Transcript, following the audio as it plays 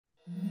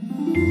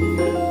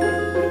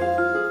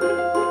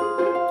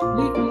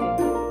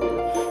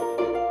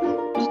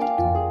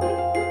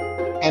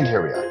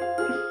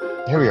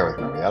Here we are with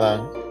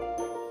Mariëlle,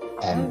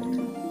 and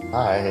Hello.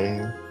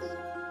 hi.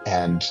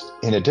 And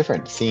in a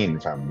different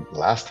scene from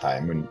last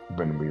time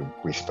when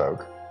we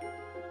spoke,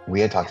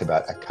 we had talked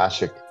about Yes.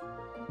 Akashic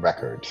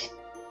records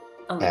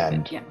A little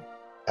bit, and yeah.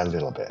 a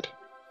little bit.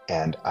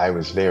 And I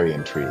was very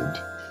intrigued.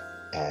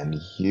 And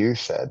you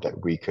said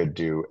that we could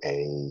do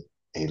a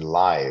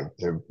live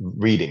the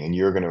reading, and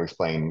you're going to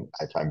explain,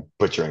 if I'm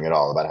butchering it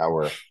all, about how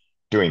we're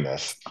doing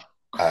this.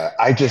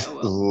 I Yeah, just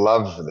well,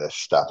 love this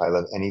stuff. I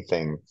love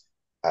anything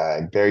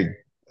very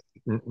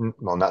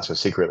well, not so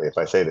secretly if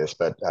I say this,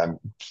 but I'm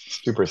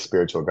super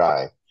spiritual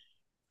guy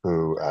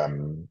who, I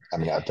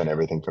mean, I've done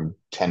everything from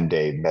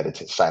 10-day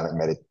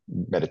silent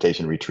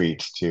meditation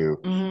retreats to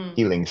mm,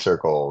 healing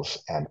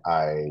circles. And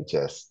I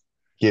just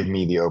give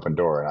me the open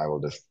door and I will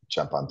just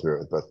jump on through it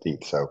with both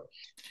feet. So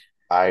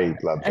I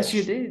love as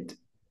you this. did.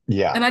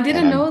 Yeah. And I And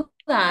didn't I'm, know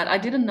that. I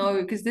didn't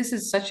know because this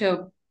is such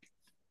a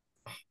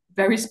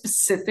very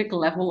specific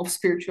level of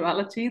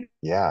spirituality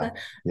yeah, that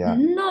yeah,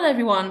 not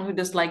everyone who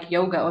does like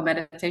yoga or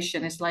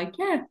meditation is like,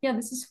 yeah, yeah,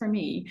 this is for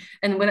me.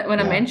 And when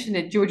I yeah, mentioned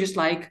it, you were just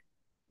like,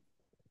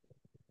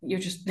 you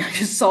just I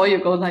just saw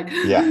you go like,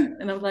 yeah,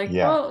 and I was like,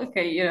 yeah. oh,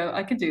 okay,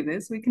 I can do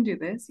this. We can do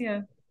this.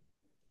 Yeah.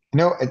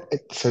 No,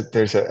 so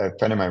there's a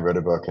friend of mine wrote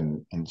a book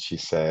and she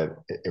said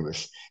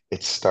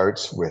it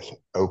starts with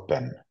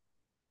open.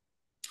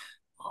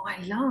 Oh, I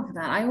love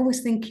that. I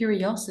always think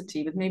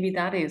curiosity, but maybe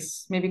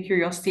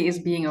curiosity is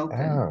being open.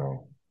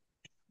 Oh.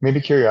 Maybe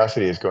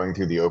curiosity is going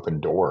through the open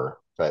door,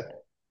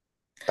 but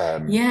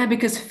Yeah,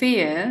 because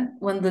fear,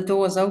 when the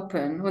door is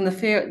open, when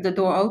the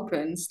door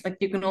opens, like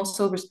you can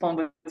also respond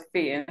with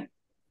fear.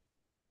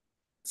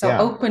 So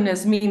yeah,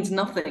 openness means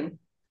nothing.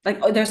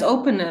 Like there's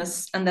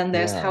openness, and then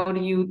there's yeah, how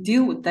do you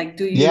deal with like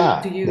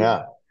yeah,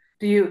 yeah,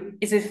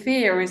 is it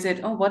fear or is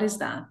it oh what is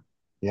that?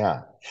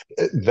 yeah.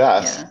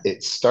 Thus, Yeah.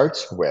 it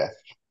starts with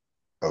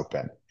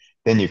open.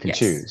 Then you can Yes.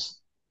 choose.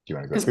 Do you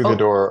want to go Because through the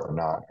door or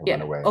not, or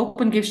run yeah, away?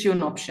 open gives you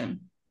an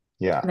option.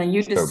 Yeah. And then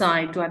you So,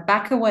 decide, do I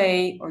back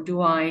away or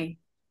do I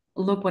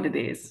look what it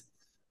is?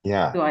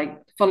 yeah, Do I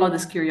follow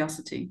this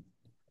curiosity?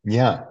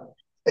 yeah.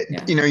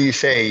 Yeah. You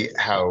say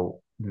how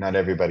not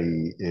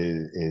everybody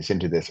is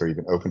into this or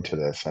even open to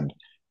this. And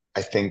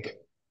I think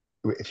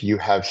if you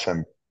have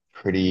some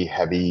pretty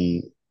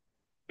heavy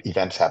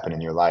events happen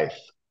in your life,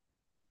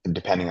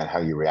 depending on how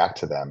you react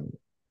to them,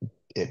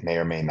 it may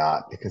or may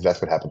not, because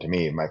that's what happened to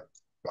me.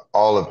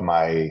 All of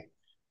my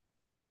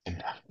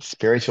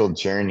spiritual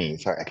journey.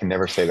 Sorry, I can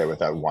never say that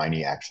without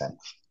whiny accent.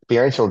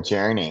 Spiritual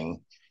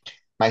journey.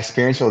 My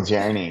spiritual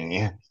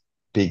journey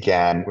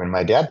began when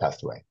my dad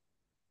passed away.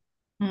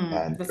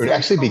 And That's it very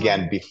actually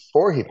began common.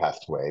 before he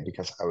passed away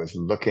because I was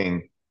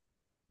looking,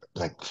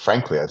 like,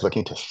 frankly, I was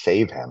looking to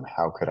save him.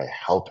 How could I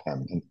help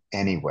him in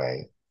any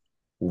way?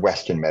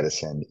 Western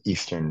medicine,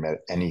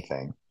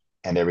 anything,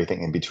 and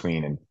everything in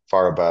between, and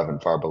far above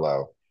and far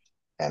below.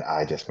 And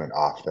I just went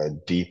off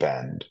the deep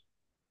end,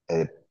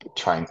 uh,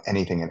 trying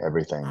anything and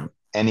everything,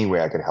 any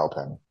way I could help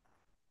him.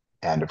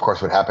 And of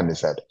course, what happened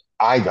is that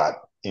I got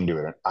into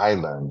it and I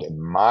learned,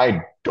 and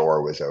my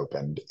door was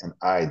opened, and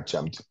I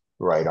jumped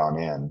right on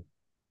in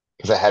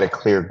because I had a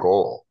clear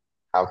goal.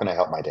 How can I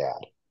help my dad?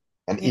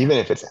 And Yeah. even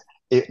if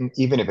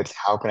it's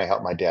how can I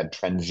help my dad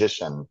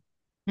transition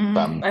Mhm.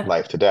 from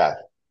life to death?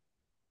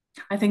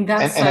 I think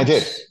that's And such,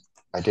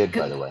 I did,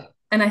 by the way.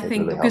 and I It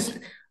think really because helped.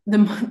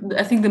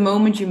 I think the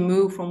moment you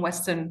move from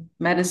Western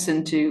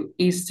medicine to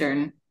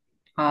Eastern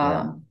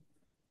Yeah, um,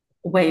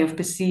 way of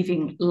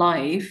perceiving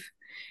life,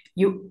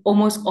 you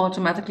almost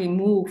automatically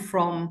move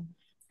from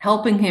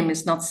helping him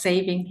is not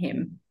saving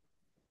him,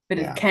 but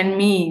it yeah, can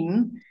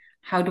mean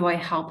how do I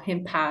help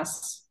him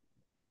pass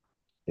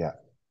yeah,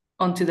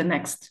 onto the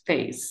next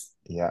phase.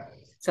 yeah,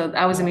 So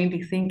I was yeah.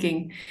 immediately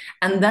thinking,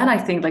 and then I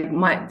think like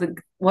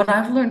what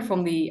I've learned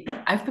from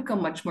I've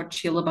become much more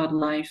chill about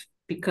life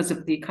because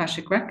of the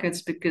Akashic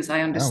records, because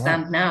I Oh, wow.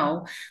 understand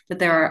now that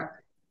there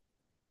are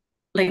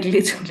like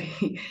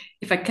literally,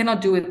 if I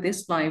cannot do it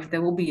this life,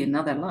 there will be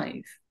another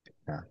life,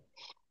 Yeah,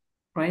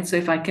 right? So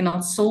if I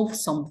cannot solve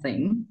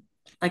something,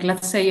 like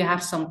let's say you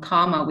have some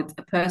karma with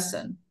a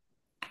person,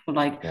 or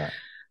yeah,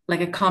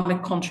 like a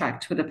karmic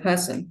contract with a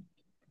person,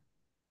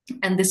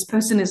 and this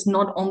person is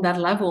not on that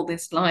level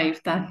this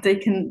life that they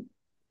can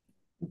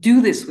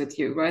do this with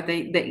you, right?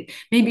 They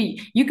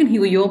maybe you can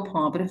heal your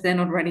part, but if they're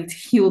not ready to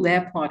heal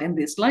their part in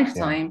this yeah,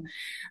 lifetime,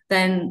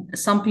 then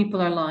some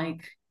people are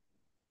like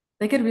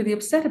they get really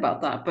upset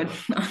about that. But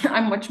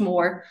I'm much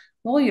more,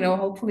 well,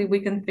 hopefully we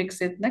can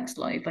fix it next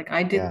life. Like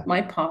I did yeah,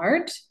 my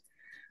part.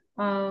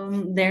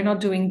 They're not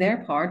doing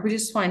their part, which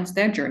is fine. It's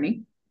their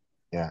journey,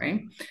 yeah,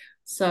 right?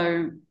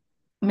 So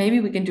maybe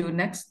we can do it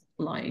next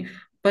life.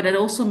 But it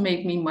also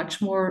made me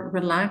much more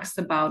relaxed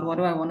about what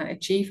do I want to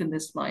achieve in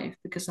this life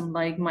because I'm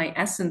like, my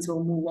essence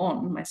will move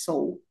on, my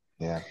soul.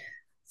 yeah,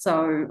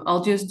 So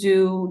I'll just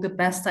do the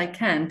best I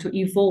can to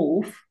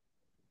evolve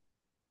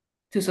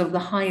to sort of the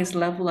highest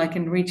level I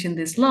can reach in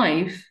this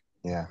life.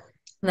 yeah,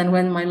 And then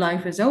when my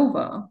life is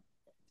over,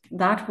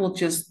 that will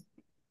just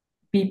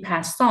be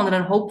passed on. And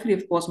then hopefully,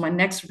 of course, my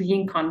next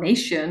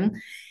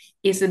reincarnation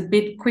is a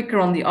bit quicker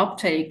on the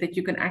uptake, that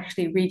you can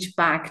actually reach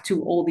back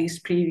to all these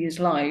previous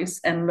lives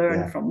and learn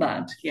Yeah. from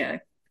that. Yeah.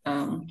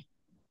 Um,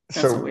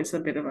 that's So always a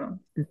bit of a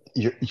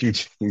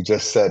you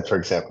just said, for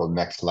example,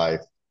 next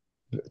life,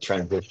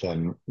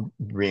 transition,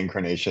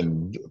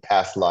 reincarnation,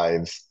 past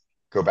lives,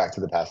 go back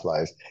to the past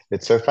lives.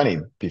 It's so funny.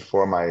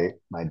 Before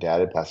my dad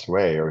had passed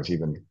away, or was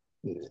even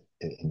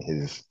in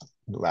his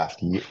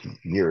last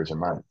years or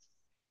months,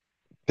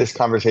 this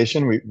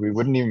conversation we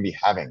wouldn't even be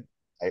having.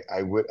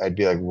 I'd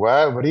be like,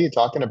 what are you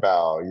talking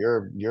about?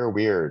 You're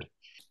weird.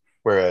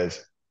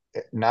 Whereas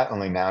not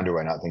only now do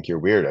I not think you're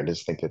weird, I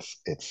just think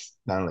it's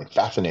not only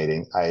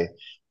fascinating,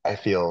 I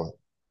feel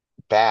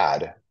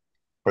bad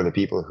for the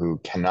people who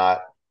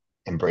cannot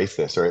embrace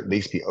this or at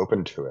least be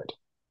open to it.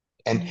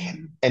 And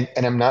mm,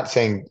 and I'm not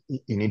saying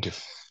you need to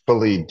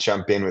fully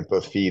jump in with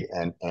both feet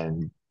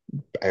and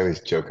I always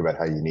joke about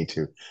how you need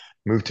to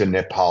move to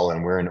Nepal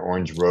and wear an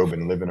orange robe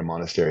and live in a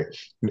monastery.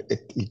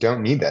 You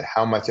don't need that.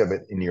 How much of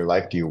it in your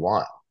life do you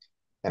want?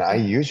 And I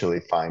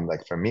usually find,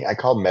 like for me, I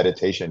call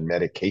meditation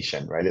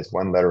medication, right? It's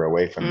one letter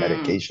away from mm,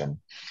 medication.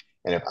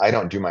 And if I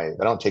don't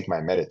take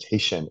my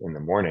meditation in the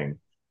morning,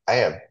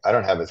 I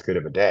don't have as good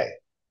of a day.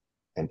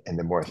 And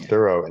the more yeah.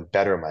 thorough and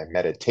better my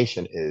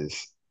meditation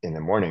is in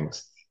the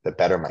mornings, the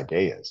better my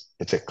day is.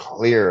 It's a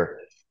clear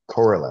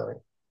corollary.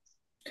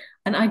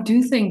 And I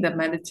do think that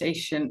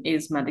meditation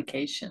is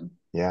medication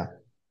Yeah,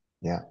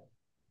 yeah,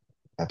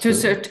 to a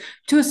absolutely. certain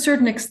to a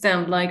certain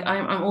extent. Like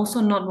I'm also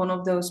not one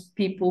of those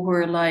people who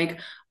are like,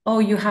 oh,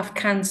 you have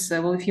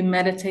cancer. Well, if you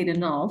meditate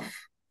enough,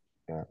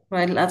 Yeah,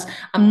 right?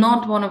 I'm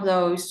not one of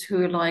those who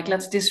are like,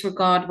 let's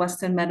disregard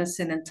Western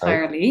medicine right,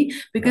 entirely,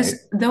 right. because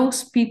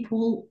those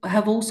people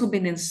have also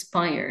been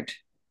inspired,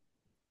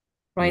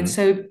 right?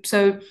 Mhm.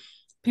 So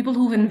people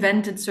who've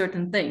invented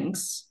certain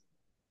things,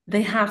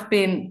 they have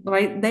been,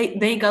 right,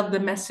 they got the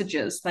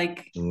messages,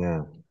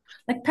 Yeah,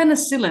 like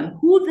penicillin.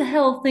 Who the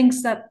hell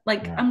thinks that?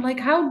 Like, yeah. I'm like,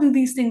 how do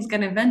these things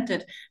get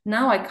invented?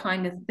 Now I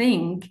kind of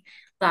think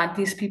that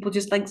these people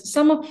just like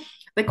some of,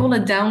 they call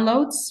it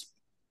downloads.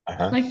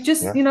 Uh-huh. Like,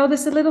 just, Yes.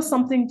 there's a little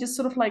something just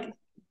sort of like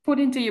put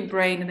into your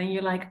brain, and then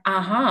you're like,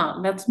 aha,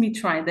 let me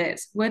try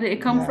this. Where did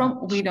it come Yeah. from?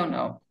 We don't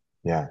know,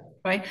 Yeah.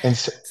 right? And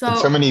so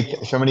So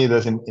many of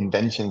those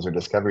inventions or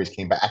discoveries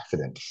came by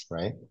accidents,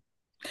 right?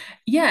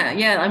 yeah,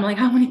 yeah. I'm like,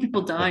 how many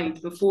people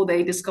died before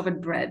they discovered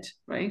bread,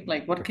 right?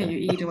 Like, what can you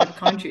eat and what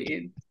can't you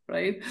eat,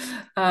 right?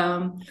 Um,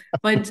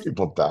 but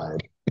People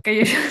died. can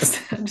you just,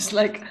 I'm just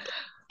like,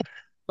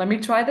 let me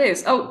try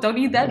this. Oh, don't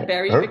eat that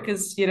berry Oh,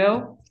 because,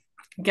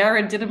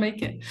 Garrett didn't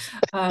make it.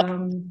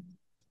 Um,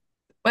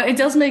 but it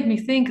does make me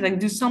think, like,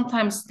 do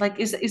sometimes, like,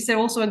 is there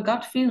also a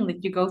gut feeling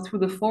that you go through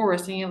the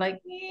forest and you're like,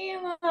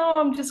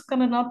 I'm just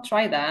gonna not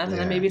try that. And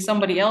then yeah. maybe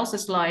somebody else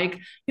is like,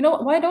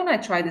 why don't I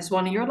try this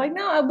one? And you're like,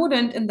 no, I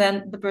wouldn't. And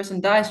then the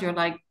person dies. You're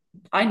like,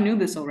 I knew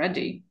this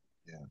already,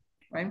 Yeah.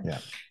 right? Yeah.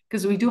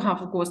 Because we do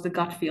have, of course, the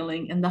gut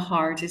feeling, and the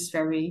heart is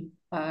very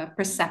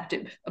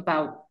perceptive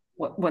about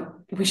what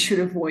we should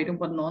avoid and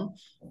what not.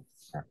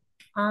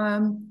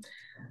 Um,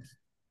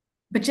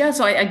 but yeah,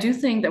 so I do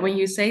think that when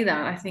you say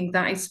that, I think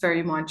that is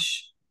very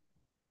much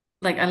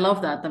like, I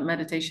love that, the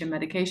meditation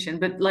medication.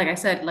 But like I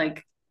said,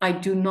 like, I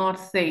do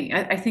not think,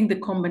 I think the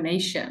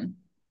combination,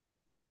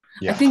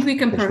 Yeah. For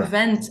sure.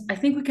 I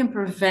think we can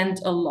prevent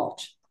a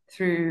lot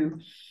through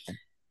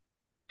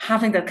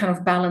having that kind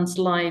of balanced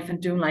life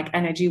and doing like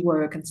energy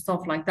work and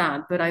stuff like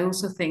that. But I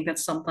also think that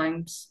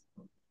sometimes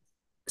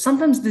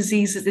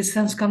diseases,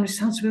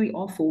 sounds really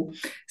awful.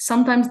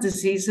 Sometimes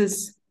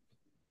diseases,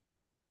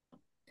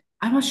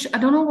 I'm not sure, I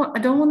don't know what, I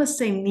don't want to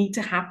say need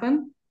to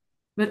happen,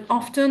 but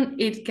often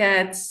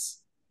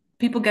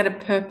people get a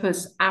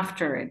purpose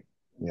after it,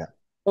 Yeah.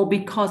 or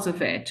because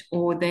of it,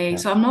 or Yeah.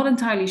 so I'm not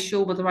entirely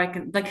sure whether I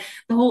can, like,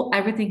 the whole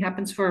everything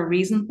happens for a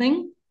reason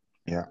thing.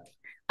 Yeah.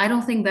 I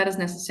don't think that is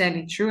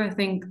necessarily true. I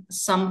think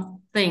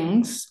some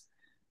things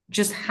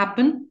just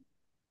happen,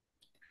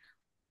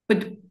 but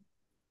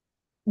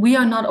we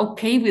are not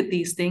okay with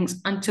these things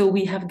until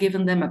we have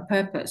given them a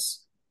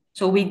purpose.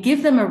 So we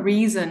give them a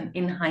reason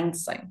in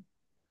hindsight.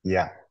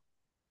 Yeah.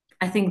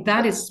 I think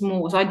that is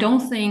small. So I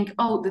don't think,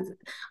 oh,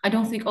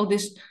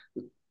 this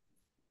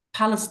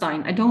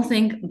Palestine, I don't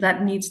think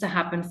that needs to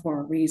happen for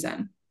a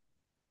reason.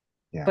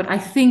 Yeah. But I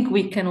think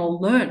we can all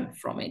learn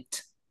from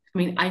it. I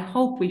mean, I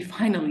hope we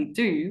finally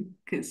do,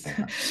 because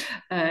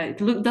Yeah.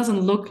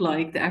 doesn't look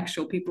like the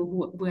actual people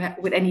who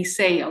with any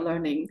say are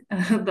learning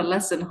the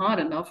lesson hard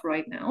enough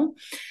right now.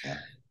 Yeah.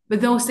 But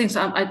those things,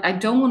 I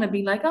don't want to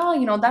be like,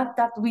 oh,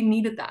 that we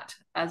needed that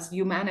as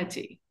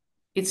humanity.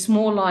 It's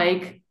more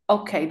like,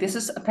 okay, this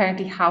is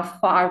apparently how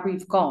far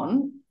we've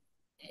gone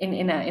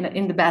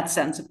in the bad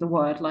sense of the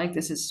word. Like,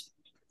 this is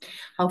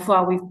how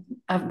far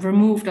we've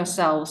removed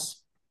ourselves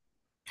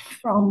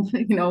from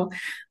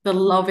the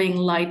loving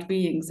light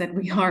beings that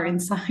we are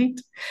inside.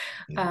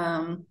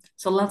 Yeah.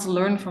 So let's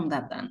learn from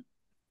that then.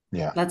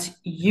 Yeah.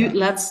 Yeah.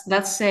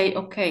 Let's say,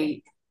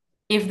 okay,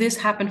 if this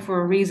happened for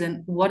a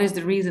reason, what is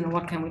the reason and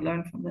what can we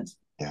learn from this?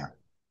 Yeah.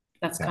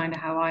 That's Yeah. kind of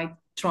how I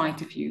try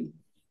to view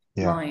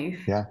Yeah.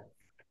 life. Yeah.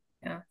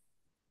 Yeah.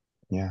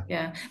 Yeah.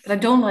 Yeah. But I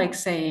don't like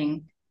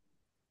saying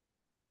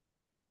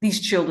these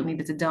children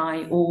needed to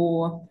die,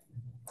 or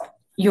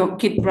your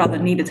kid brother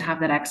needed to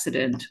have that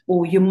accident,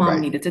 or your mom Right.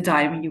 needed to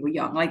die when you were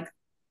young. Like,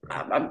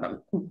 Right.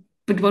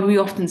 but what we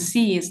often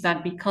see is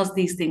that because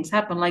these things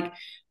happen, like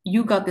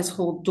you got this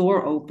whole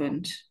door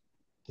opened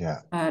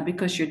Yeah.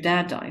 because your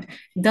dad died,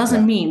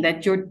 doesn't Yeah. mean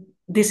that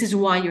this is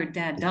why your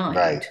dad Right.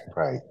 died,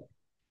 Right.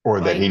 Or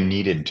that he right?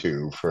 needed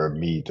to for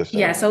me to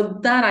Yeah, say, so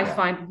that I yeah.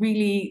 find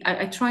really,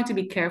 I try to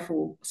be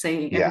careful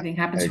saying Yeah. everything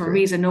I happens for a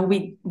agree. reason. No,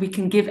 we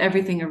can give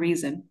everything a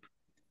reason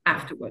Yeah.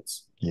 afterwards.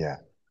 Yeah.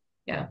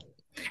 Yeah. Yeah.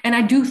 And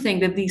I do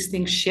think that these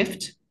things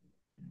shift,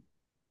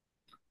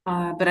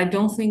 but I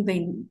don't think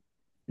they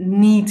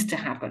need to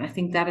happen. I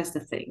think that is the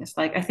thing. It's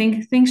like I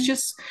think things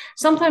just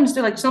sometimes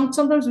they're like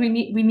sometimes we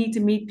need to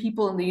meet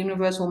people and the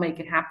universe will make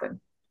it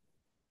happen.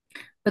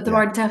 But there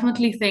Yeah. are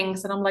definitely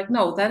things that I'm like,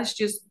 no, that is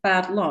just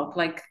bad luck.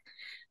 Like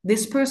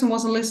this person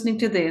wasn't listening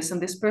to this, and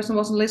this person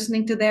wasn't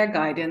listening to their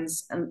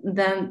guidance, and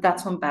then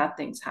that's when bad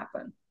things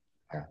happen.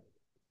 Yeah.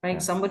 Right? Yeah.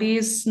 Somebody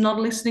is not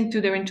listening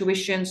to their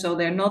intuition, so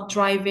they're not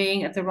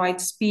driving at the right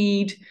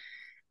speed,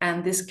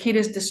 and this kid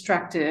is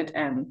distracted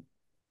and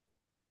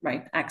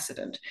right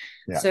accident.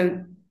 Yeah.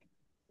 So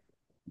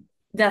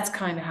that's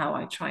kind of how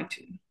I try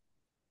to.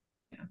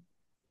 Yeah.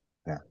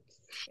 Yeah.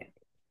 Okay.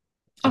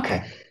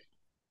 Okay,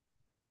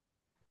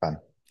 Fun.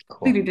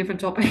 completely Cool. different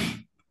topic.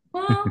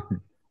 Well,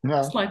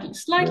 No, slightly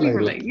related.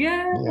 related.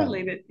 Yeah, Yeah.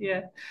 related.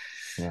 Yeah,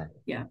 Yeah.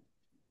 yeah.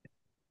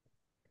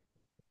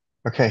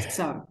 Okay.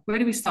 So where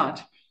do we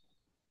start?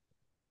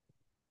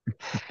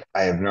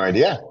 I have no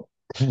idea.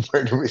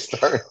 Where do we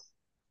start?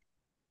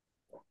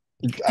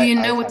 Do you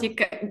I know what have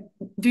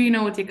do you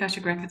know what the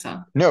Akashic records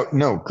are? no,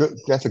 no, good.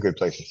 That's a good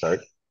place to start.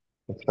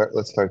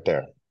 Let's start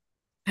there.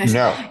 Guys,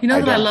 No, you know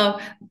I that I don't.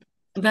 love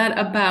that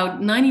about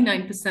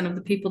 99% of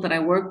the people that I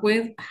work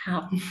with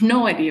have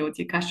no idea what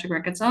the Akashic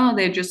records are.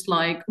 They're just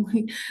like,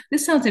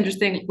 this sounds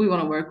interesting. We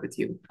want to work with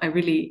you. I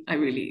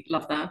really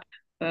love that.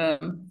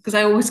 Because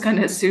I always kind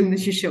of assume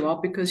that you show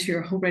up because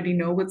you already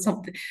know what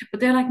something, but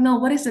they're like, no,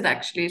 what is it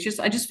actually? It's just,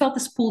 I just felt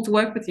this pull to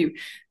work with you.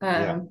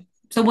 Yeah.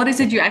 So what is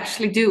it you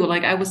actually do?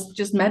 Like I was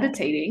just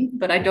meditating,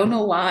 but I don't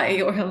know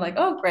why. Or I'm like,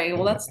 oh, great.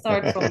 Well, let's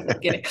start from the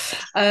beginning.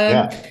 Um,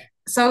 Yeah.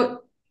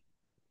 so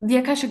the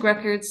Akashic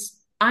Records,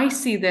 I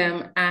see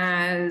them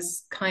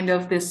as kind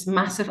of this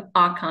massive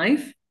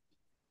archive.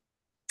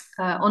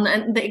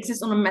 And they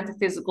exist on a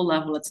metaphysical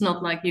level. It's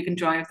not like you can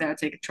drive there,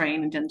 take a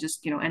train, and then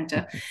just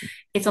enter.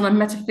 It's on a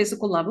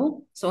metaphysical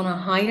level, so on a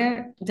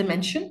higher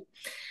dimension.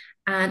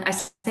 And I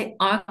say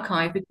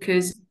archive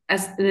because,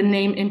 as the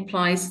name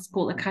implies, it's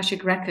called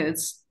Akashic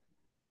Records.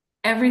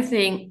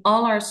 Everything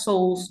all our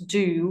souls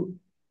do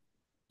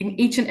in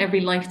each and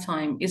every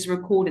lifetime is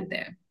recorded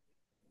there.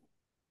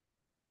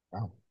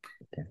 Oh,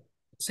 okay.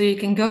 So you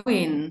can go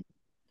in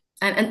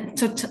and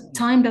so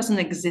time doesn't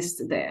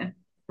exist there,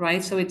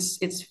 right? So it's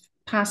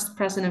past,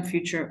 present, and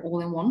future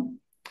all in one.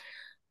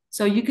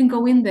 So you can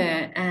go in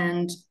there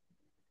and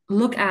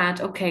look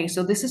at, okay,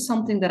 so this is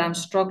something that I'm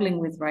struggling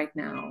with right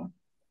now.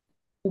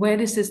 Where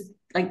does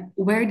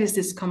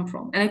this come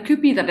from? And it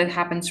could be that it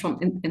happens from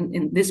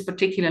in this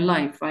particular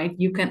life, right?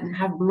 You can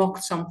have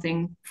blocked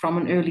something from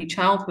an early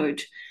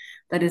childhood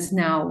that is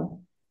now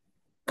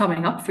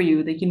coming up for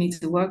you that you need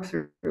to work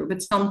through.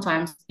 But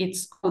sometimes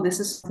it's, oh, this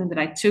is something that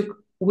I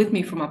took with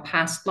me from a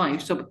past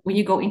life. So when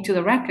you go into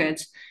the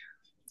records,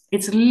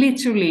 it's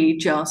literally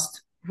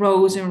just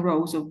rows and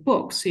rows of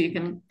books. So you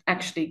can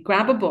actually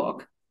grab a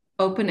book,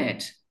 open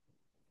it,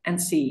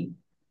 and see.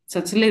 So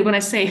it's when I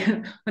say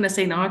when I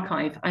say an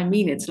archive, I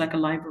mean it's like a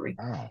library,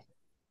 Oh,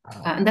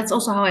 oh, and that's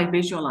also how I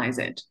visualize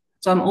it.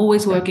 So I'm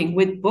always okay. working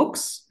with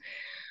books.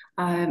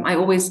 I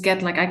always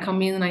get like I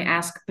come in and I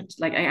ask,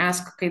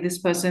 okay, this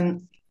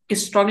person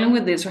is struggling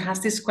with this or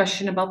has this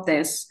question about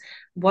this.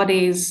 What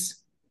is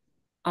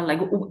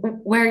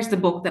where is the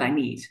book that I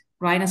need?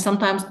 Right. And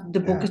sometimes the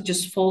book Yeah.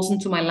 just falls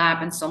into my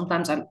lap, and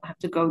sometimes I have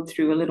to go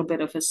through a little bit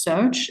of a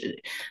search.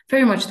 It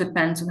very much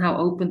depends on how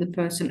open the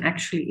person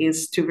actually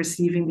is to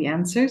receiving the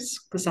answers,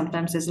 because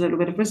sometimes there's a little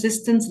bit of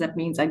resistance. That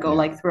means I go Yeah.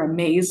 like through a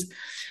maze.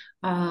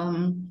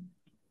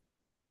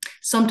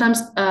 Sometimes,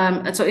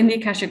 so in the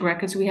Akashic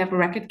records, we have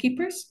record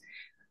keepers.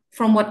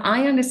 From what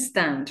I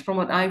understand, from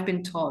what I've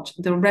been taught,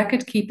 the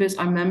record keepers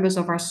are members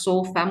of our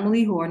soul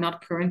family who are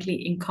not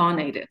currently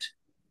incarnated.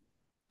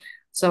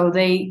 So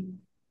they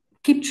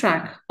keep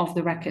track of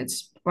the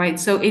records, right?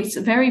 So it's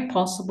very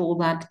possible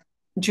that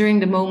during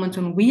the moment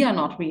when we are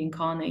not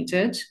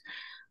reincarnated,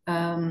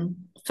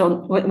 so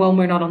when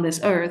we're not on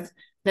this earth,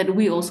 that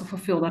we also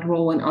fulfill that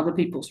role in other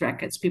people's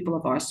records, people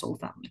of our soul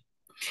family.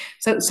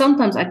 So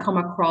sometimes I come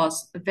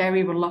across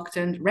very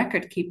reluctant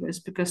record keepers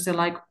because they're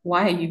like,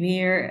 why are you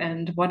here?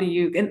 And what are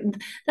you?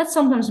 And that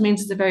sometimes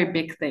means it's a very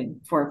big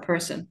thing for a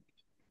person.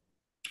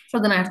 So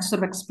then I have to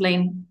sort of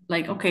explain,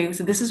 like, okay,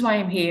 so this is why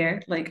I'm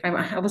here. Like,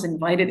 I was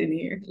invited in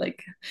here.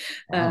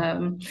 Oh,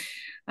 Um,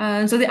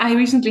 I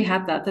recently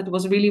had that. That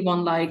was really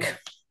one like,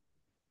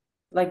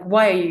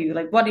 why are you?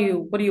 Like, what do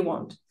you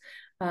want?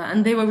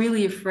 And they were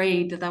really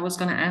afraid that I was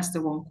going to ask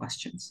the wrong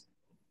questions.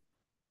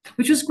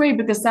 which was great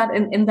because that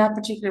in that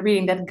particular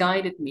reading that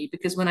guided me,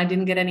 because when I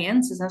didn't get any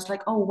answers I was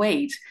like, oh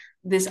wait,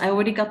 this I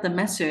already got the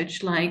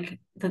message like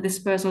that this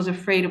person was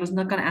afraid it was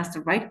not going to ask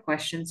the right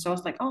question. So I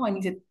was like, oh, I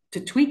needed to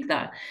tweak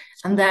that.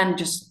 And then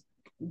just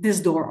this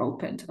door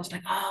opened. I was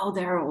like, oh,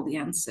 there are all the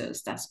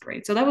answers. That's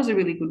great. So that was a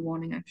really good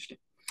warning actually.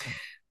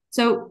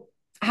 So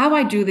how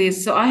I do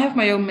this, so I have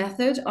my own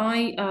method.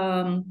 I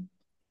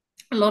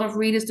a lot of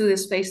readers do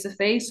this face to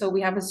face. So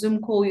we have a Zoom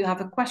call, you have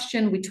a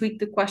question, we tweak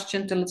the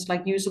question till it's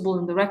like usable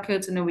in the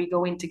records, and then we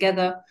go in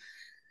together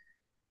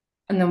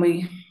and then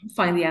we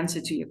find the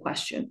answer to your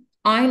question.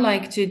 I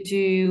like to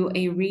do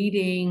a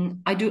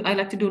reading. I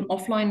like to do an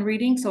offline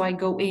reading. So I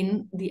go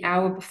in the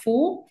hour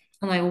before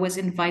and I always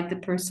invite the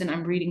person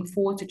I'm reading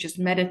for to just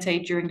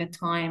meditate during the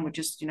time, or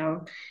just,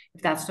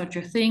 if that's not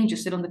your thing,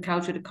 just sit on the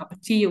couch with a cup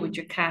of tea or with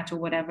your cat or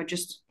whatever.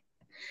 Just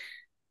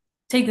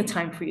take the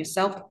time for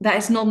yourself. That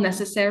is not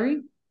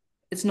necessary.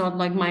 It's not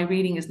like my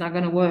reading is not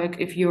going to work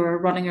if you're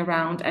running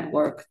around at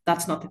work.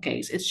 That's not the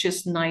case. It's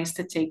just nice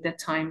to take that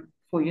time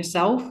for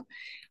yourself.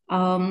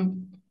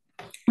 Um,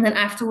 and then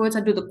afterwards,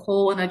 I do the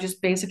call and I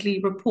just basically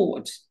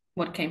report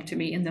what came to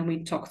me, and then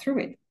we talk through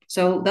it.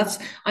 So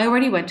I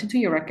already went into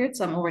your records.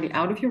 I'm already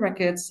out of your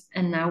records.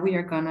 And now we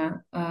are going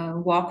to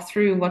walk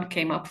through what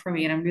came up for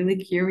me. And I'm really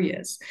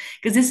curious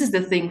because this is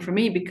the thing for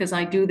me, because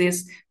I do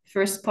this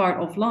first part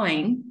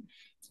offline.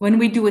 When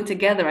we do it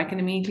together, I can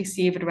immediately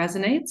see if it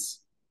resonates.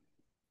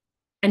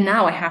 And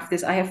now I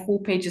have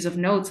 4 pages of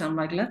notes. I'm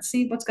like, let's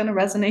see what's going to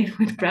resonate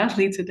with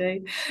Bradley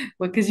today.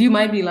 Because you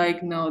might be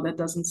like, no, that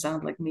doesn't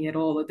sound like me at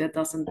all. Or that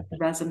doesn't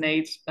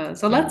resonate.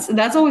 So Yeah.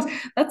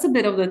 that's a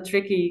bit of the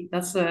tricky.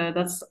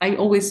 I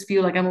always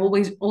feel like I'm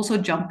always also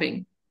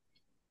jumping,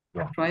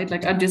 Yeah. right?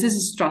 Like this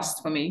is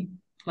trust for me.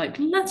 Like,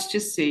 let's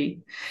just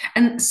see.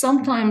 And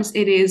sometimes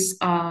it is,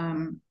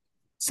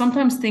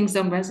 sometimes things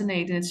don't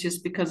resonate and it's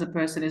just because a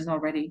person is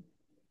not ready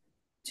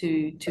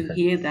to Okay.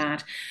 hear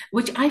that,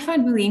 which I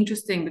find really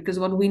interesting, because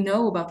what we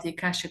know about the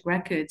Akashic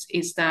records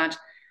is that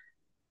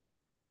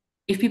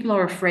if people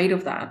are afraid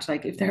of that,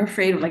 like if they're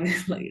afraid of like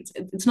like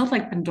it's not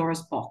like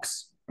Pandora's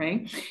box,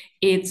 right?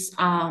 It's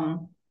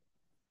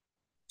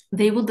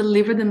they will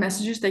deliver the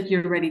messages that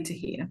you're ready to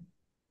hear.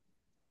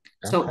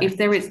 So Okay. if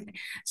there is,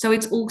 so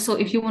it's also,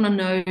 if you want to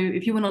know,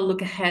 if you want to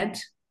look ahead,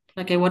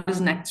 okay, what is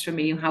next for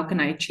me? How can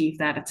I achieve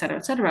that, etc.,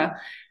 etc.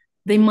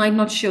 They might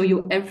not show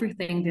you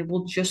everything. They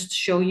will just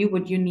show you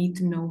what you need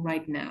to know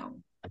right now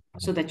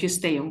so that you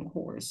stay on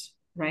course,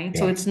 right?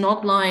 So Yeah. it's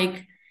not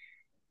like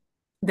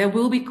there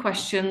will be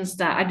questions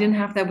that I didn't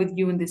have that with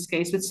you in this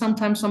case, but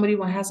sometimes somebody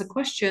has a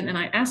question and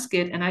I ask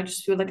it and I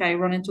just feel like I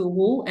run into a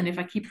wall. And if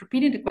I keep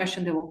repeating the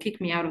question, they will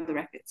kick me out of the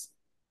records.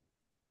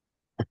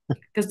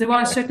 Because there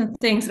are Okay. certain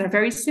things that are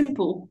very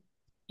simple.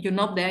 You're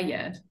not there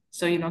yet,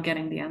 so you're not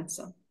getting the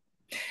answer.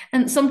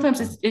 And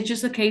sometimes it's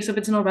just a case of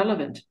it's not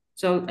relevant.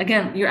 So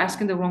again, you're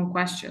asking the wrong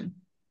question.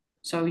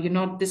 So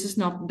this is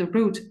not the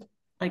route,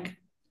 like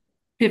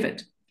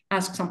pivot,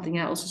 ask something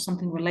else or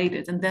something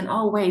related. And then,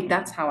 oh wait,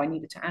 that's how I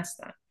needed to ask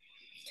that.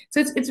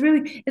 So it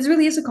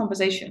really is a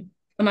conversation.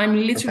 And I'm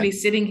Okay. literally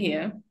sitting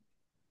here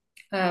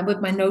with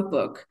my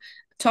notebook,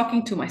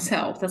 talking to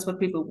myself. That's what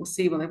people will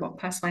see when they walk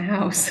past my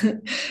house.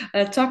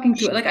 Talking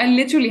to it. Like I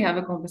literally have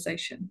a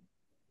conversation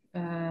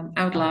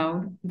out Oh, loud oh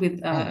wow.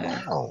 with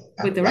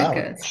Out the loud.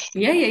 records.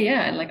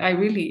 Yeah. Like I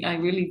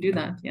really do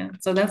that. Yeah.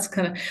 So that's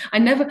kind of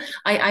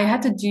I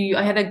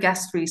had a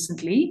guest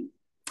recently,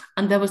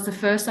 and that was the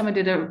first time I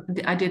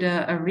did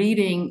a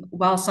reading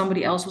while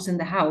somebody else was in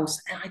the house,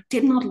 and I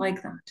did not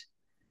like that.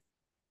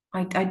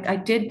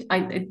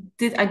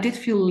 I did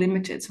feel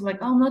limited. So I'm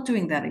like, oh, I'm not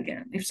doing that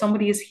again. If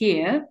somebody is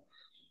here,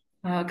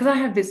 because I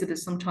have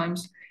visitors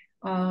sometimes.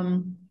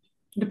 Um,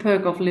 the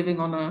perk of living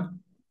on a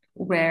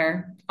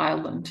rare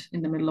island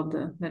in the middle of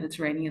the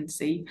Mediterranean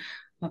Sea.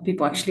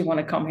 People actually want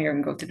to come here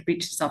and go to the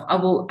beach and stuff. I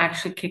will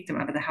actually kick them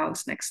out of the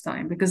house next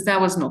time, because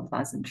that was not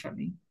pleasant for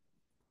me.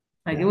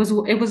 Like Yeah.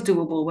 it was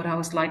doable, but I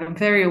was like, I'm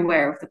very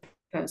aware of the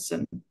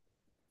person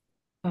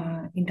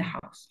in the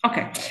house.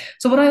 Okay,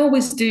 so what I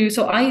always do,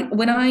 so I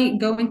when I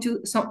go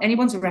into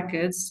anyone's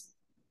records,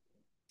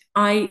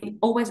 I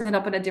always end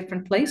up in a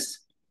different place.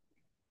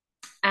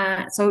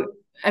 So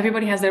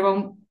everybody has their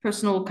own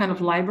personal kind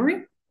of library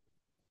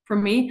for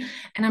me.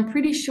 And I'm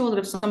pretty sure that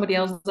if somebody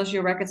else does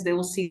your records, they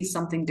will see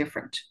something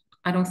different.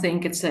 I don't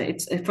think it's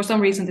for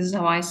some reason, this is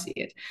how I see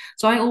it.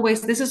 So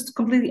this is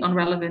completely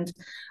irrelevant,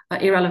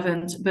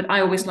 but I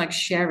always like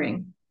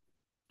sharing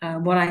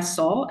what I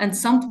saw. And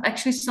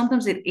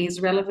sometimes it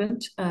is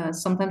relevant,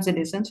 sometimes it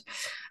isn't.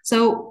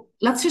 So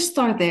let's just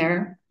start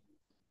there.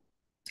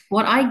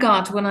 What I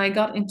got when I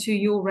got into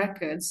your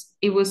records,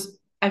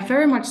 I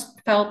very much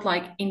felt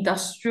like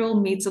industrial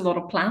meets a lot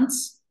of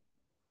plants.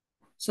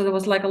 So there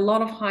was like a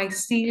lot of high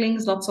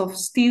ceilings, lots of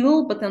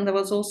steel, but then there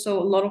was also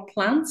a lot of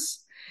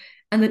plants.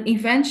 And then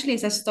eventually,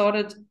 as I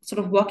started sort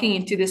of walking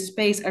into this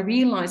space, I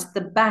realized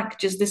the back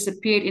just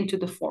disappeared into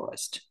the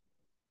forest.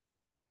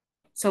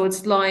 So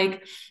it's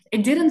like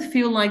it didn't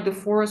feel like the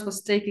forest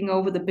was taking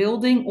over the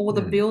building, or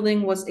the Hmm.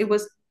 building was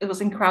it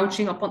was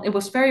encroaching upon, it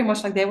was very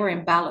much like they were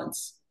in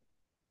balance.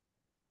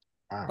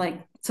 Wow. Like,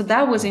 so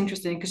that was Yeah.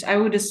 interesting because I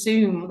would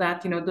assume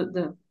that,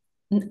 the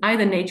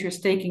either nature is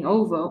taking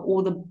over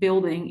or the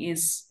building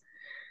is,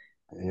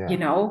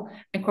 Yeah.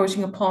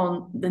 encroaching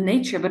upon the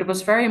nature. But it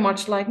was very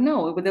much like, no,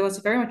 there was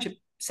very much a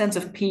sense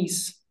of peace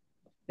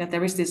that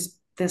there is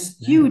this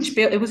huge Nice.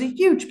 build. It was a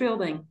huge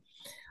building.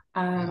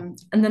 Yeah.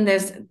 And then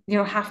there's,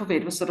 half of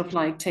it was sort of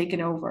like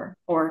taken over,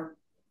 or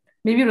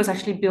maybe it was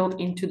actually built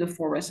into the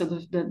forest. So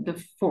the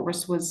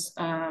forest was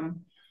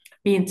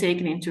being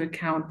taken into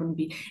account when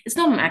it's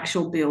not an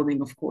actual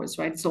building, of course,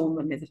 right? It's all on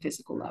the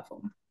metaphysical level.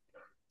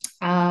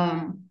 Um,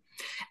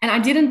 and I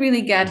didn't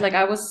really get, like,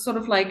 I was sort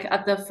of like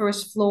at the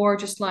first floor,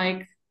 just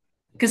like,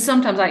 because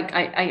sometimes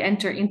I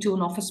enter into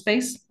an office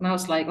space and I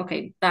was like,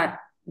 okay, that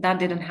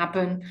didn't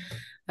happen.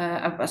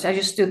 I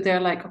just stood there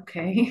like,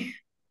 okay,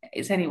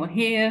 is anyone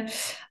here?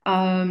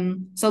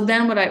 So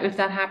then if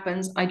that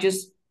happens, I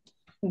just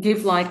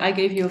I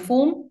gave you a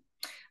form.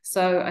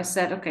 So I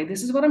said, okay,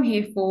 this is what I'm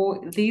here for.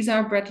 These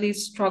are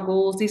Bradley's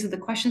struggles. These are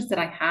the questions that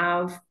I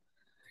have.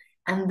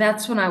 And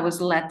that's when I was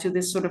led to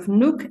this sort of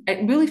nook.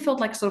 It really felt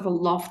like sort of a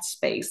loft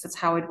space. That's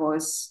how it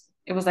was.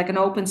 It was like an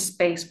open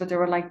space, but there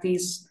were like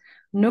these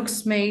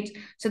nooks made.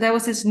 So there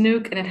was this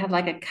nook and it had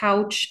like a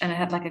couch and it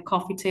had like a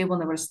coffee table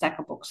and there were a stack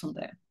of books on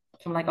there.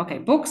 So I'm like, okay,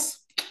 books,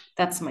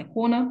 that's my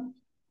corner.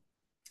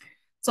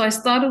 So I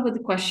started with the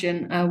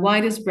question, why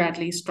does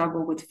Bradley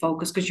struggle with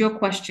focus? Because your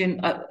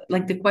question,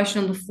 like the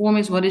question on the form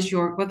is, what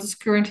is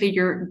currently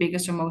your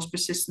biggest or most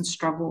persistent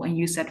struggle? And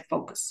you said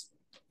focus.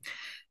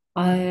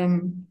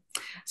 Um,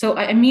 so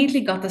I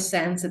immediately got the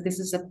sense that this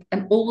is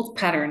an old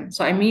pattern.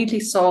 So I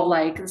immediately saw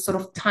like a sort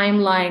of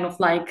timeline of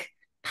like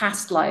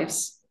past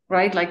lives,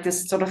 right? Like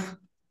this sort of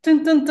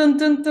dun, dun, dun,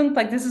 dun, dun,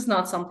 like this is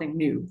not something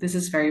new. This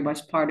is very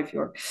much part of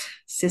your Yeah.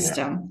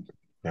 system.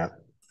 Yeah.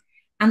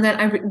 And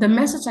then the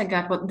message I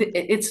got, but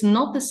it's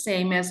not the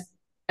same as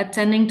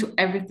attending to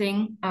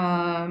everything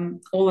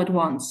all at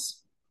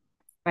once,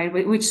 right?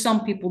 Which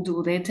some people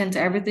do. They attend to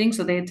everything,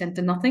 so they attend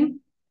to nothing.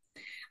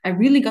 I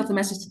really got the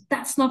message that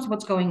that's not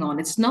what's going on.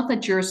 It's not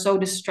that you're so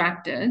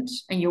distracted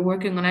and you're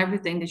working on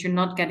everything that you're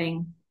not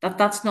getting that.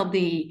 That's not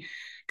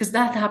because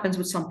that happens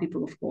with some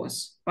people, of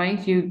course,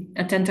 right? You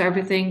attend to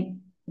everything,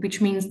 which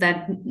means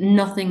that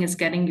nothing is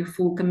getting your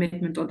full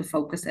commitment or the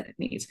focus that it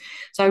needs.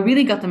 So I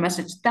really got the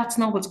message that's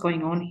not what's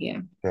going on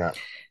here. Yeah.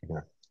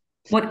 Yeah.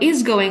 What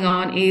is going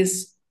on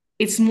is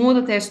it's more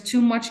that there's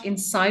too much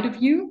inside of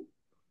you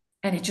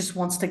and it just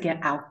wants to get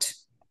out.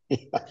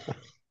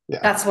 Yeah.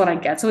 That's what I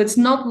get. So it's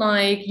not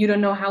like you don't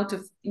know how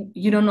to,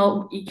 you don't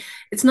know.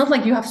 It's not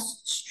like you have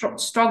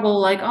struggle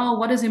like, oh,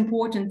 what is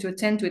important to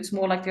attend to? It's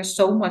more like there's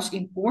so much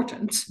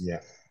important Yeah.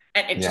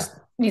 and it Yeah. just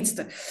needs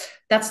to.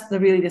 That's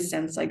really the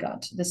sense I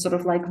got. This sort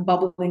of like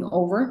bubbling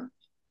over.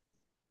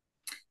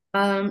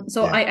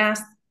 So Yeah.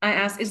 I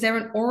asked, is there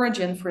an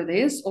origin for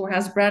this, or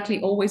has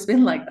Bradley always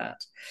been like that?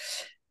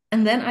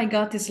 And then I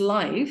got this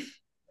live.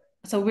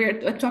 So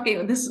we're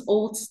talking this is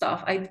old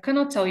stuff. I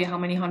cannot tell you how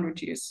many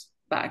 100 years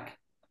back,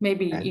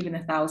 maybe Okay. even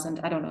 1,000.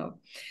 I don't know.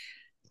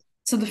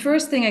 So the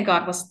first thing I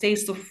got was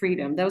taste of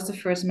freedom. That was the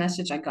first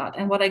message I got.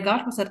 And what I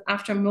got was that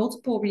after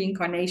multiple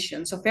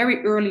reincarnations, so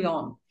very early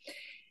on,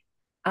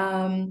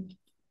 um,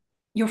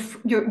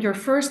 your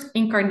first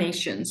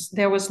incarnations,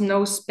 there was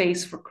no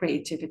space for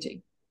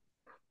creativity,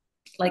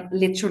 like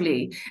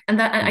literally. And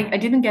that Hmm. I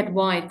didn't get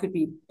why. It could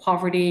be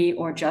poverty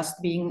or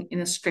just being in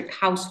a strict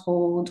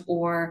household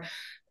or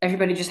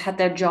everybody just had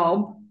their job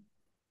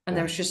and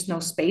there Yeah. was just no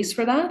space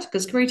for that.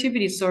 Because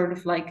creativity is sort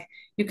of like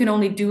you can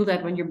only do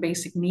that when your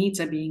basic needs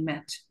are being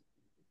met.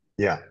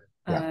 Yeah.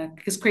 Yeah.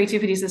 Because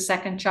creativity is the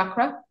second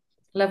chakra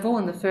level,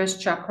 and the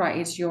first chakra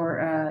is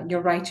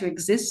your right to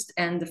exist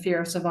and the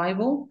fear of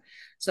survival.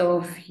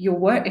 So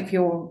if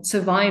you're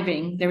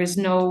surviving, there is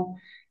no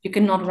you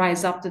cannot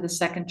rise up to the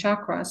second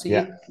chakra. So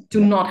Yeah. you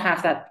do Yeah. not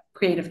have that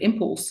creative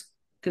impulse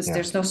because Yeah.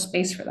 there's no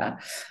space for that.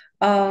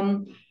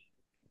 Um,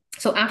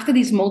 so after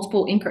these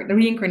multiple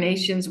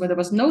reincarnations where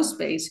there was no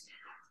space,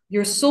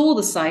 your soul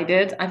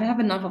decided, I have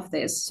enough of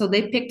this. So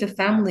they picked a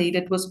family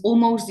that was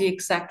almost the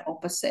exact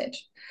opposite.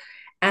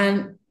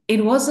 And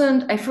it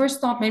wasn't, I first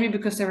thought maybe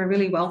because they were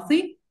really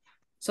wealthy,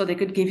 so they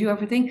could give you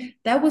everything.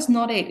 That was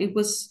not it. It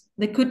was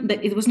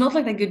not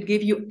like they could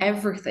give you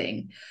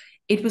everything.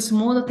 It was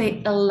more that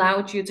they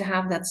allowed you to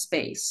have that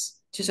space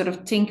to sort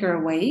of tinker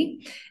away.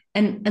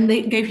 And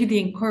they gave you the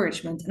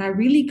encouragement. And I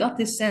really got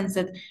this sense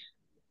that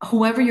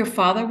whoever your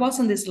father was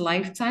in this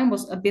lifetime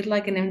was a bit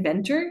like an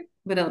inventor,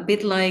 but a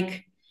bit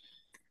like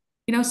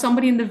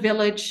somebody in the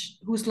village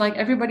who's like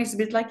everybody's a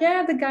bit like,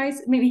 yeah, the guy's,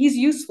 I mean, he's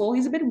useful,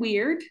 he's a bit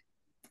weird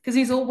because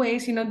he's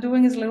always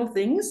doing his little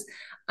things,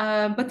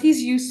 but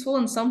he's useful.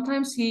 And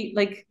sometimes he,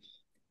 like,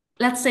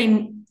 let's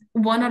say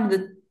one out of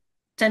the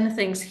 10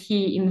 things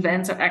he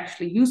invents are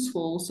actually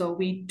useful, so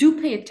we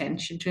do pay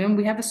attention to him,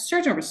 we have a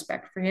certain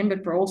respect for him,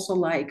 but we're also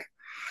like,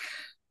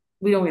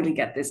 we don't really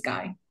get this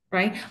guy,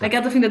 right? I Yeah.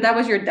 get the feeling that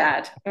was your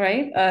dad,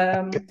 right?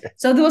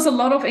 So there was a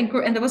lot of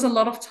and there was a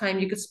lot of time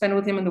you could spend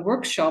with him in the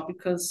workshop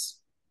because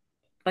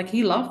like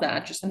he loved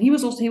that. Just and he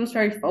was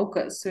very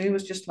focused. So he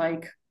was just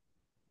like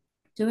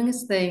doing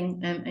his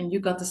thing, and you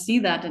got to see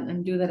that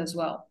and do that as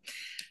well.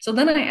 So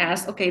then I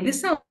asked, okay,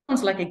 this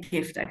sounds like a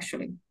gift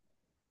actually,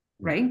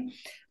 right?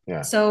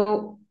 Yeah.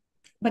 So,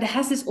 but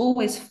has this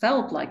always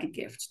felt like a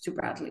gift to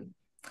Bradley?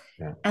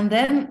 Yeah. And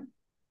then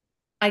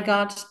I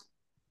got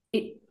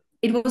it.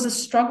 It was a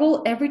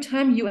struggle every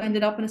time you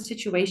ended up in a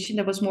situation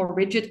that was more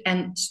rigid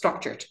and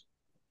structured.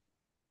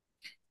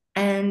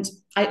 And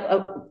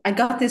I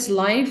got this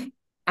life.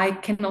 I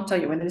cannot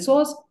tell you when this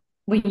was.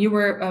 When you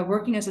were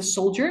working as a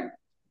soldier,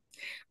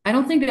 I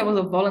don't think that was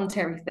a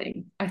voluntary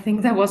thing. I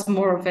think that was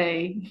more of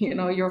a,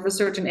 you're of a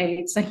certain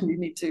age and you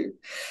need to.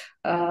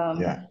 Yeah.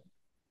 Um,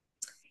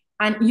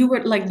 and you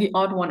were like the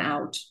odd one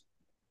out,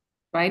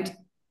 right?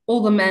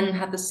 All the men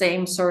had the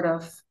same sort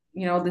of,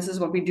 this is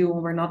what we do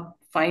when we're not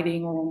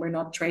fighting or when we're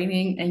not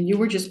training. And you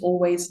were just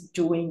always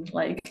doing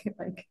like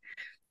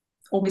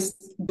always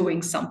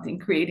doing something,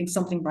 creating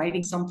something,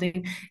 writing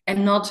something,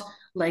 and not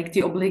like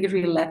the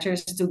obligatory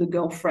letters to the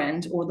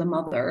girlfriend or the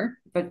mother,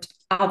 but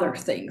other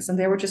things. And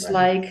they were just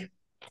Right. like,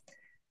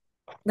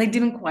 they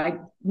didn't quite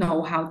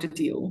know how to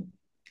deal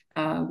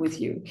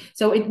with you.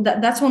 So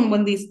that's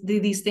when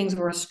these things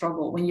were a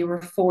struggle, when you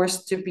were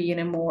forced to be in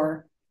a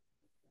more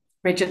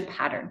rigid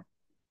pattern,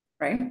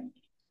 right?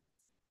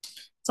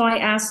 So I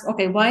asked,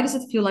 okay, why does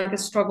it feel like a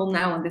struggle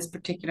now in this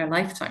particular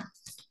lifetime?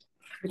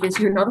 Because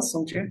you're not a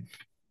soldier.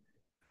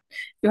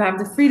 You have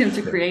the freedom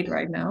to create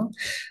right now.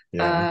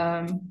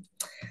 Yeah. Um,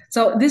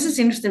 so this is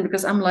interesting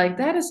because I'm like,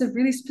 that is a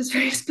really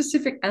very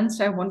specific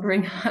answer. I'm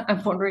wondering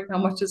how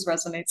much this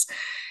resonates.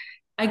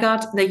 I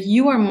got that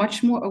you are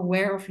much more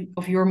aware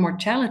of your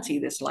mortality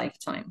this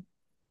lifetime.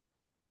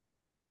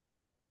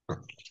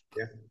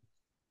 Yeah.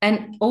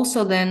 And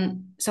also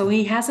then, so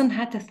he hasn't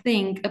had to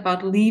think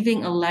about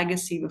leaving a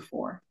legacy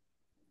before.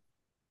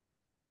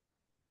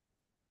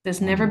 There's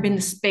never been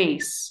the Mm.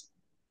 space.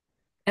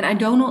 And I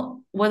don't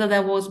know whether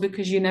that was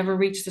because you never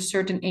reached a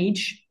certain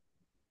age.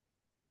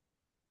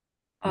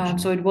 Mm-hmm.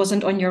 So it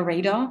wasn't on your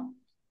radar.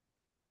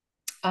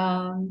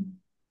 Um,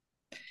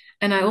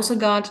 and I also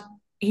got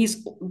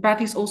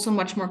Bradley's also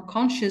much more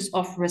conscious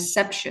of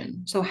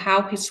reception. So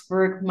how his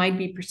work might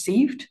be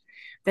perceived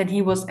than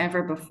he was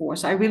ever before.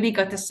 So I really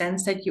got the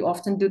sense that you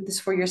often do this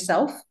for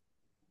yourself.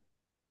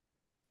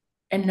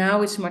 And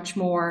now it's much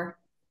more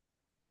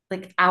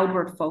like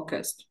outward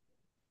focused.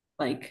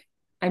 Like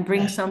I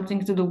bring Yeah.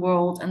 something to the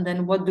world, and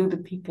then what do the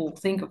people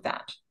think of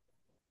that?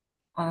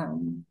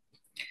 Um,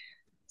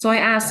 so I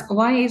Yeah. asked,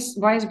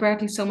 why is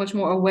Bradley so much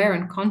more aware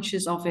and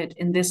conscious of it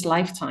in this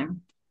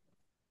lifetime?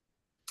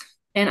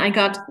 And I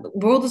got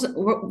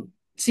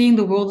seeing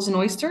the world as an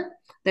oyster.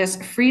 There's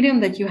freedom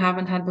that you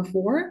haven't had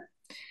before.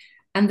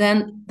 And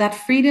then that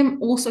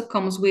freedom also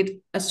comes with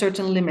a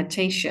certain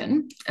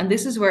limitation. And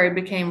this is where it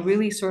became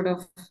really sort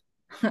of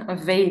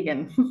vague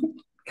and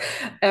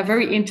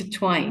very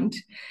intertwined.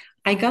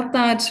 I got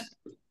that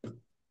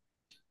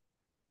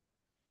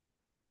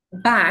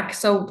back.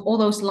 So all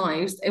those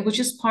lives, it was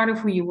just part of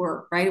who you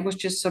were, right? It was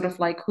just sort of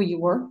like who you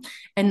were.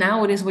 And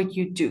now it is what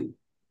you do.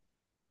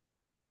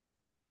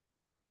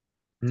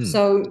 Mm.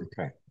 So,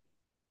 Okay.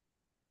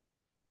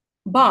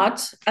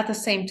 but at the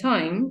same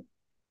time,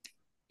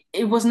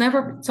 it was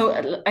never so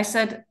I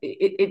said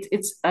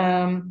it's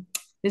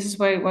this is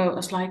why I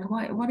was like,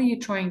 what are you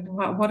trying,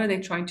 what are they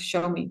trying to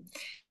show me?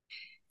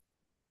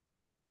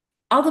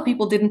 Other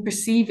people didn't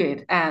perceive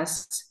it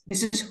as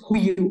this is who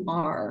you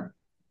are,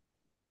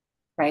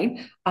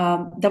 right?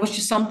 That was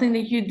just something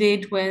that you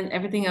did when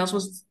everything else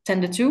was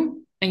tended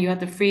to, and you had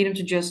the freedom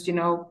to just,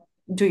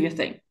 do your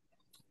thing.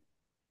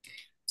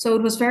 So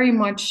it was very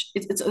much,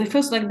 it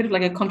feels like a bit of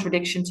like a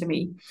contradiction to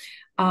me.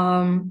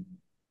 Um,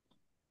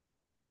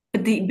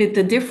 but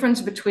the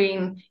difference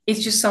between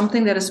it's just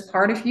something that is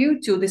part of you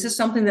to this is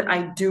something that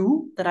I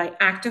do, that I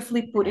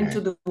actively put into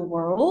Right. the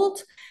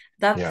world,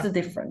 that's Yeah. the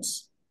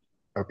difference.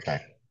 Okay.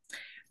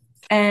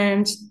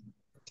 And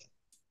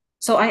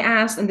so I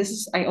asked, and this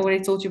is, I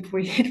already told you before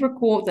you hit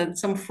record that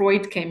some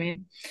Freud came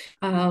in.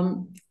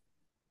 Um,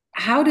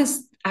 how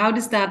does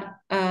that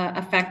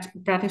affect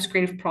Bradley's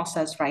creative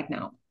process right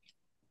now?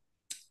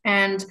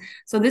 And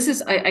so this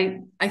is,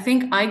 I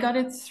think I got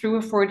it through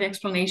a Freud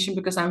explanation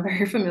because I'm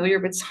very familiar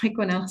with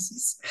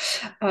psychoanalysis.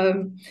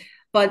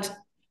 But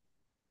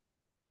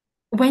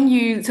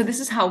so this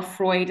is how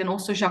Freud and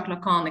also Jacques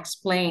Lacan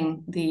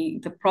explain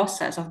the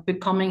process of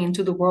becoming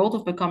into the world,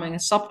 of becoming a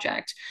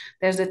subject.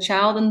 There's a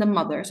child and the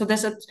mother. So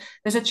there's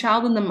a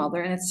child and the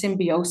mother, and it's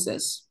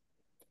symbiosis.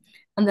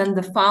 And then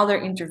the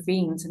father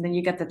intervenes, and then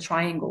you get the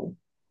triangle.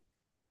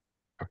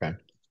 Okay.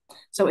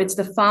 So it's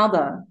the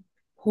father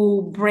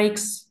who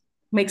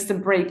makes the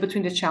break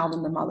between the child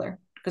and the mother,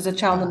 because the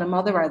child and the Ah.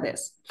 mother are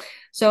this. Yeah.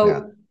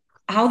 So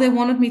how they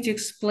wanted me to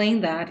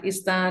explain that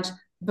is that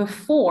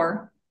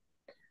before,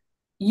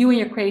 you and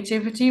your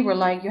creativity were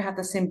like you had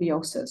the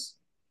symbiosis.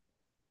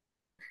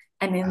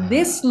 And in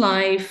this Ah.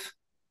 life,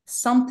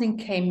 something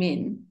came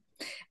in,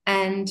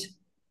 and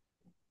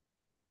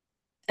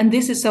and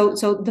this is so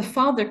the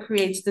father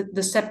creates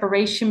the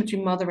separation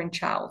between mother and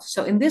child.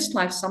 So in this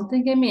life,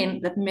 something came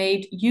in that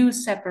made you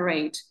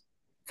separate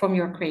from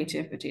your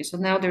creativity. So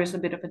now there is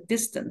a bit of a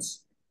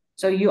distance.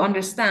 So you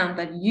understand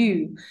that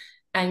you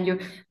and your,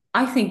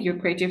 I think your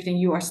creativity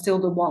and you are still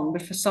the one,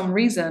 but for some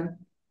reason,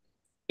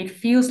 it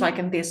feels like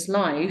in this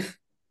life,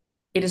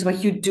 it is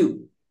what you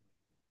do.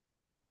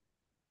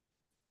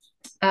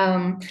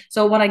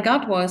 So what I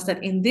got was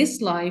that in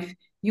this life,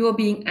 you are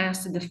being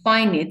asked to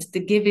define it, to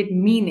give it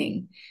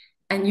meaning.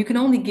 And you can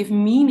only give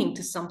meaning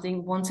to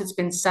something once it's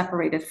been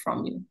separated from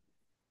you.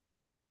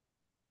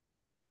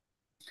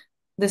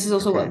 This is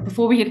also Okay.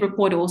 before we hit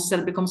record, also said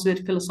it becomes a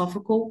bit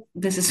philosophical.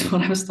 This is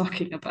what I was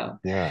talking about.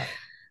 Yeah.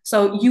 So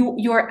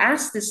you're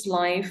asked this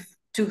life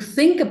to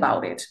think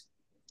about it,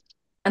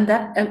 and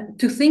that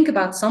to think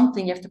about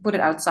something, you have to put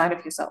it outside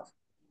of yourself.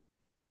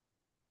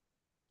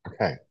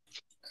 Okay.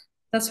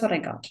 That's what I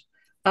got.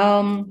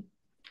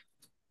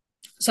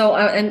 So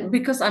and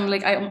because I'm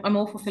like I'm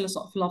all for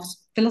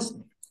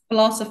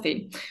philosophy,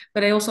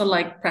 but I also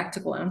like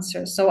practical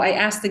answers. So I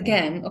asked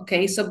again,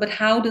 okay, so but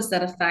how does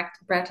that affect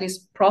Bradley's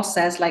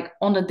process, like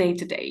on a day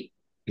to day,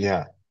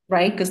 Yeah.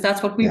 right? Because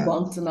that's what we Yeah.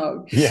 want to know.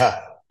 Yeah.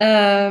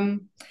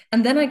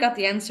 And then I got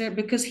the answer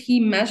because he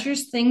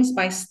measures things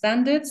by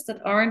standards that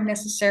aren't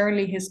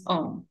necessarily his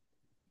own.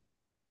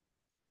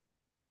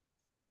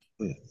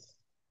 Hmm.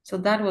 So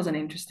that was an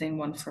interesting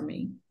one for me.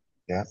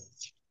 Yeah.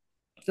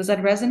 Does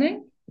that resonate?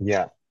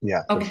 Yeah.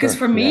 Yeah, Oh, for because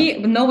sure. for Yeah.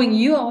 me, knowing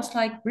you, I was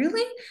like,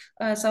 really?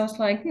 So I was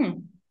like,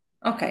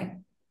 okay.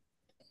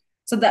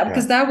 So that Yeah.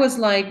 because that was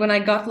like when I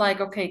got like,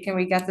 okay, can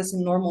we get this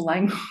in normal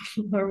language?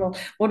 Normal.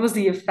 What was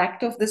the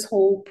effect of this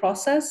whole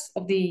process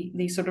of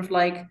the sort of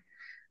like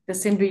the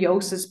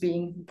symbiosis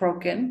being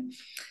broken?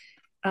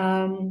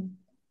 Um,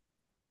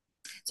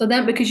 so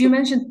then because you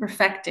mentioned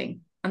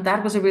perfecting, and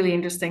that was a really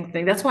interesting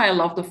thing. That's why I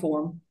love the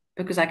form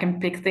because I can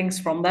pick things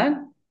from that.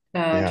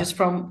 Yeah. Just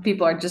from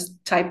people are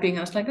just typing.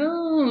 I was like,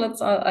 oh,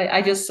 let's.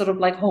 I just sort of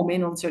like home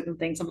in on certain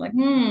things. I'm like,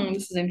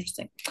 this is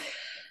interesting.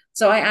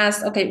 So I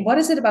asked, okay, what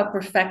is it about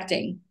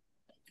perfecting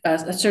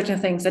certain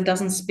things that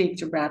doesn't speak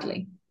to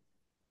Bradley?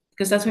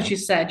 Because that's what Yeah. you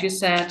said. You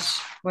said,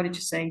 what did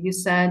you say? You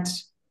said,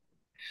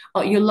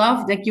 oh, you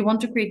love, like, you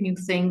want to create new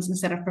things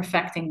instead of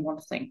perfecting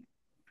one thing.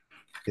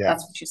 Yeah.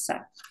 That's what you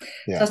said. So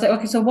I Yeah. was like,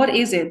 okay, so what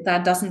is it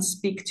that doesn't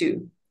speak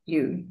to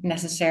you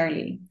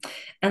necessarily?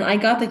 And I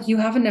got that you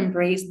haven't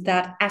embraced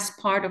that as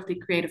part of the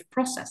creative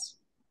process.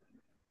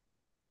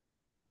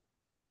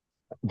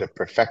 The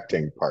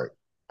perfecting part.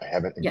 I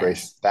haven't Yes.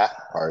 embraced that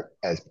part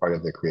as part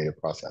of the creative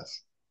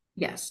process.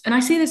 Yes. And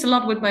I see this a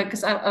lot with my,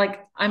 because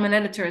I'm an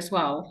editor as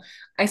well.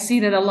 I see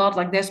that a lot.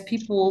 Like there's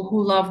people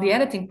who love the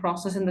editing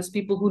process and there's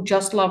people who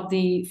just love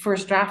the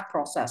first draft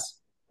process,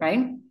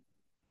 right?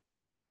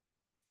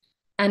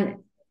 And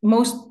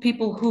most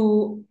people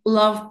who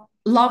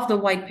love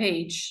the white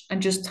page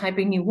and just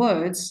typing new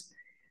words,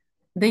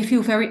 they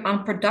feel very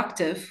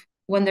unproductive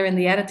when they're in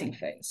the editing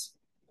phase.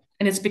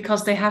 And it's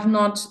because they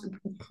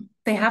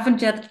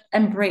haven't yet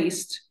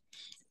embraced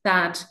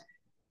that,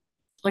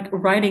 like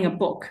writing a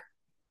book,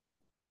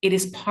 it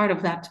is part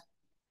of that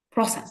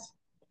process.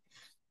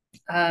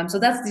 So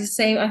that's the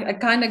same. I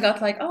kind of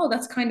got like, oh,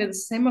 that's kind of the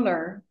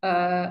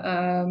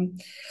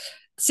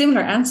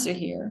similar answer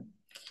here.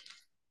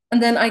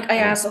 And then I Cool.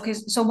 asked, okay,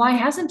 so why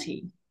hasn't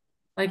he?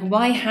 Like,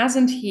 why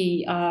hasn't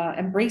he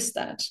embraced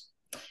that?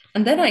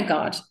 And then I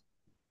got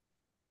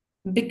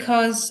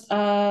because,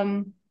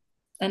 and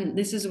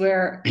this is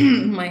where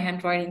my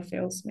handwriting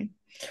fails me.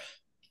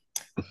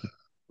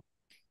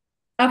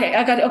 Okay,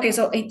 I got it. Okay,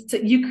 so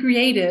you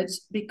created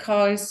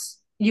because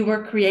you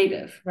were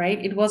creative,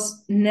 right? It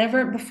was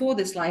never before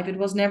this life, it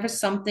was never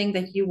something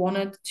that you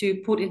wanted to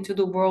put into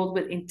the world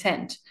with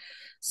intent.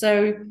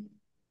 So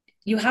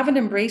you haven't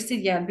embraced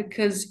it yet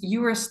because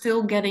you are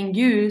still getting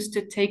used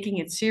to taking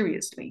it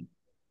seriously.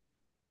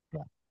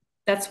 Yeah.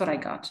 That's what I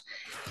got.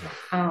 Yeah.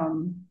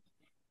 Um,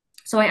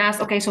 so I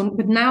asked, okay, so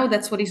but now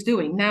that's what he's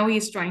doing. Now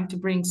he's trying to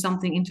bring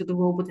something into the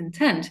world with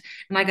intent.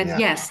 And I got Yeah.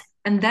 yes.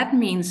 And that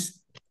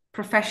means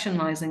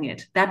professionalizing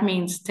it. That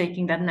means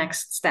taking that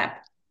next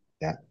step,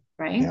 Yeah.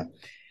 right? Yeah.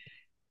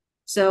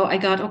 So I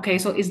got, okay,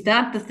 so is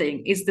that the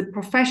thing? Is the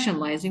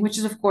professionalizing, which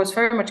is of course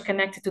very much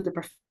connected to the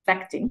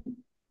perfecting.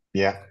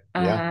 Yeah.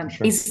 Yeah. For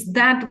sure. Is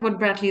that what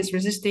Bradley is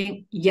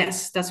resisting?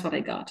 Yes, that's what I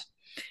got.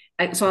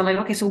 So I'm like,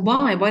 okay, so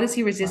why? Why does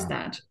he resist Wow.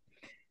 that?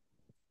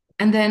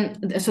 And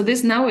then, so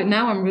this now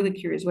I'm really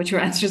curious what your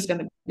answer is going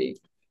to be.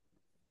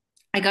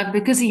 I got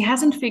because he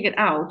hasn't figured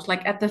out,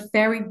 like at the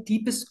very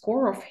deepest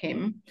core of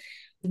him,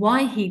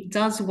 why he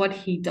does what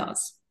he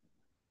does.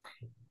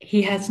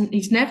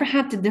 He's never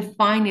had to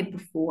define it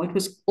before. It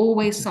was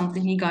always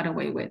something he got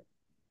away with.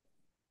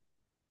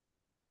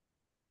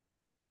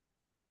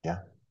 Yeah.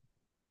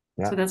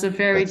 So Yeah. that's a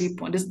very That's deep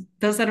point.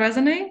 Does that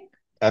resonate?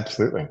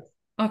 absolutely.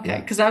 Okay,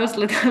 Yeah. because I was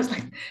like,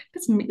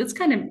 that's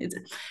kind of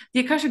the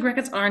Akashic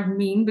records aren't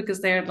mean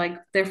because they're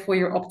for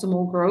your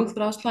optimal growth.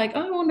 But I was like,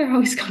 oh, I wonder how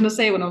he's gonna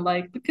say when I'm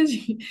like, because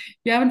you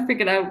haven't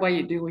figured out why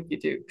you do what you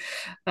do,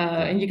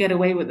 Yeah. and you get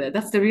away with it.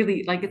 That's the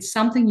really like it's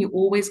something you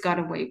always got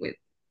away with.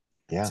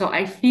 Yeah. So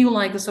I feel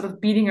like the sort of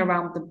beating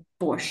around the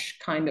bush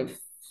kind of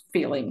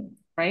feeling,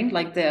 right?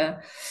 Like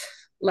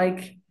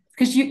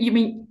because you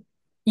mean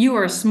you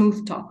are a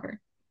smooth talker,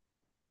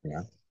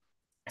 Yeah.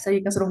 so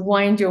you can sort of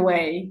wind your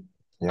way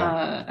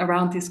Yeah.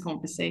 around this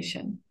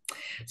conversation.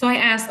 So I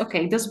asked,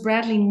 okay, does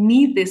Bradley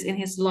need this in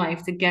his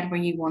life to get where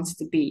he wants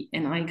to be?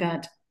 And I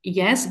got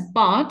yes,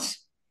 but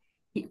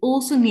he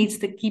also needs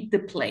to keep the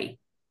play.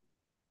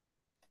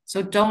 So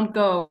Okay. don't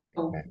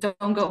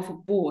go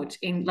overboard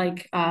in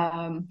like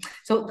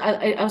so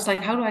I was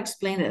like, how do I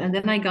explain it? And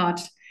then I got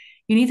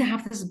you need to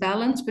have this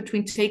balance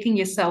between taking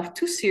yourself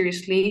too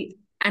seriously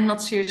and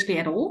not seriously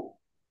at all.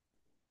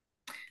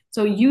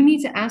 So you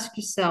need to ask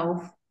yourself,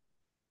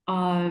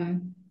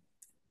 um,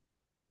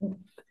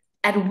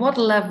 at what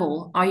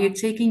level are you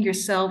taking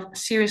yourself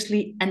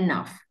seriously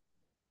enough?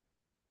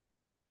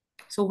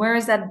 So where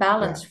is that Yeah.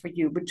 balance for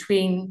you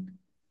between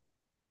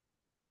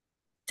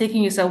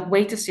taking yourself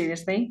way too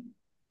seriously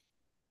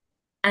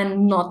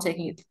and not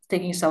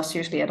taking yourself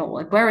seriously at all?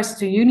 Like where is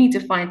do you need to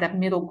find that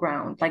middle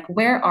ground? Like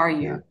where are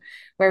Yeah. you?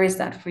 Where is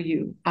that for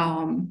you?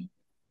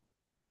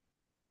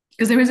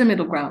 Because there is a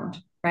middle ground,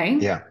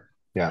 right? Yeah.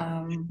 Yeah.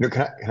 Um, No,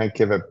 can I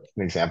give an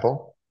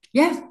example?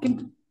 yeah.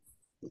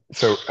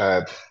 So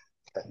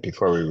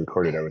before we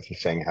recorded, I was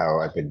just saying how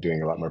I've been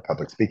doing a lot more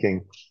public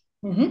speaking,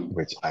 Mhm.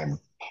 which I'm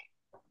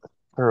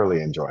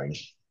thoroughly enjoying.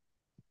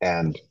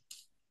 And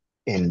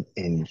in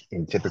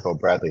typical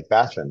Bradley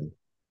fashion,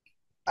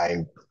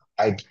 I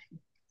I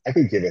I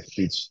could give a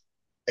speech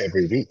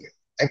every week.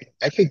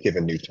 I could give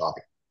a new talk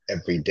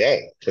every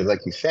day. So like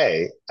you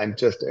say, I'm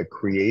just a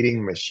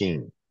creating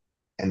machine.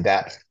 And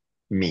that's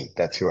me.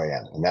 That's who I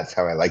am. And that's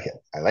how I like it.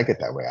 I like it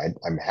that way.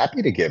 I'm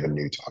happy to give a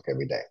new talk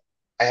every day.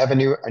 I have a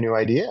new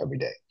idea every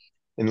day.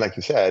 And like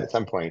you said, at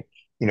some point,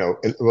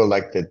 well,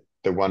 like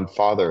the one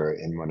father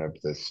in one of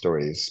the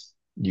stories,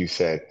 you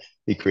said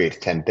he creates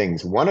 10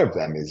 things. One of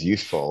them is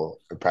useful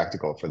or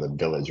practical for the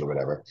village or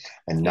whatever,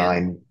 and Yeah.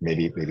 nine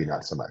maybe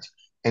not so much.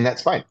 And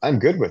that's fine. I'm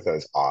good with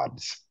those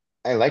odds.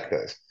 I like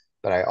those.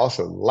 But I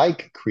also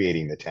like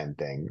creating the 10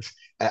 things.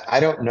 And I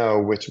don't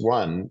know which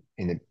one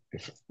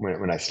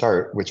when I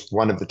start, which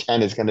one of the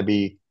 10 is going to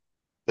be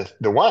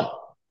the one,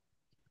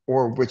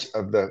 or which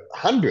of the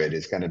 100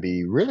 is going to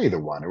be really the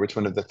one, or which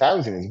one of the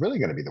 1,000 is really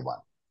going to be the one.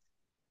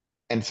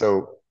 And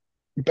so,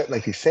 but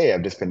like you say,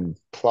 I've just been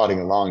plodding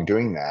along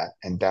doing that,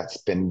 and that's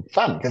been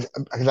fun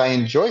because I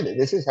enjoyed it.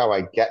 This is how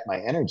I get my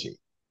energy.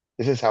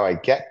 This is how I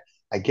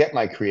get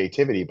my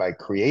creativity by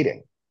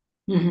creating.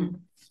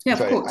 Mhm. Yeah,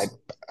 So of course.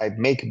 I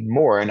make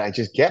more, and I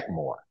just get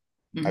more.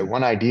 Mhm.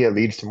 One idea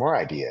leads to more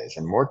ideas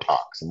and more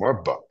talks and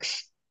more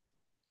books.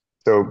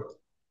 So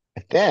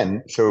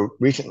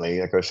recently,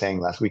 like I was saying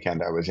last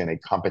weekend, I was in a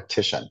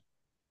competition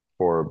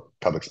for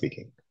public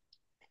speaking.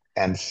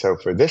 And so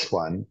for this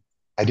one,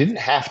 I didn't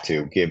have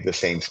to give the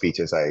same speech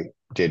as I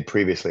did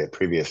previously at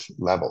previous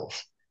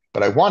levels,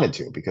 but I wanted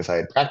to because I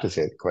had practiced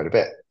it quite a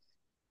bit.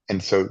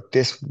 And so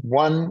this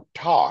one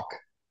talk,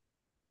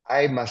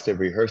 I must have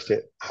rehearsed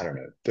it, I don't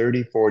know,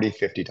 30, 40,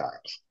 50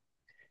 times.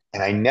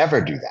 And I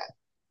never do that.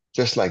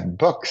 Just like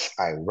books,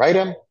 I write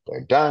them,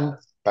 they're done,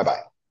 bye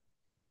bye.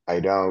 I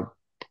don't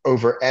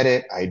over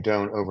edit, I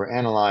don't over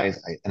analyze,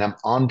 and I'm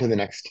on to the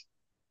next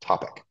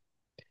topic.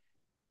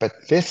 But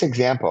this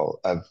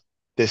example of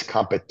this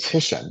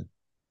competition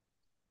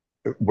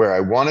where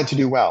I wanted to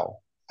do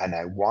well and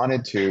I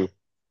wanted to,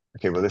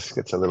 okay, well, this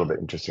gets a little bit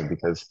interesting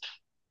because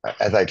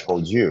as I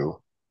told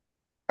you,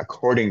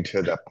 according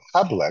to the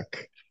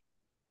public,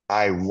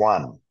 I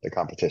won the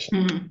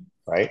competition, Mhm.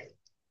 right?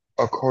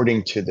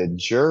 According to the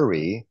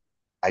jury,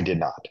 I did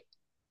not.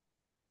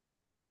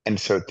 And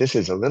so this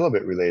is a little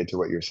bit related to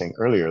what you were saying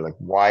earlier. Like,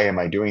 why am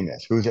I doing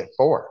this? Who's it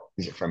for?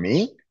 Is it for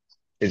me?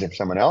 Is it for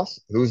someone else?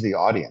 Who's the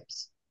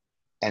audience?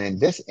 And in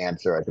this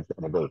answer, I think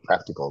a really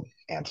practical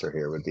answer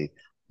here would be,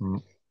 mm,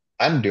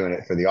 I'm doing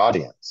it for the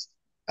audience.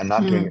 I'm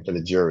not doing it Mhm. for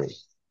the jury.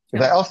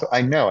 Because Yeah.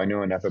 I know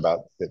enough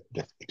about this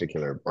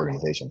particular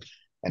organization.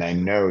 And I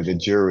know the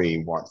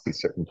jury wants these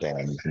certain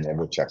things and they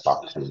will check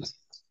boxes.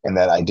 And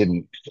that I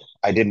didn't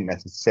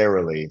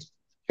necessarily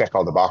check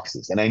all the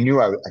boxes. And I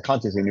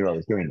consciously knew I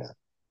was doing that,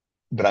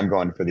 but I'm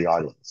going for the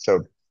audience.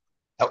 So,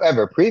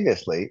 however,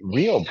 previously,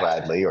 real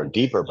Bradley or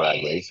deeper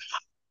Bradley,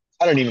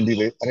 I don't even do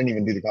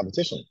the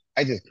competition.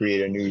 I just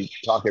create a new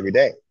talk every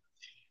day.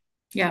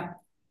 Yeah.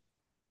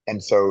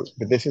 And so,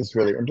 but this is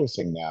really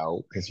interesting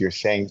now because you're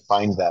saying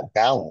find that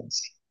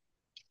balance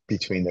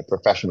between the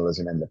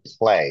professionalism and the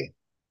play.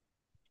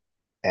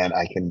 And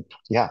I can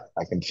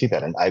see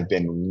that. And I've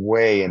been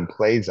way in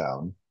play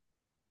zone.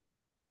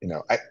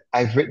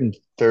 I've written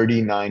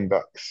 39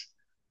 books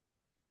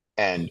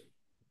and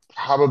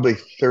probably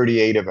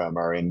 38 of them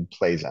are in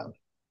play zone.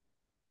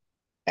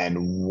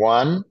 And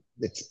one,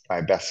 it's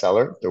my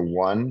bestseller, the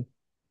one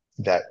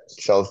that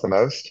sells the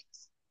most,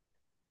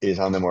 is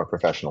on the more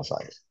professional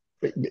side.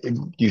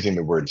 Using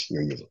the words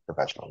you're using,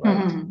 professional,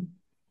 right? Mhm.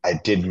 I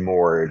did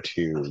more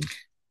to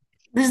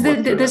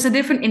work through There's it. a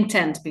different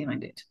intent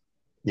behind it.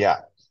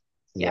 Yeah,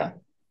 yeah. Yeah.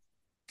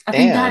 I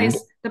think that And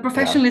is the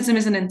yeah, professionalism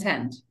is an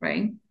intent,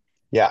 right?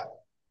 yeah,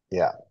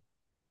 yeah.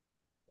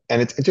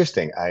 And it's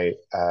interesting.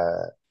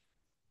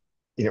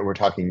 We're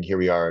talking here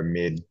we are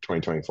mid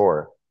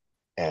 2024,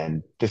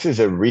 and this is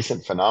a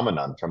recent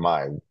phenomenon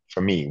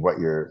for me, what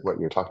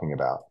you're talking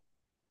about.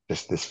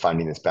 This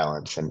finding this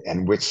balance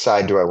and which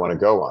side do I want to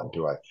go on?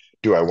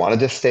 Do I want to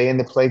just stay in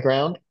the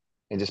playground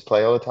and just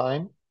play all the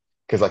time?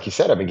 Because like you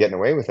said, I've been getting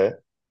away with it.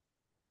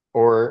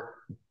 Or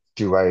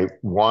do I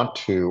want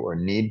to or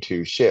need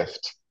to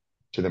shift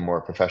to the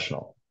more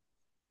professional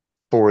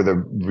for the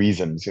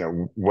reasons,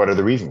 what are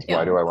the reasons?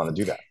 Why Yeah. do I want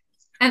to do that?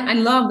 And I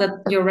love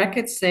that your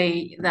records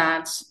say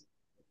that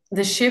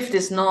the shift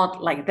is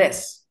not like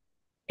this.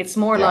 It's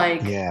more Yeah,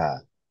 like, yeah,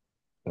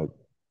 like,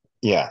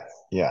 yeah,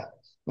 yeah,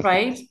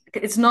 right?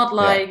 It's not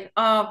yeah, like,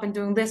 oh, I've been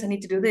doing this, I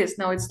need to do this.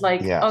 No, it's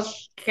like,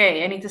 yes,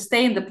 okay, I need to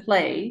stay in the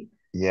play.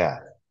 yeah,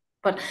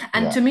 But,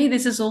 and yeah, to me,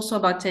 this is also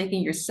about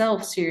taking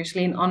yourself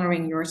seriously and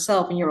honoring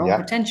yourself and your own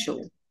yep,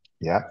 potential,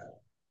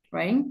 yep,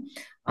 right?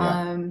 yeah,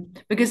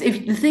 Because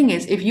if the thing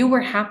is, if you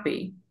were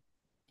happy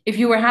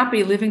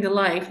living the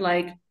life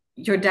like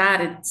your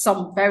dad in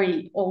some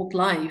very old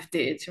life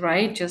did,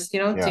 right? Just,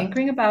 yeah,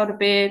 tinkering about a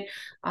bit.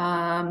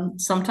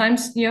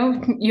 Sometimes,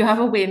 you have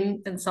a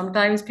win, and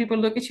sometimes people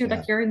look at you yeah,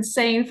 like you're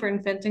insane for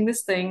inventing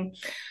this thing.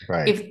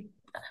 right, If,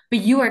 but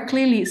you are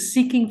clearly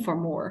seeking for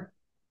more.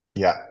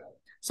 yeah,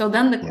 So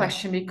then the yeah,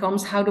 question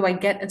becomes, how do I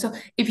get? And so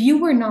if you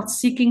were not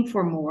seeking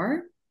for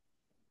more,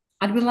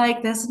 I'd be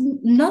like, there's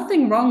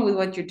nothing wrong with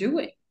what you're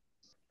doing.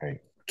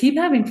 right, Keep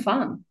having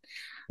fun.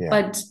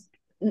 yeah, But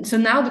so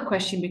now the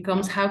question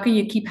becomes, how can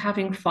you keep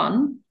having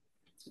fun,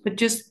 but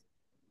just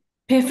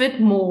pivot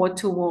more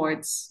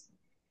towards,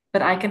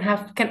 but I can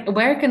have,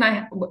 where can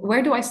I,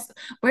 where do I,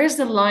 where's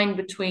the line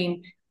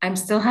between I'm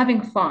still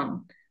having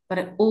fun, but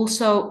I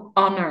also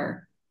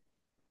honor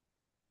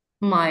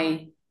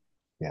my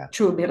yeah,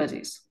 true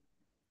abilities.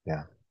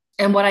 yeah,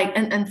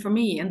 And and for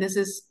me, and this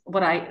is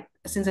what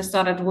since I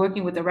started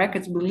working with the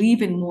records,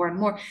 believe in more and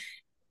more,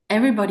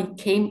 everybody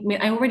came, I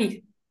mean, I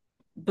already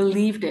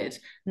believed it.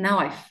 Now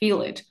I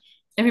feel it.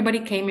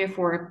 Everybody came here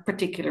for a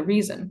particular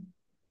reason.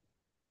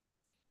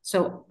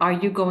 So are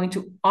you going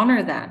to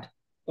honor that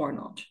or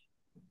not?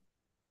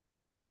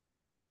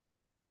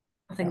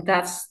 I yeah, think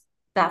that's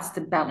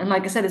the balance. And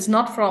like I said, it's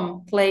not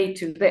from play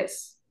to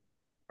this.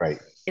 right,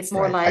 It's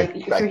more right. I like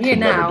if I you're here could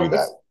never do now,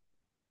 that.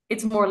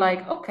 it's more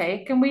like,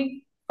 okay, can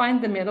we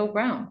find the middle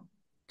ground?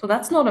 So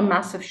that's not a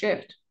massive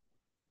shift.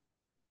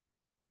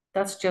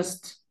 That's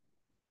just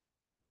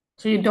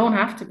so you don't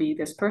have to be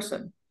this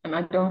person. And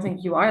I don't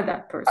think you are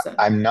that person.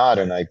 I'm not,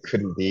 and I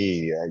couldn't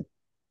be.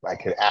 I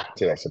could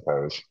act it, I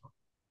suppose.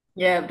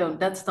 Yeah, don't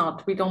that's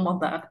not we don't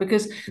want that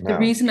because the No,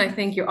 reason I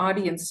think your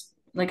audience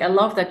like I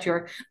love that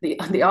you're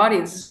the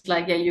audience is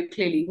like, yeah, you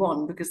clearly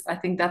won because I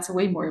think that's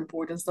way more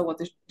important than what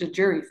the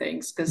jury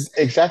thinks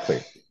exactly.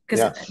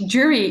 because Yes,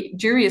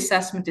 jury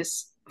assessment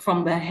is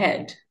from the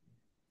head.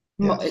 A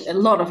yes,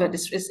 lot of it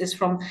is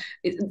from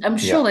I'm yeah,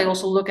 sure they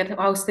also look at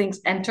how things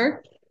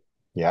enter,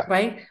 yeah,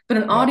 right? But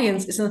an yeah,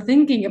 audience isn't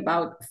thinking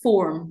about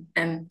form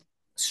and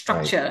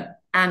right, structure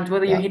and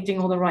whether you're yeah, hitting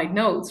all the right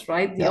notes,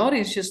 right? The yeah,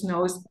 audience just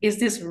knows, is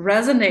this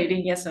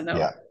resonating? Yes or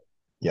yeah, no?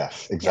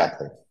 yes, Yeah.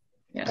 exactly.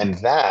 Yeah. And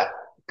that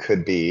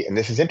could be, and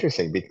this is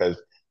interesting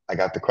because I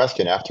got the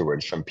question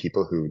afterwards from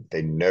people who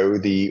they know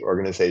the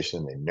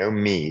organization, they know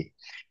me,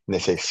 and they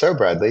say, "So,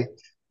 Bradley,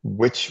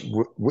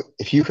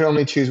 if you could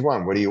only choose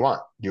one, what do you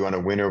want? Do you want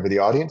to win over the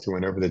audience or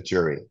win over the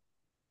jury?"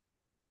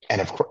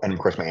 And of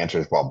course, my answer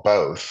is, well,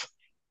 both.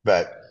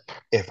 But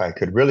if I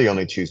could really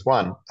only choose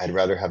one, I'd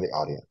rather have the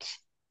audience.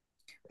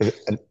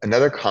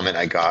 Another comment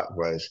I got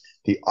was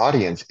the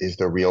audience is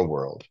the real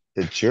world.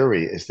 The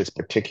jury is this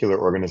particular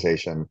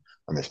organization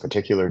on this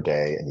particular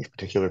day and these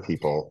particular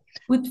people.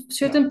 With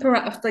You know, certain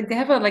like they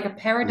have like a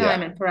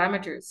paradigm yeah, and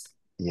parameters,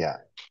 yeah,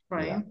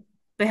 yeah, right?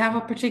 They have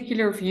a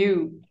particular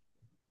view.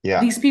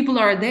 yeah, These people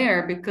are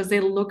there because they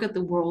look at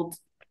the world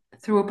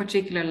through a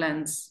particular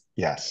lens.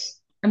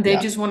 yes, And they yeah,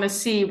 just want to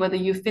see whether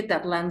you fit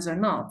that lens or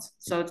not.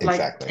 So it's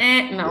like, exactly.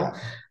 no. Yeah,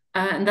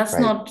 And that's right.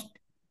 not,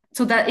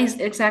 so that is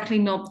exactly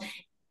not,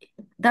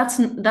 that's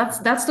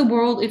the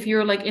world if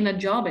you're like in a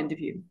job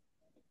interview.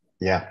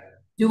 Yeah,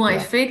 Do I yeah,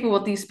 fit with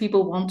what these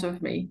people want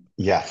of me?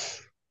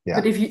 yes,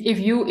 But yeah, if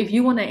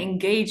you want to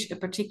engage a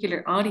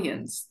particular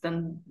audience,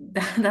 then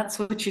that's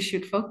what you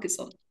should focus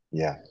on.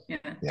 yeah,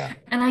 Yeah. yeah.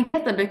 And I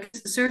get that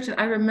because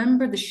I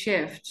remember the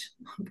shift.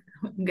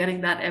 I'm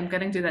getting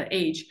to that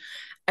age.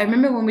 I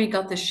remember when we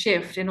got the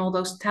shift in all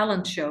those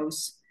talent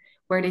shows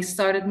where they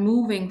started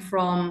moving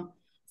from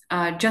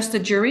just a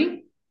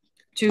jury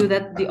to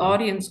that the Uh-huh.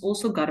 audience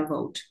also got a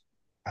vote.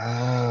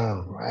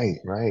 Oh, right,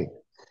 right.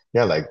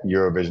 Yeah, like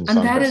Eurovision And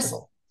Song that is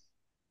Festival.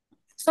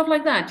 stuff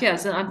like that.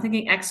 Yes. And I'm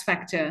thinking X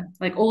Factor,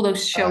 like all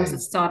those shows that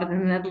Right. started in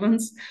the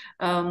Netherlands.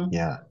 Um,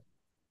 Yeah.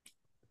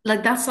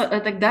 like that's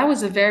like that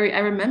was a very, I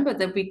remember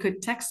that we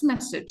could text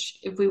message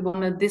if we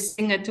wanted this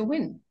singer to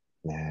win.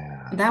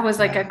 Yeah. And that was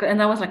like Yeah. a, and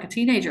that was like a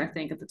teenager, I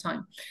think, at the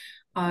time.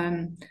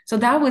 So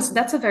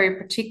that's a very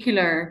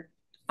particular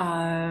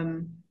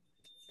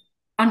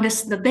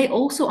that they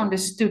also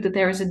understood that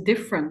there is a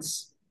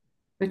difference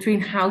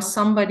between how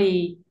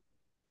somebody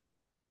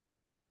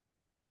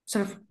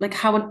sort of like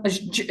how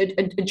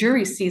a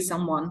jury sees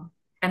someone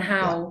and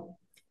Yeah. how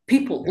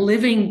people Yeah.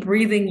 living,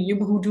 breathing, you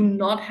who do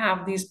not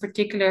have these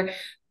particular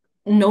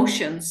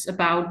notions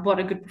about what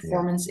a good Yeah.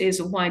 performance is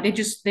or why they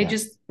Yeah.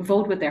 just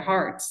vote with their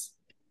hearts.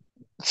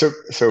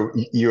 So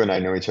you and I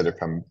know each other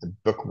from the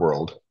book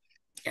world,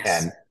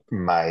 and Yes.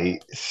 my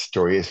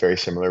story is very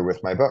similar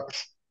with my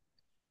books.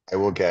 I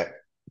will get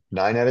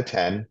 9 out of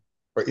 10,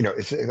 or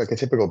it's like a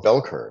typical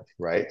bell curve,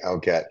 right? I'll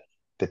get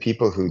the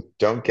people who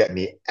don't get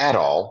me at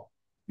all.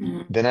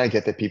 Mhm. Then I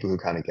get the people who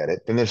kind of get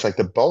it. Then there's like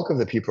the bulk of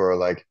the people who are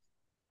like,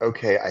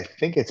 okay, I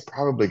think it's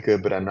probably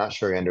good, but I'm not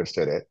sure I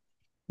understood it.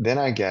 Then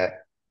I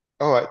get,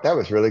 oh, that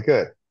was really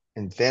good.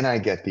 And then I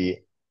get the,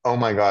 oh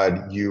my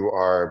God, you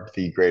are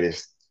the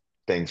greatest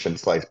thing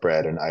since sliced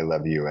bread, and I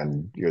love you,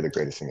 and you're the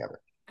greatest thing ever.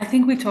 I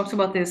think we talked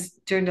about this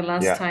during the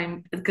last Yeah,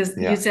 time because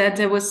you yeah, said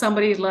there was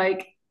somebody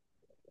like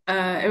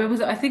it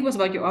was, I think it was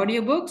about your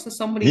audiobooks. So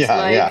somebody's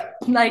yeah, yeah,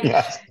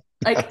 yeah,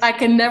 like I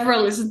can never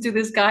listen to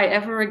this guy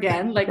ever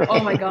again. Like,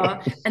 oh my right,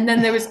 God. And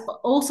then there is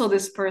also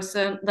this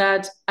person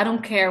that I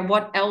don't care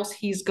what else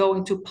he's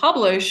going to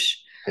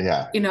publish,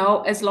 yeah,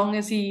 as long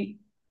as he,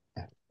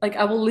 like,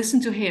 I will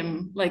listen to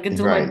him like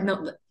until my right,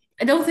 no,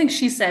 I don't think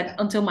she said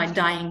until my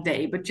dying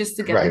day, but just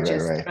to get the right,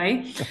 right, gist, right.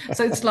 right?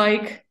 So it's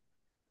like,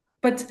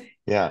 but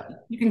Yeah,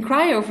 you can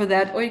cry over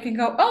that, or you can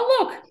go, oh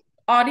look,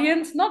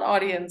 audience, not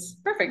audience.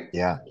 Perfect.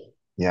 yeah,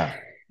 yeah.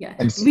 Yeah.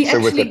 And We so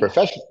with the actually,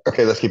 profession,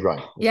 okay, let's keep going.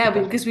 Let's yeah, keep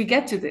going. because we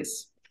get to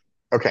this.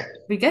 Okay.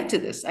 We get to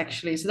this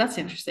actually. So that's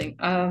interesting.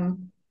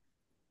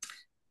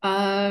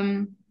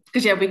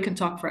 Because yeah, we can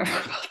talk forever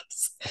about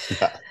this.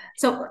 Yeah,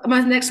 So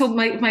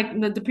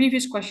the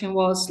previous question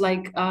was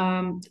like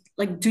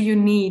do you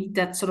need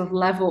that sort of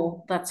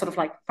level, that sort of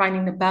like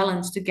finding the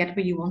balance to get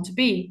where you want to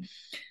be?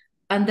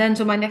 And then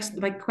so my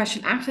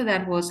question after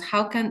that was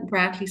how can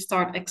Bradley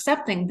start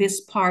accepting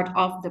this part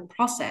of the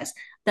process,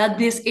 that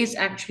this is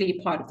actually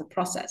a part of the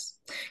process?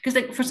 Because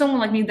like for someone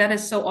like me, that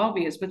is so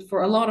obvious, but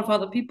for a lot of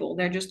other people,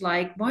 they're just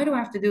like, why do I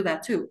have to do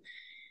that too?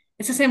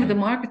 It's the same with the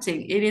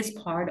marketing. It is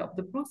part of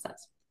the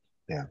process.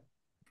 yeah,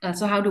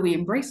 So how do we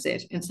embrace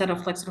it instead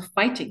of like sort of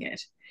fighting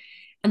it?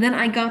 And then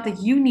I got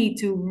that you need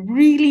to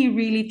really,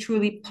 really,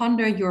 truly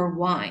ponder your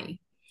why.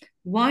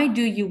 Why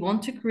do you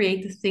want to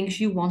create the things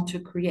you want to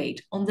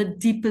create on the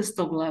deepest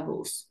of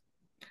levels?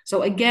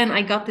 So again,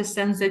 I got this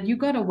sense that you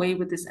got away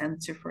with this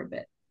answer for a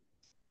bit.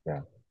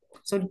 yeah,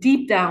 So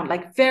deep down,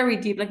 like very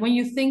deep, like when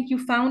you think you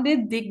found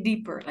it, dig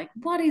deeper. Like,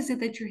 what is it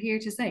that you're here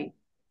to say?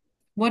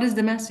 What is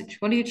the message?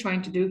 What are you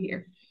trying to do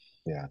here?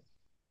 yeah,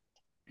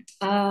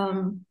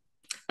 Um,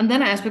 and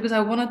then I asked because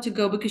I wanted to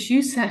go because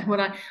you said what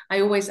I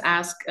always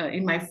ask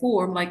in my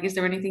form, like, is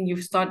there anything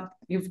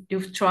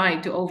you've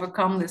tried to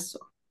overcome this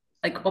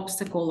like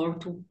obstacle or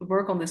to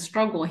work on this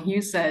struggle? And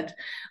you said,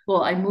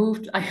 well, I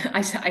moved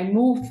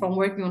from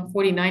working on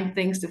 49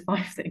 things to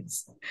 5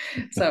 things.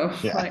 So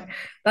yeah, like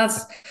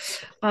that's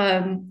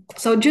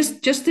so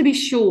just to be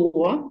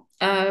sure,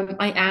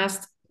 I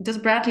asked, does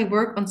Bradley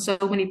work on so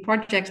many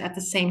projects at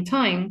the same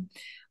time?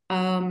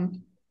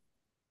 Um,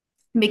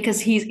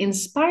 because he's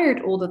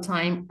inspired all the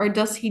time, or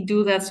does he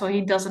do that so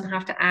he doesn't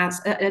have to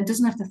ask,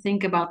 doesn't have to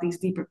think about these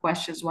deeper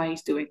questions why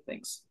he's doing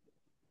things?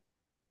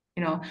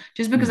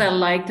 Just because Hmm. I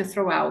like to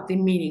throw out the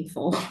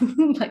meaningful,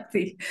 like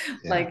the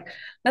Yeah, like,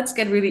 let's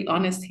get really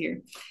honest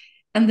here.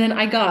 And then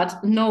I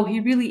got, no, he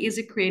really is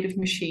a creative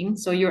machine.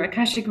 So your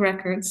Akashic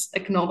records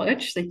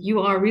acknowledge that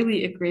you are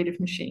really a creative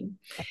machine.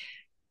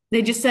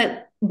 They just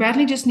said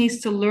Bradley just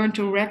needs to learn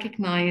to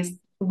recognize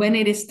when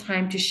it is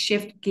time to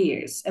shift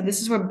gears. And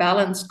this is where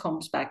balance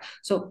comes back.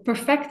 So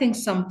perfecting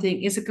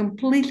something is a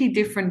completely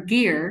different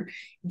gear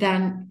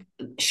than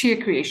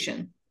sheer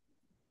creation,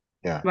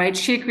 yeah, right?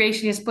 Sheer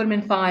creation is put them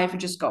in 5 and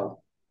just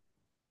go.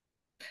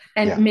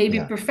 And yeah, maybe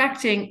yeah,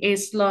 perfecting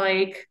is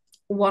like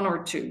 1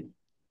 or 2.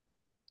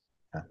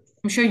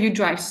 I'm sure you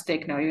drive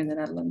stick now, you're in the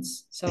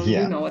Netherlands. So you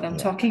yeah, know what I'm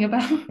yeah, talking yeah.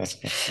 about.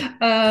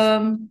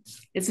 um,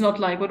 it's not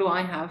like, what do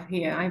I have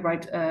here?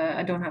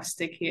 I don't have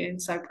stick here in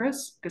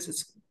Cyprus because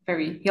it's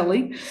very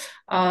hilly.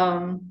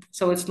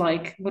 So it's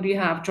like, what do you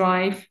have?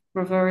 Drive,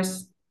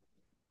 reverse.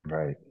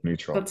 Right.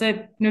 Neutral. That's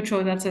it.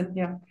 Neutral, that's it.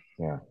 Yeah.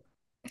 Yeah,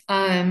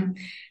 Um,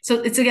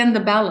 so it's again the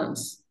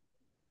balance.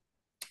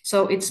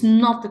 So it's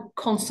not the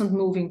constant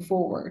moving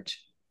forward.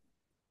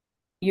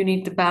 You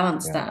need to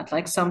balance yeah, that.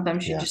 Like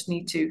sometimes you yeah, just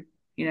need to,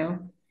 yeah.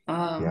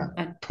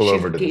 Pull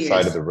over shift to the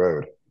side of gears. the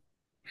road.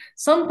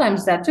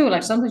 Sometimes that too.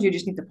 Like sometimes you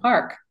just need to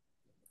park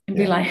and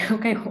be Yeah, like,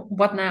 okay,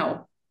 what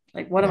now?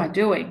 Like, what am I yeah,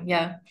 doing?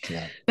 Yeah.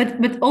 yeah,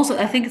 But also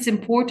I think it's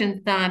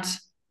important that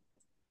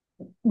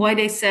why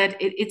they said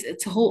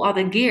it's a whole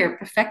other gear,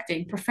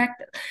 perfecting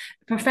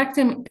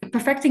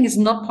is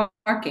not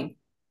parking.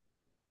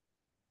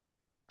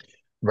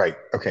 Right.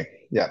 Okay.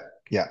 Yeah.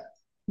 Yeah.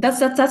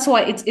 That's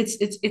why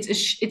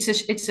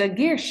it's a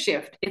gear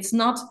shift. It's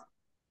not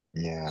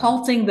Yeah.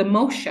 halting the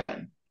motion.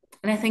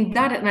 And I think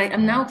that, and I'm Right.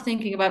 now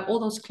thinking about all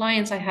those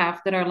clients I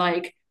have that are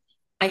like,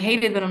 I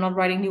hate it when I'm not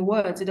writing new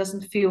words. It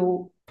doesn't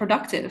feel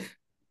productive.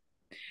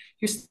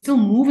 You're still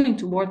moving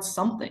towards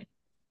something.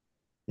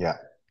 Yeah.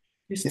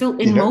 You're You, still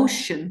you in know,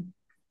 motion.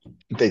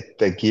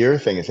 the gear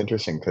thing is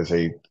interesting because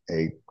a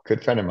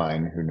good friend of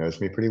mine who knows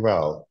me pretty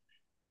well,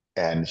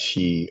 and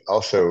she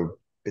also,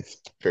 it's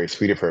very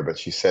sweet of her, but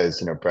she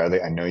says,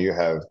 Bradley, I know you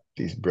have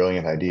these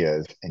brilliant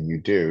ideas, and you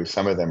do.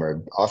 Some of them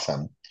are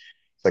awesome.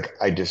 Like,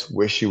 I just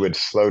wish you would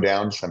slow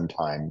down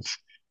sometimes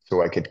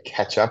so I could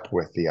catch up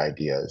with the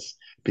ideas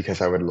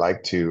because I would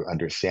like to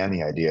understand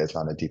the ideas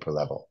on a deeper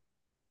level.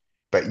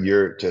 But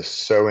you're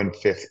just so in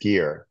fifth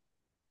gear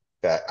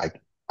that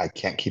I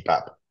can't keep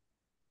up.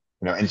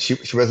 And she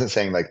wasn't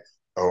saying like,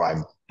 oh,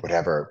 I'm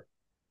whatever,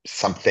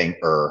 something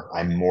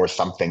I'm more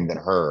something than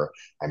her.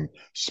 I'm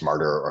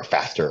smarter or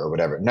faster or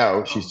whatever.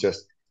 No, she's Oh,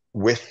 just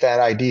with that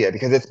idea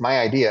because it's my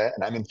idea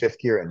and I'm in fifth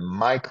gear in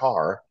my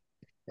car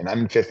and I'm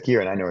in fifth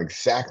gear and I know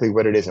exactly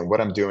what it is and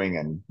what I'm doing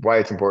and why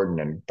it's important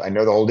and I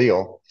know the whole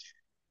deal.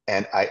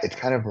 And it's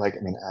kind of like,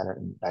 I mean,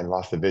 I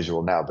lost the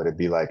visual now, but it'd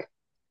be like,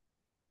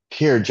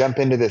 here, jump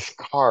into this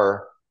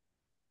car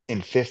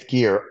in fifth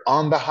gear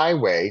on the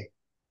highway,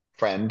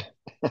 friend.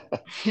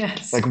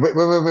 yes. Like, wait.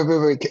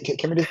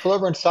 Can we just pull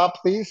over and stop,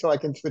 please, so I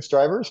can switch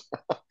drivers?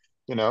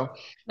 You know,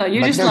 No, I'm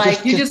you're like, just no,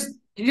 like, just,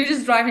 you're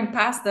just driving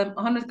past them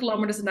 100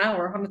 kilometers an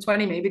hour,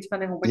 120 maybe,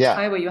 depending on which yeah,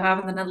 highway you have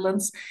in the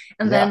Netherlands.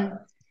 And yeah, then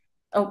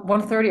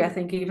 130, I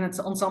think, even it's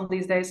on some of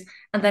these days.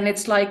 And then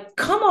it's like,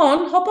 come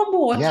on, hop on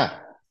board. yeah.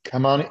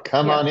 Come on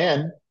Yeah.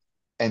 in.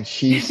 And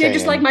she's You're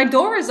just like, saying, my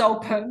door is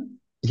open.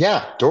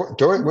 yeah, door,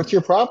 what's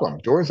your problem?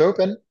 Door's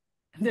open.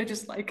 And they're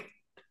just like,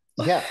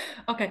 Yeah.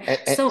 okay.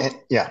 And So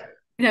yeah.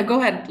 yeah, go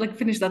ahead. Like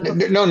finish that. No,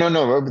 But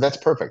no. That's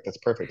perfect. That's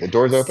perfect. The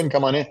door's open.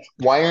 Come on in.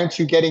 Why aren't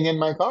you getting in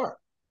my car?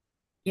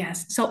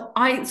 yes. So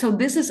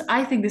this is,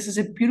 I think this is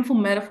a beautiful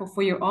metaphor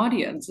for your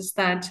audience, is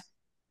that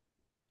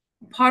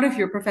part of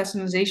your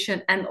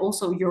professionalization and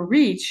also your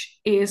reach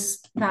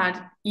is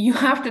that you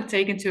have to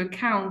take into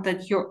account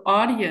that your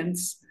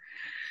audience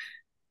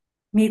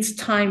needs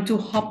time to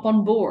hop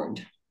on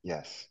board.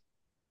 Yes.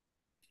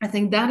 I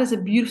think that is a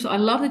beautiful, I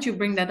love that you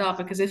bring that up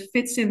because it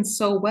fits in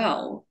so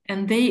well.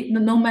 And they,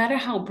 no matter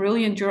how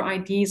brilliant your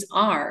ideas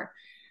are,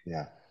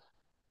 Yeah.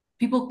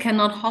 people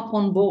cannot hop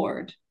on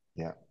board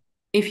Yeah.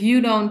 if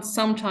you don't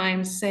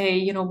sometimes say,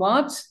 you know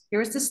what,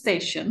 here's the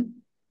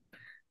station.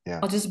 Yeah.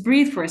 I'll just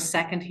breathe for a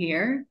second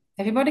here.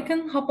 Everybody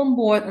can hop on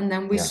board, and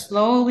then we Yeah.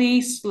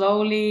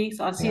 slowly.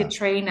 So I see a Yeah.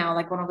 train now,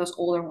 like one of those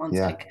older ones,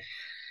 Yeah. like,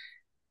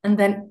 and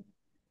then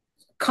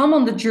come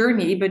on the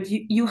journey. But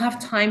you have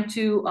time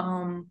to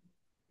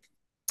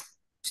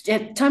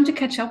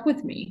catch up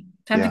with me,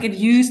 time to Yeah. get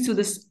used to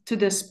this to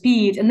the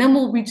speed, and then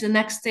we'll reach the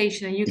next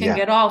station, and you can Yeah.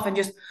 get off and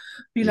just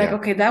be like, Yeah.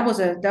 okay, that was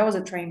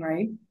a train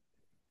ride.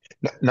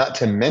 Not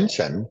to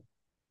mention,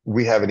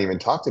 we haven't even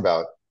talked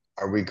about,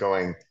 are we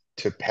going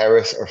to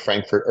Paris or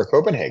Frankfurt or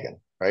Copenhagen,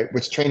 right?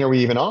 Which train are we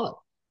even on?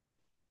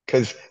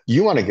 Because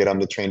you want to get on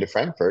the train to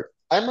Frankfurt.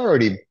 I'm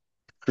already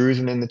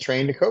cruising in the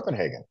train to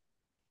Copenhagen,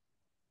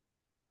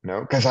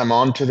 because I'm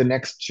on to the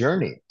next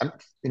journey.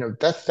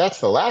 That's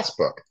the last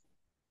book.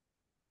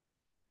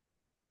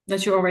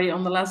 That you're already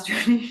on the last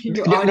journey.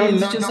 Your No, no, audience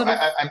is no, just no. sort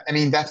of I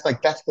mean, that's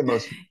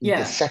the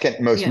yeah,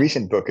 second most yeah,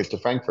 recent book is to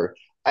Frankfurt.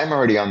 I'm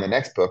already on the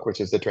next book, which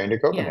is the train to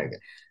yeah. Copenhagen.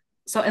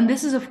 So, and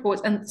this is of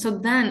course, and so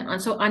then,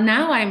 so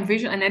now I'm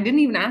visual, and I didn't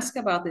even ask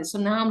about this. So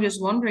now I'm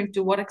just wondering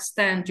to what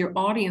extent your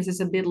audience is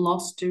a bit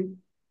lost too,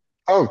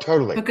 Oh,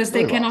 totally, because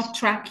they totally cannot lost.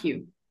 track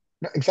you.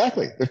 No,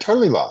 exactly. They're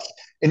totally lost.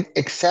 And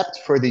except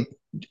for the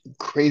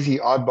crazy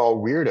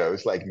oddball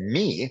weirdos like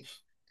me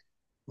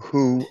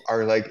who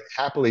are like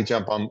happily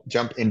jump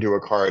into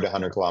a car at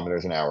 100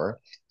 kilometers an hour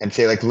and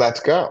say like let's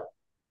go,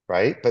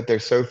 right? But they're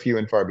so few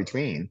and far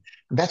between.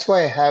 That's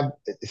why I have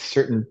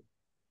certain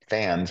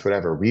fans,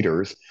 whatever,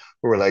 readers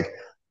who are like,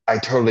 I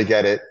totally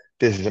get it.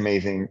 This is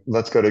amazing.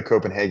 Let's go to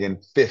Copenhagen,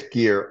 fifth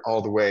gear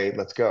all the way.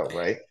 Let's go,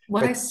 right?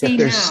 What I But see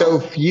there's so now,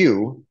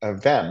 few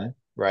of them,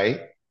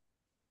 right?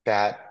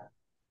 That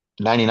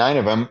 99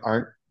 of them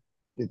aren't,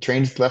 the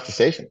trains left the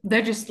station.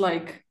 they're just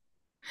like,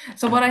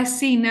 so what I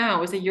see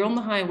now is that you're on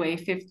the highway,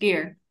 fifth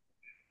gear,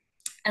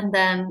 and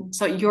then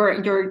so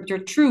your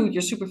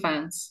super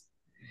fans,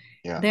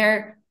 Yeah.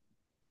 they're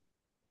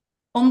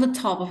on the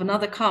top of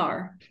another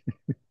car,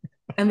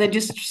 and they're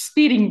just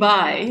speeding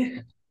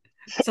by,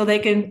 so they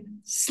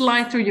can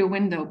slide through your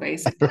window,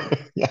 basically.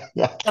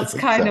 Yeah, I That's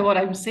think kind of so. what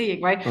I'm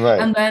seeing, right?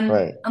 Right, And then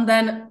right. and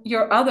then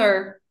your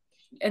other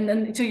and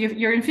then so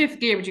you're in fifth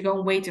gear, but you're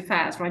going way too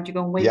fast, right? You're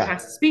going way Yeah,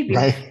 past the speed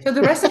limit. right, So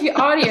the rest of your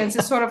audience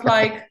is sort of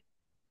like,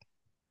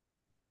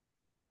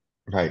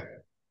 right.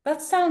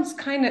 that sounds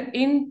kind of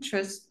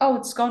interest. Oh,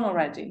 it's gone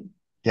already.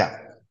 Yeah,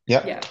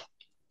 yep. Yeah,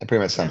 That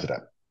pretty much sums yeah, it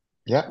up.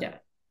 Yeah, yeah.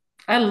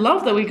 I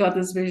love that we got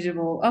this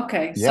visual.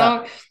 Okay,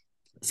 yeah.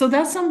 so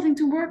that's something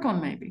to work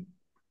on, maybe.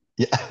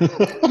 Yeah.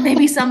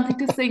 Maybe something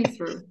to think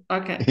through.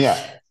 Okay. Yeah.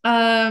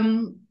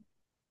 Um,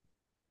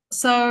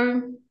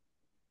 so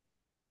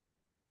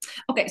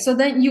okay, so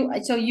then you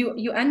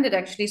ended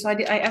actually. So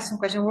I asked some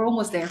questions. We're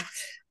almost there.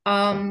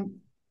 Okay.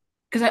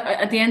 Because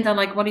at the end, I'm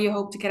like, what do you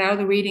hope to get out of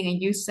the reading?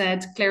 And you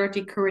said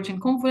clarity, courage,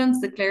 and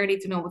confidence, the clarity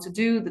to know what to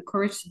do, the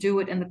courage to do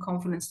it, and the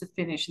confidence to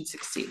finish and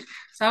succeed.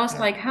 So I was Yeah.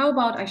 like, how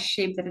about I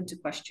shape that into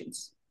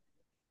questions?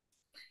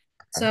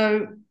 Okay.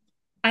 So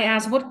I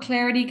asked, what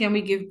clarity can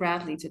we give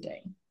Bradley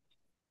today?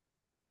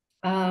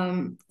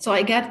 So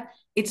I get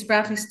it's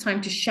Bradley's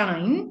time to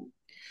shine,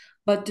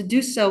 but to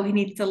do so, he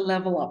needs to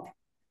level up.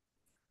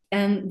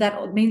 And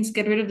that means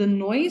get rid of the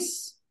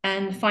noise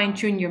and fine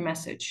tune your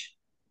message.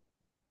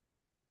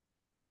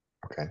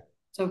 Okay.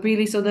 So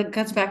really, so that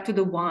gets back to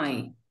the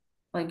why,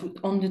 like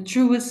on the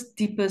truest,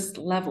 deepest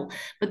level.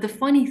 But the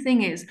funny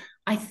thing is,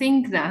 I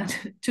think that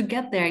to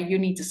get there, you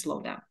need to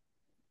slow down.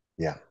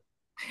 Yeah.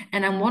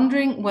 And I'm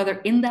wondering whether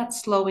in that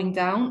slowing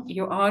down,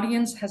 your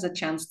audience has a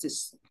chance to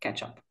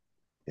catch up.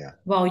 Yeah.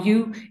 While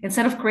you,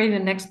 instead of creating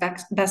the next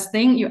best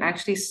thing, you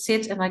actually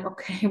sit and like,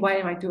 okay, why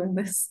am I doing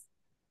this?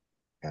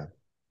 Yeah.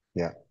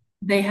 Yeah.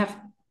 They have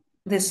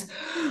this,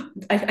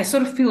 I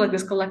sort of feel like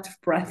this collective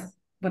breath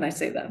when I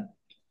say that.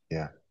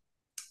 Yeah.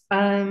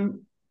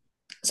 Um,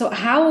 so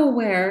how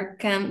aware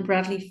can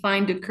Bradley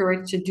find the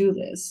courage to do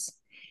this?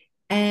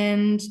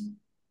 And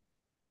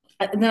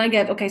then I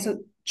get, okay, so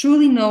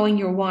truly knowing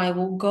your why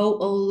will go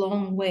a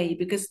long way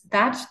because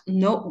that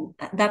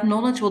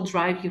knowledge will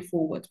drive you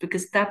forward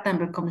because that then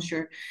becomes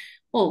your,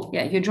 well,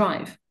 yeah, your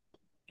drive.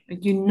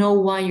 You know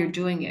why you're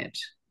doing it.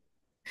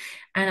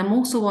 And I'm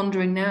also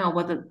wondering now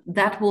whether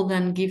that will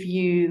then give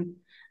you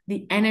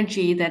the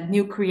energy that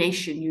new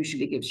creation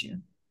usually gives you.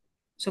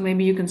 So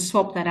maybe you can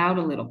swap that out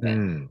a little bit.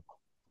 Mm.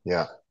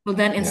 Yeah. So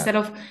then Yeah. instead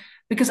of,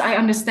 because I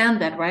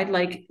understand that, right?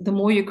 Like the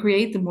more you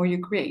create, the more you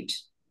create,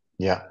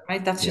 Yeah.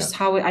 right? That's Yeah. just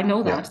how I know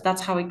Yeah. that.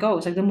 That's how it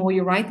goes. Like the more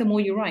you write, the more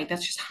you write.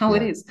 That's just how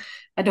it Yeah. is.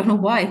 I don't know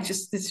why. It's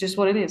just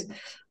what it is.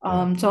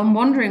 Yeah. So I'm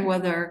wondering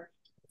whether,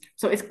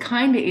 so it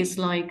kind of is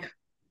like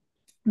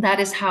that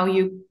is how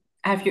you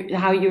have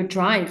how your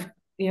drive,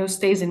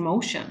 stays in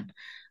motion.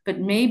 But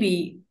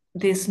maybe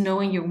this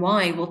knowing your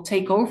why will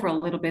take over a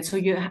little bit, so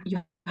you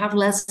have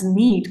less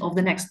need of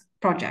the next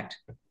project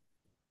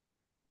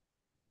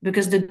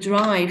because the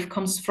drive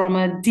comes from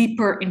a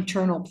deeper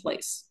internal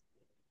place.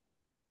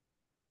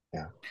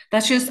 Yeah.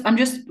 I'm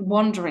just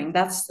wondering.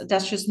 That's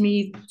just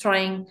me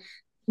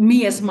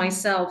as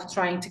myself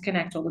trying to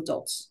connect all the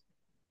dots.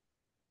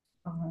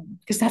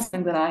 Because that's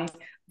something that I'm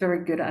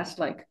very good at.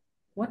 Like,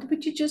 what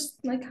would you just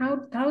like?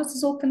 How is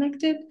this all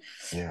connected?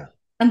 Yeah.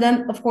 And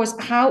then, of course,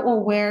 how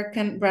or where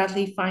can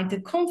Bradley find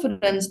the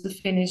confidence to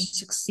finish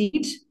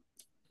succeed?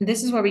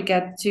 This is where we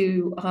get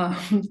to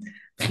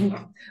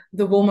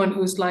the woman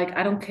who's like,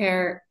 I don't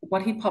care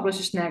what he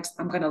publishes next,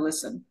 I'm gonna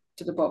listen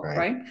to the book, Right.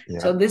 right? Yeah.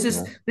 So this is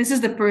Yeah. this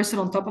is the person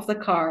on top of the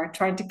car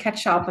trying to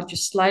catch up and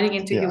just sliding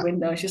into your Yeah.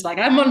 window. She's like,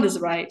 I'm on this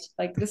right.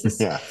 Like this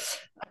is, Yeah.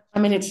 I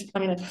mean it.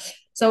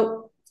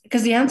 So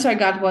because the answer I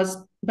got was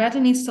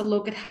Bradley needs to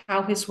look at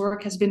how his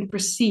work has been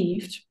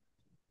perceived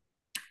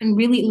and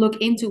really look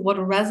into what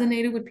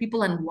resonated with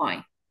people and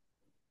why.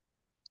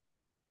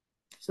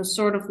 So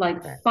sort of like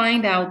Okay.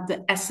 find out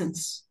the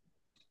essence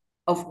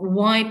of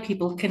why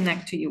people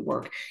connect to your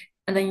work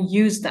and then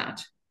use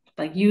that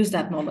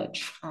knowledge.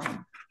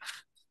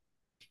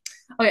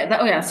 Oh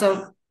yeah.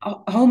 So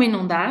home in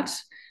on that.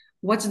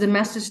 What's the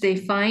message they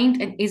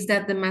find? And is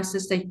that the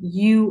message that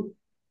you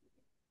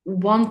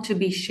want to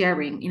be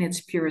sharing in its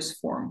purest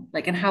form?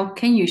 Like, and how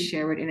can you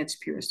share it in its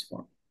purest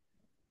form?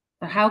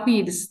 So how can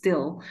you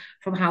distill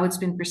from how it's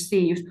been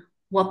perceived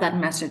what that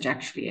message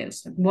actually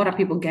is? What are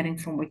people getting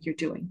from what you're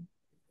doing?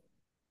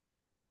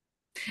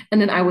 And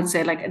then I would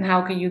say, like, and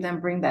how can you then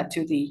bring that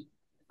to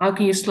how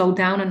can you slow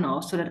down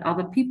enough so that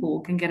other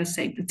people can get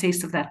a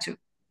taste of that too?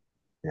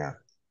 Yeah.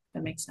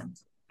 That makes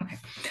sense. Okay.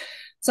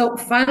 So,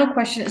 final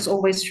question is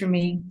always for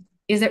me: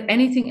 is there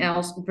anything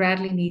else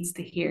Bradley needs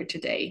to hear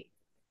today?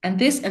 And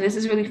this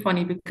is really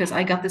funny because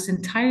I got this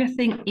entire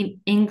thing in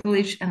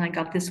English and I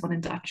got this one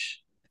in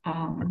Dutch.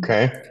 Um,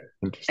 Okay.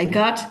 I Interesting.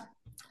 got,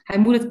 hij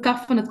moet het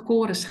kaf van het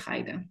koren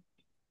scheiden.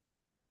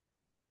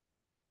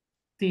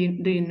 Do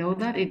you know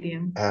that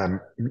idiom?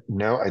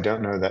 No, I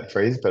don't know that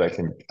phrase, but I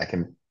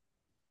can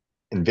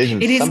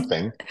envision It is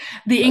something.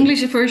 the Like,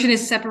 English version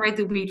is separate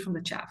the wheat from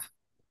the chaff.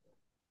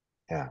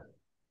 yeah.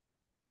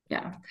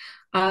 Yeah.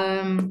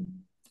 Um,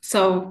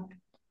 so,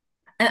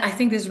 and I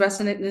think this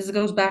resonates, this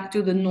goes back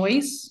to the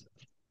noise.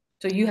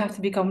 So you have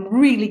to become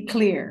really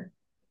clear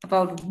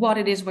about what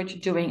it is what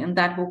you're doing, and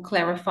that will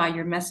clarify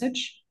your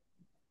message.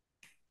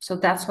 So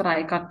that's what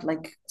I got,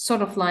 like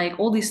sort of like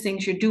all these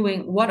things you're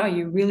doing, what are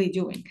you really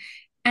doing?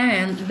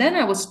 And then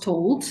I was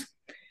told,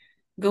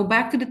 go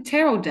back to the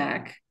tarot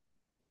deck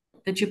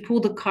that you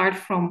pulled a card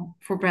from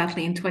for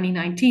Bradley in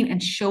 2019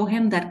 and show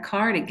him that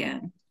card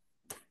again.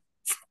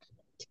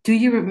 Do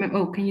you remember?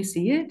 Oh, can you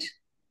see it?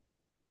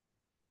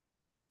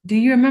 Do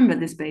you remember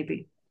this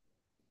baby?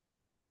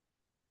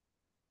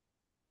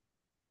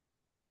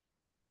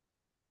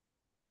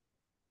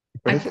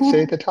 What I does it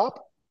say at pulled the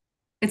top?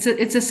 it's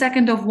a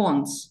second of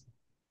wands.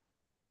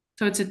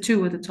 So it's a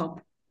two at the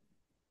top.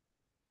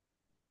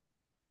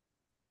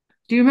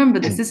 Do you remember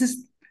this?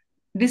 And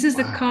This is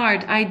the wow,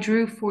 card I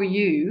drew for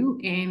you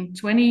in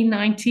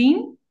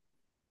 2019.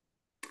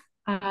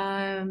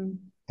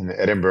 Um, in the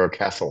Edinburgh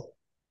Castle.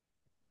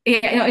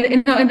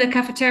 yeah, no, in the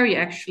cafeteria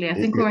actually. I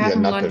think we were Yeah,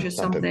 having lunch or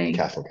not the something.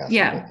 castle, but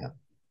Yeah, yeah,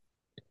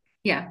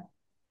 yeah.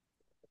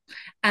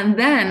 And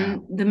wow,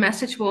 then the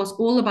message was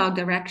all about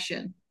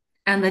direction,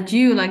 and that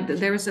you like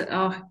there is a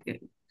oh,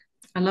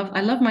 I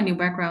love my new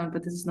background,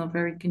 but this is not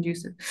very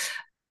conducive.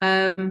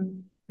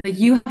 That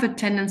you have a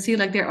tendency,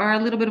 like there are a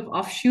little bit of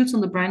offshoots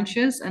on the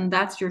branches, and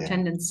that's your yeah,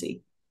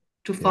 tendency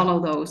to yeah, follow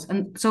those.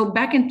 And so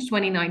back in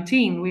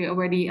 2019, we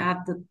already had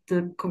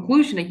the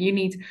conclusion that you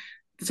need.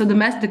 So the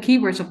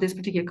keywords of this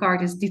particular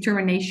card is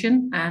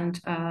determination and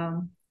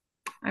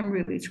I'm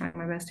really trying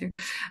my best here.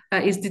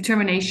 Is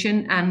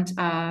determination and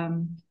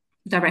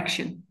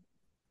direction.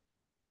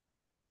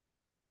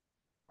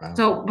 wow,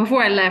 So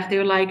before I left, they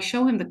were like,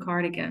 show him the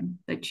card again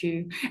that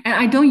you, and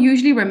I don't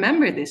usually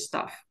remember this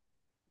stuff.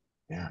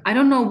 yeah, I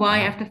don't know why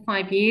wow, after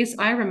 5 years,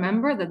 I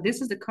remember that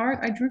this is the card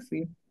I drew for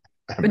you.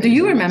 But do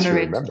you amazing that remember you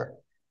it? remember.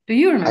 Do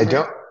you I remember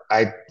it? don't,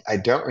 I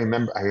don't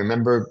remember. I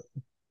remember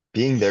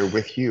being there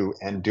with you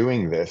and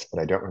doing this,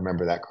 but I don't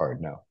remember that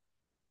card. No,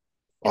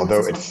 It was although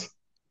this one. it's,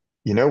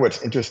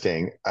 what's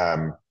interesting.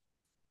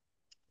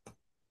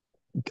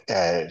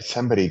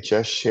 Somebody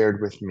just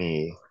shared with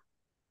me,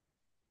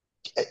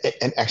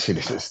 and actually,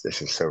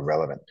 this is so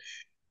relevant.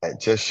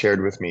 Just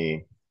shared with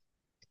me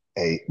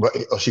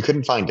well, she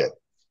couldn't find it,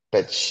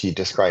 but she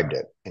described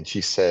it, and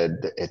she said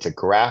that it's a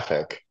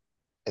graphic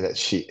that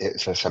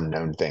it's some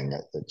known thing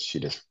that she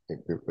just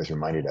was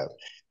reminded of,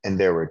 and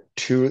there were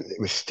two. It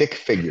was stick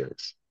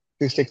figures,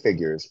 two stick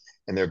figures,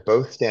 and they're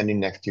both standing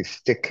next to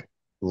stick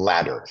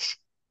ladders,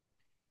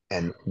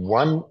 and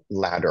one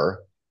ladder,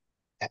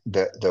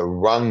 the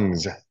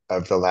rungs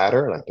of the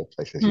ladder, like the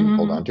places you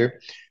hold on Mm-hmm. to,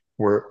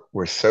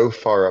 were so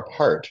far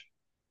apart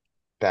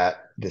that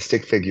the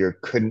stick figure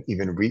couldn't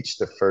even reach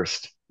the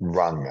first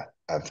rung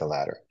of the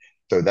ladder.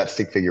 So that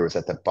stick figure was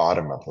at the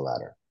bottom of the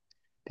ladder.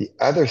 The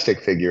other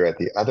stick figure at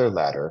the other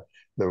ladder,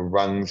 the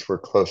rungs were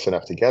close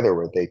enough together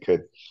where they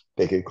could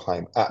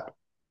climb up.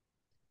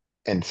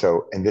 And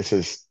this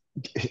is,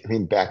 I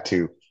mean, back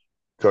to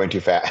going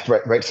too fast,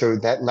 right? Right. So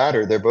that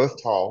ladder, they're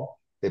both tall,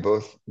 they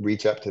both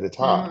reach up to the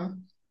top,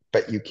 Mm-hmm.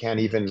 but you can't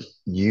even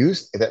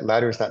use that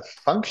ladder is not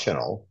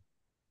functional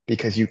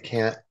because you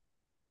can't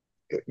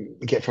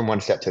get from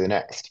one step to the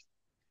next.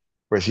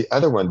 Whereas the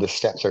other one, the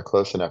steps are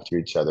close enough to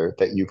each other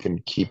that you can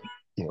keep,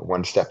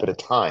 one step at a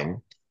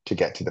time to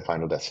get to the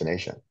final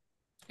destination.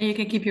 And you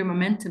can keep your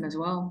momentum as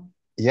well.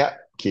 Yeah,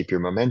 keep your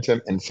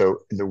momentum. And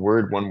so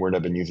one word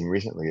I've been using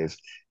recently is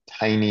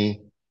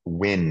tiny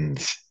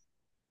wins,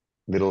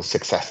 little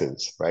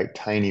successes, right?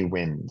 Tiny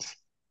wins.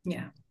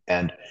 Yeah.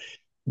 And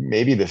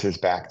maybe this is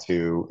back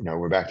to,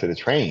 we're back to the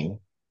train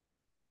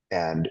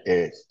and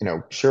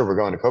sure, we're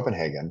going to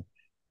Copenhagen,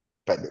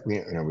 but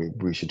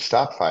we should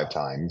stop 5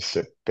 times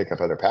to pick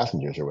up other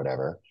passengers or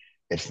whatever.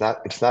 It's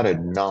not a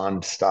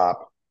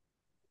nonstop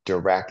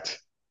direct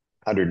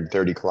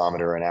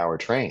 130-kilometer-an-hour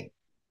train.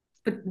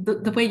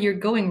 But the way you're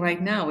going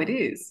right now, it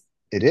is.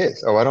 It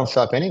is. Oh, I don't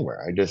stop anywhere.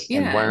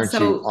 And why Yeah. aren't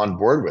you So on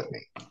board with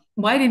me?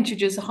 why didn't you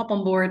just hop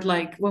on board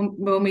like when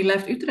we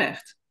left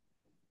Utrecht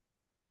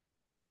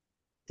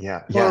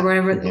Yeah, or yeah,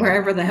 yeah,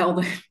 wherever the hell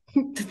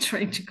the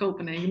train to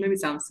Copenhagen? Maybe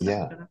it's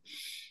Amsterdam. I yeah, don't know.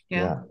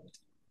 Yeah. yeah,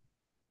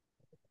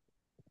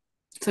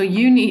 So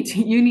you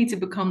need to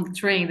become the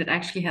train that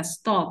actually has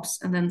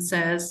stops and then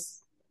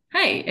says,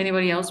 "Hey,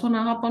 anybody else want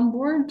to hop on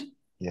board?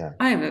 yeah,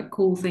 I have a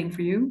cool thing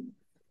for you.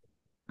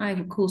 I have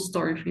a cool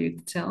story for you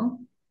to tell."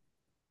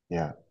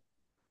 yeah.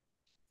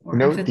 You Or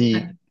know, if it,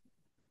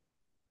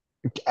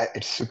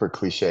 it's super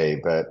cliche,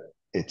 but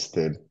it's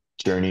the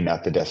journey,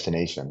 not the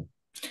destination,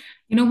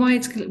 you know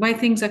why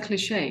things are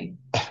cliche.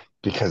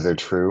 because they're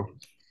true.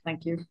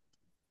 Thank you.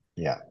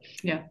 Yeah.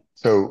 Yeah.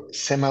 So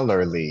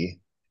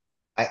similarly,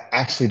 I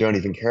actually don't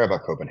even care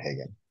about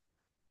Copenhagen.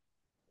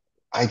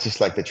 I just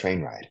like the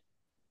train ride.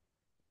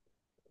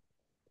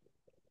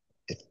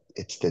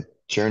 It's the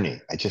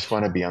journey. I just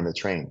want to be on the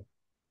train.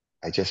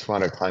 I just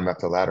want to climb up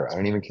the ladder. I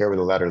don't even care where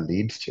the ladder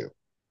leads to.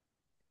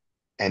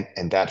 And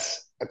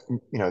that's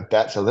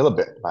a little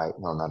bit my,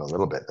 no, not a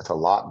little bit. That's a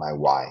lot my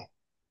why.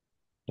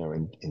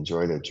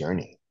 Enjoy the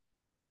journey,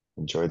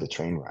 enjoy the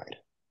train ride.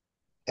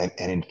 And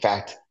in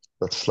fact,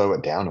 let's slow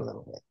it down a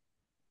little bit.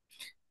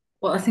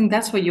 Well, I think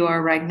that's where you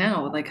are right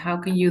now. Like, how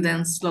can you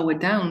then slow it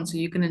down so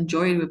you can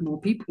enjoy it with more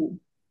people?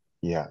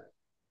 Yeah.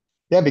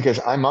 Yeah, because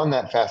I'm on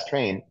that fast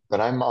train,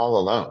 but I'm all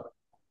alone.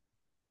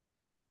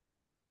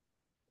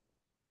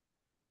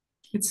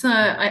 It's when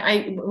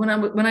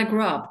I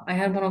grew up, I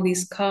had one of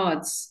these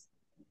cards.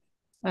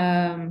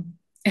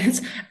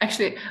 It's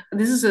actually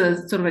this is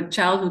a sort of a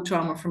childhood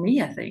trauma for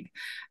me, I think.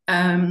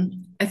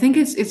 I think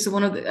it's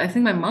one of the I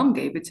think my mom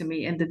gave it to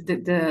me, and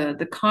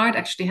the card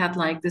actually had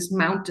like this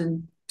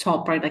mountain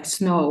top, right? Like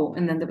snow.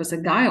 And then there was a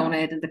guy on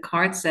it, and the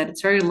card said,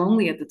 "It's very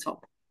lonely at the top."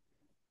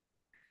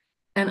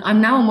 And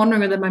I'm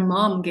wondering whether my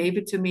mom gave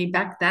it to me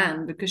back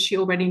then because she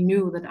already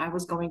knew that I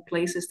was going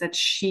places that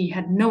she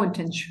had no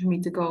intention for me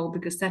to go,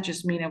 because that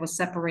just mean I was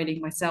separating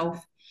myself,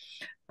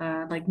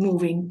 like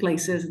moving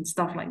places and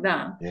stuff like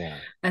that. Yeah.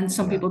 And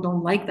some Yeah. people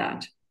don't like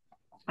that.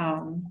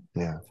 Um,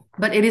 Yeah.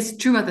 but it is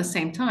true at the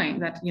same time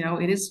that,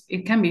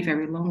 it can be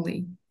very lonely,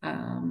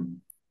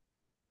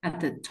 at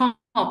the top.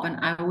 And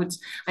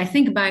I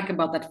think back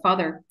about that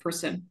father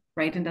person,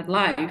 right, in that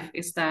life,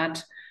 is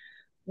that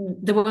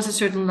there was a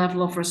certain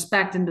level of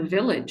respect in the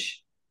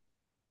village.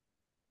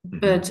 Hmm.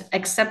 But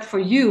except for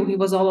you, he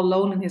was all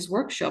alone in his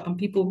workshop, and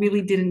people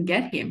really didn't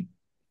get him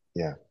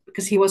Yeah.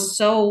 because he was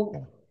so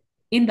Yeah.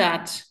 in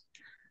that,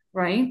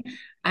 right?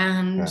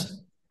 And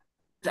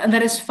Yeah. and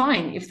that is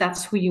fine if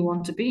that's who you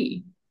want to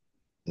be.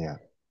 Yeah.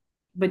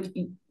 But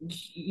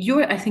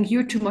I think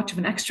you're too much of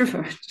an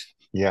extrovert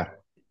Yeah.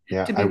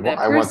 Yeah. to be that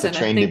I want the person. I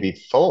train to think be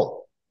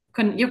full.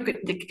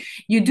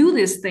 you do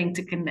this thing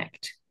to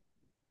connect.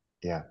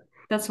 Yeah.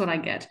 That's what I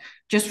get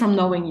just from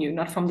knowing you,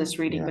 not from this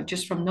reading, Yeah. but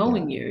just from Yeah.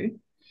 knowing you.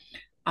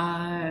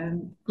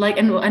 Like,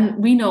 and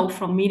we know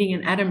from meeting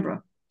in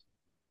Edinburgh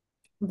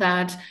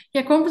that,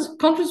 yeah,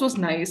 conference was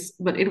nice,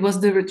 but it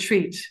was the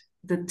retreat,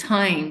 the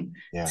time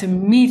Yeah. to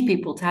meet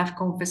people, to have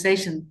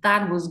conversation,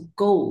 that was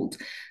gold.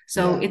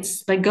 So Yeah.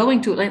 it's like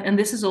going to, and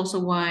this is also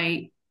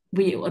why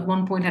we at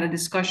one point had a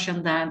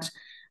discussion that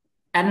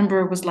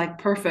Edinburgh was like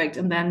perfect,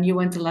 and then you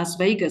went to Las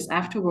Vegas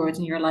afterwards,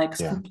 and you're like,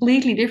 it's Yeah.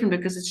 completely different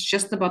because it's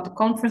just about the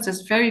conference.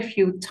 There's very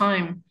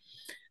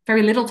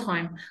little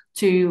time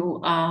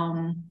to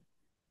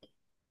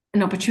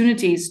and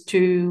opportunities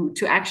to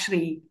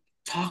actually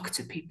talk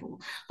to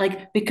people.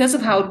 Like, because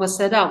of how Yeah. it was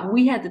set up,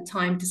 we had the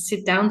time to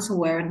sit down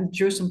somewhere and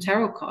drew some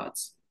tarot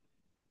cards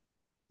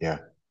Yeah.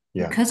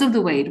 Yeah. because of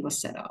the way it was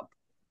set up,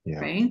 Yeah.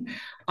 right?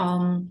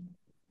 Um,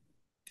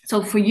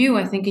 so for you,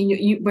 I think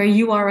where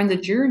you are in the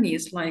journey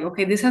is like,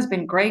 okay, this has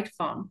been great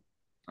fun.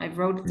 I've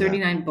wrote Yeah.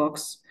 39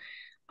 books.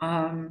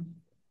 Um,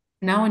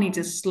 Now I need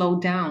to slow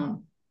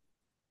down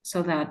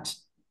so that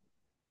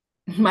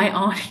my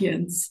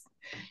audience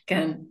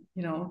can,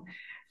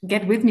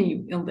 get with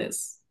me in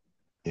this.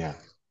 Yeah.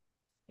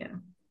 Yeah.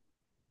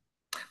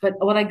 But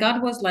what I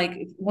got was like,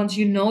 once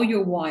you know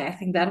your why, I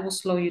think that will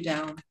slow you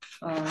down,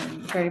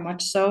 very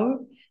much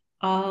so.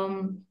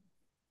 Um,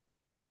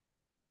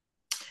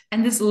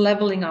 and this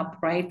leveling up,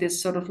 right?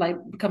 This sort of like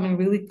becoming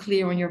really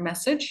clear on your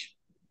message.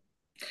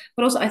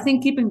 But also, I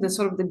think keeping the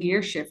sort of the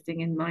gear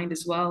shifting in mind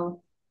as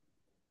well,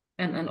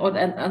 and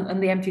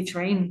the empty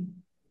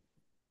train.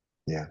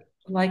 Yeah.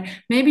 Like,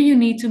 maybe you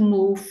need to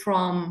move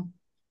from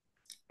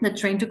the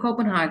train to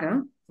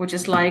Copenhagen, which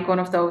is like one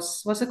of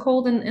those, what's it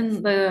called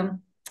in the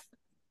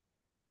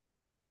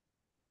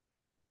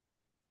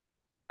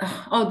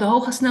the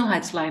hoge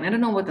snelheidslijn. I don't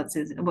know what that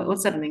is.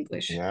 What's that in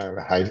English? Yeah.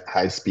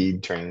 High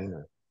speed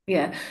train.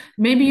 Yeah,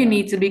 maybe you Yeah.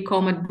 need to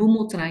become a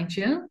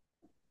boemeltreintje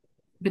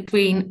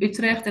between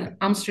Utrecht and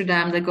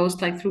Amsterdam that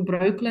goes like through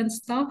Breukelen and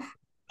stuff.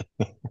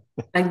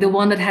 Like the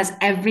one that has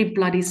every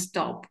bloody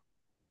stop.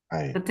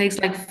 Right. That takes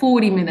like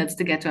 40 minutes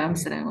to get to Right.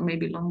 Amsterdam or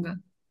maybe longer.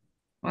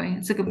 Right?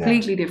 It's a Yeah.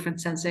 completely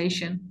different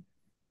sensation.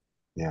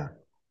 Yeah.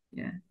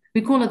 Yeah.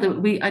 We call it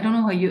I don't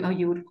know how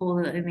you would call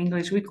it in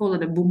English. We call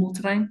it a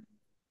boemeltrein.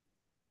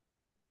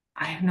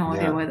 I have no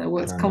idea Yeah. where that I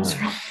word don't comes know.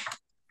 from.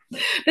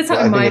 That's how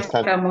Well, in I think my it's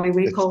kind family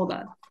we it's call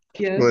that.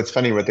 Yeah. well, it's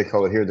funny what they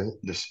call it here,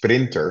 the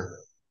sprinter,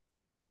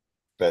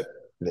 but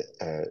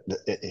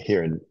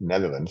here in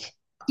Netherlands,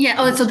 Yeah. and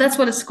Oh, so this, that's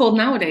what it's called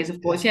nowadays, of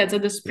yeah, course. Yeah. So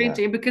the yeah,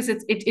 sprinter, because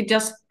it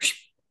just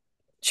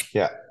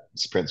yeah,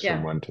 sprints from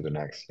yeah. one to the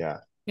next. Yeah,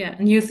 Yeah,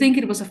 and you think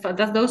it was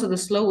that those are the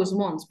slowest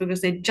ones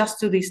because they just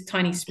do these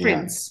tiny yeah.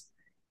 sprints,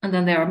 and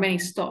then there are many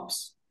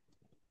stops.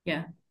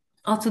 Yeah.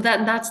 Also,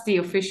 that's the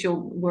official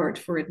word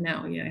for it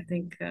now. Yeah, I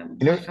think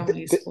You know, my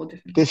family is th called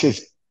different. this is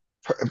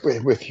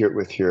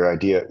with your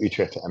idea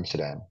Utrecht to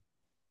Amsterdam,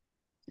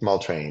 small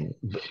train.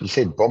 You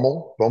say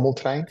Bommel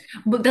train?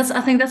 But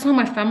I think that's how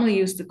my family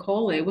used to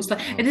call it. It was like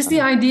Oh, it is the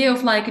funny. idea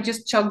of like it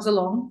just chugs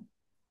along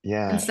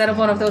Yeah, instead of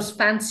yeah, one of yeah. those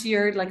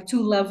fancier like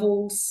two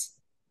levels.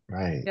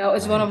 Right,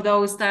 It's one right. of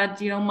those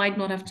that might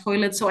not have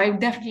toilets. So I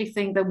definitely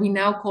think that we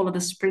now call it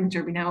a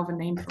sprinter. We now have a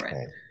name for it.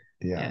 Okay.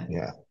 Yeah, Yeah,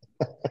 yeah.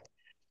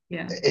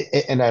 yeah.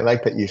 And I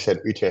like that you said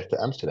Utrecht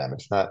to Amsterdam.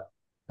 It's not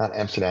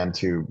Amsterdam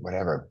to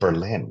whatever,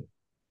 Berlin,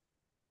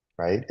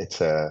 right?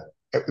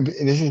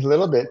 This is a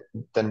little bit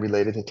then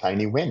related to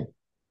Tiny Win.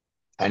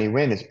 Tiny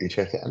Win is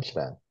Utrecht to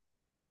Amsterdam.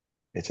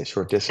 It's a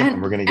short distance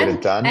and we're and going to get it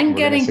and done and and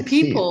we're going to getting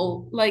succeed.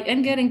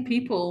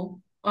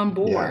 people on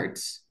Yeah, board.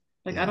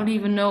 Like, I yeah, don't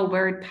even know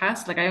where it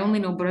passed. Like, I only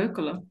know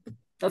Breukelen.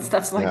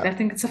 That's like, yeah, I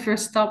think it's the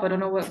first stop. I don't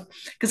know what,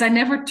 because I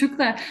never took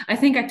that. I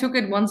think I took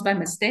it once by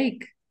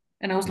mistake,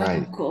 and I was like, oh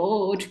right,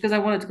 god, because I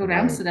wanted to go to right.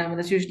 Amsterdam, and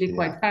that's usually Yeah,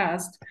 quite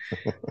fast.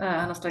 And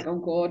I was like, oh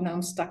god, now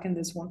I'm stuck in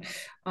this one.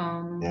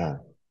 yeah.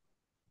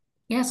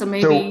 Yeah, so So,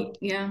 maybe,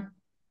 yeah.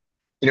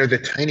 the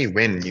Tiny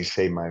Win, you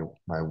say my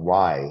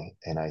why,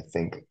 and I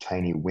think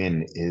Tiny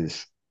Win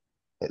is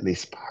at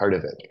least part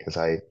of it, because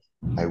I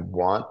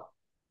want,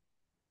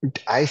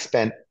 I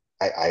spent,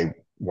 I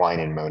whine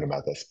and moan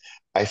about this.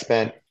 I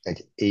spent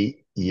like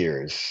 8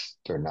 years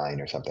or nine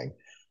or something.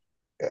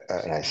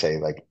 And I say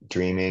like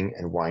dreaming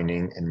and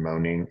whining and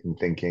moaning and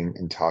thinking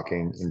and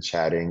talking and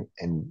chatting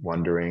and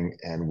wondering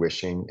and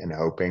wishing and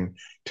hoping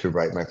to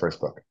write my first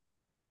book.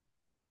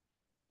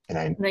 And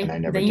I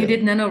never Then you did.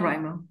 did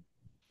NaNoWriMo,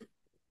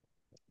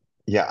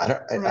 Yeah,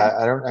 right?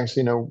 I don't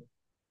actually know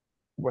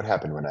what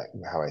happened when I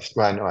how I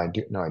well I know I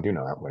do no I do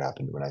know what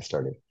happened when I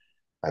started.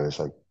 I was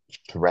like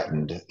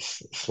threatened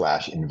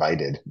slash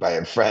invited by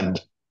a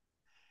friend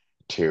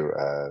to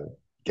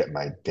get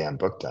my damn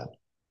book done,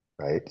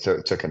 right? So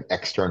it took an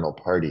external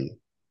party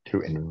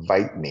to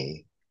invite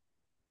me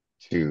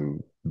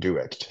to do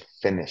it, to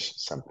finish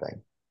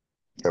something.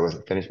 So I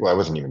wasn't finished. Well, I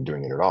wasn't even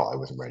doing it at all. I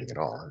wasn't writing at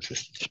all. I was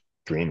just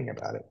dreaming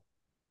about it.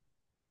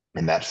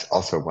 And that's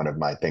also one of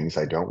my things.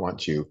 I don't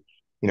want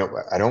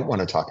I don't want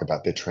to talk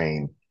about the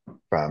train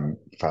from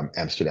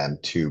Amsterdam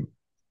to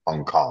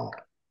Hong Kong.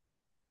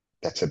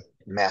 That's a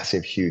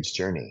massive, huge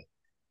journey.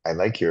 I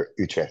like your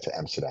Utrecht to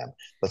Amsterdam.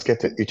 Let's get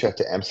the Utrecht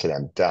to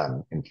Amsterdam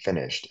done and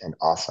finished and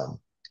awesome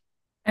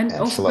And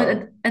and also,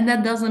 slow. and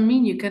that doesn't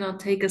mean you cannot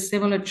take a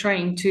similar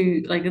train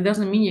to, like, it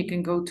doesn't mean you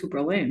can go to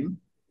Berlin.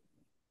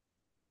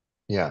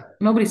 Yeah,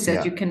 Nobody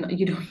said you yeah, can,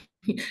 you don't,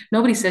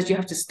 nobody says you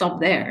have to stop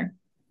there.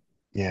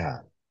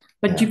 yeah,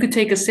 But you yeah, could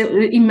take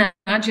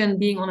imagine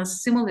being on a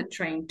similar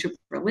train to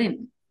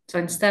Berlin. So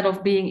instead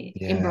of being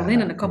in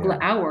Berlin in yeah, a couple of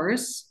yeah,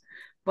 hours,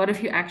 what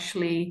if you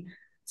actually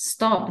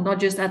stop, not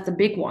just at the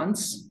big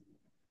ones,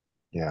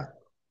 yeah,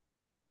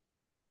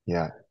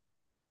 yeah.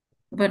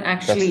 but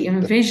actually That's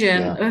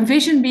envision yeah,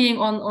 envision being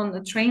on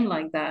a train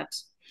like that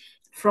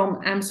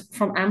from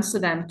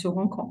Amsterdam to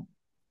Hong Kong.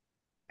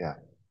 yeah,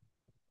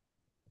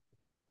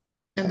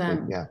 And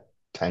then yeah.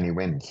 Tiny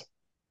wins.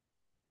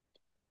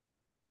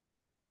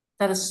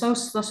 that is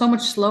so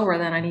much slower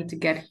than I need to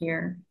get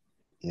here.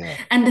 Yeah,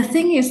 And the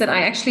thing is that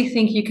I actually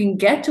think you can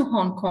get to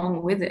Hong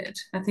Kong with it.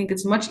 I think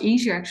it's much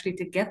easier actually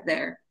to get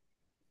there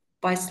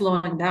by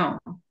slowing down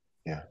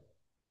yeah.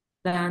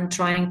 than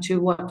trying to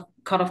what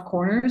cut off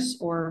corners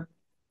or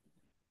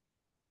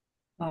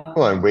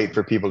Well, and um, wait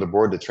for people to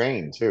board the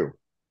train too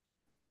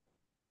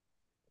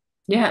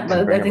yeah, and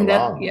but bring I them think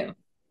that along. yeah,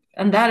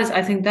 and that is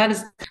I think that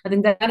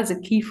is a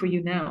key for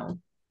you now.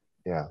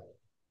 Yeah,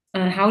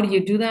 And how do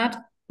you do that?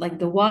 Like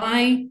the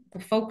why, the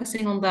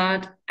focusing on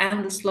that,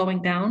 and the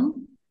slowing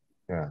down,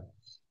 yeah,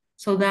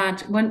 so that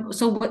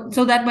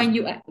so that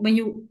when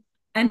you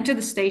enter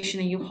the station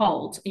and you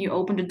halt and you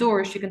open the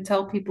doors, you can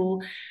tell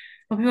people.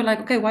 When people are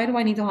like, okay, why do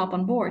I need to hop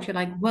on board? You're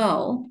like,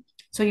 well,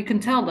 so you can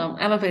tell them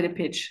elevator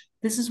pitch.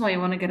 This is why you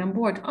want to get on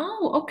board.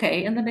 Oh,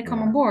 okay. And then they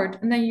come on yeah, board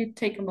and then you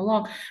take them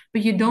along.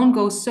 But you don't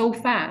go so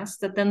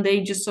fast that then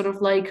they just sort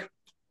of like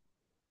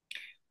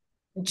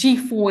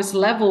G-force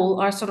level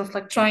are sort of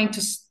like trying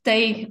to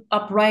stay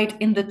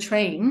upright in the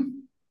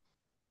train.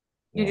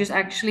 You yeah, just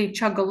actually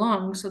chug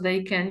along so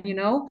they can,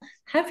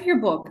 have your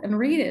book and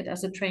read it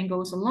as the train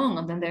goes along.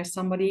 And then there's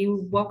somebody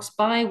who walks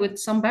by with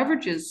some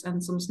beverages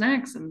and some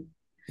snacks and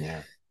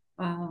yeah,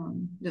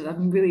 just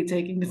I'm really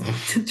taking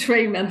the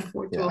train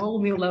metaphor to a yeah,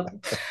 whole new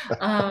level.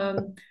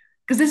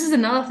 Because this is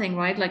another thing,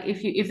 right? Like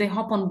if they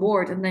hop on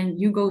board and then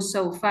you go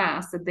so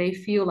fast that they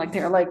feel like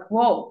they're like,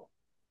 whoa,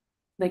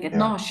 they get yeah,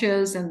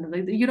 nauseous, and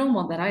like, you don't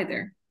want that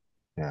either.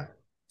 yeah,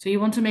 So you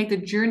want to make the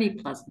journey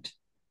pleasant,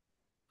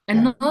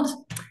 and yeah.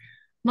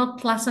 not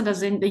pleasant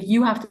as in that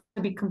you have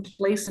to be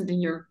complacent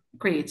in your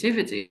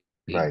creativity,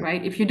 Right,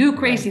 right? If you do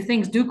right.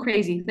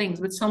 crazy things,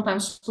 but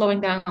sometimes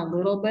slowing down a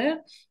little bit,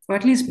 or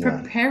at least Yeah,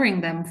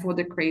 preparing them for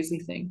the crazy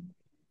thing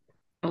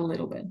a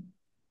little bit.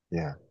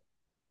 yeah,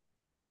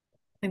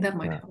 I think that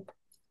might yeah, help.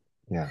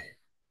 yeah.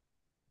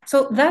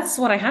 So that's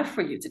what I have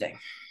for you today.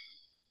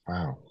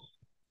 Wow.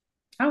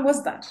 How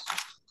was that?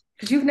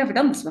 Because you've never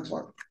done this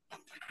before.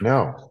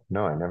 No,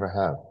 no, I never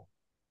have.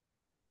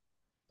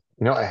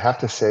 I have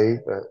to say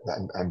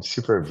that I'm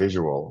super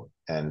visual,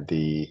 and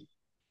the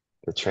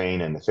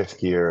train and the fifth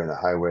gear and the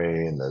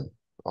highway and the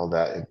all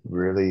that, it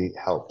really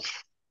helps.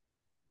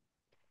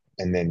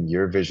 And then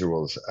your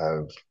visuals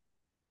of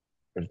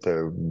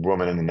the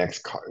woman in the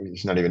next car,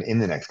 she's not even in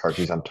the next car,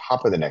 she's on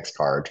top of the next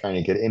car trying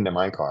to get into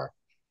my car.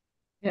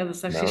 Yeah,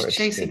 that's like No, she's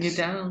it's chasing you it's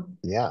down.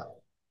 yeah,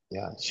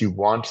 yeah. She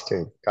wants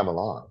to come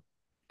along.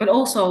 But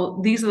also,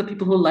 these are the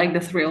people who like the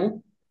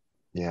thrill.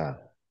 Yeah,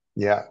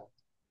 yeah,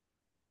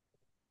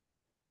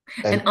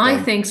 And and I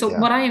and think so. yeah,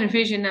 What I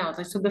envision now,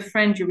 like, so the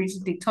friend you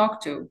recently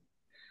talked to,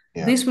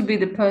 yeah, this would be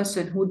the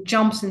person who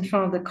jumps in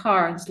front of the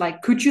car and is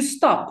like, "Could you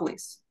stop,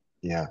 please?"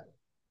 yeah.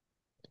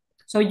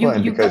 So Well,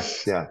 and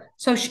because yeah,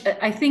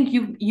 I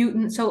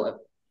think so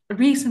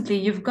recently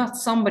you've got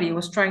somebody who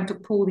was trying to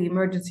pull the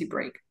emergency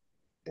brake.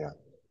 yeah,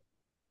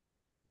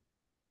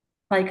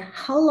 Like,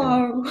 yeah,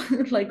 hello,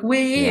 like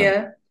yeah.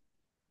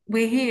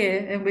 we're here,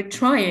 and we're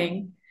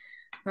trying,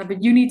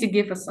 but you need to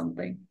give us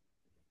something.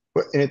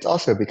 But and it's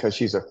also because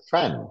she's a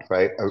friend,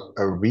 right?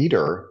 A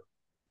reader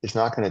is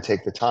not going to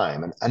take the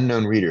time, an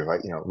unknown reader,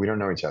 right? We don't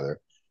know each other.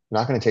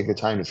 not going to take the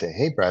time to say,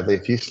 hey, Bradley,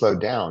 if you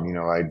slowed down,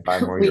 I'd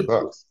buy more of your We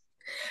books.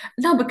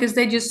 no, because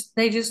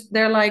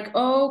they're like,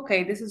 oh,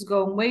 okay, this is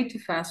going way too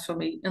fast for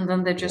me, and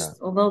then Yeah,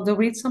 they'll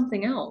read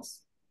something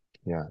else.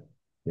 yeah,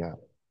 yeah,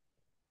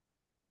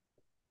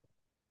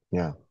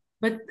 yeah.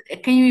 But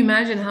can you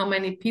imagine how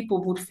many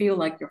people would feel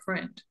like your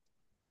friend?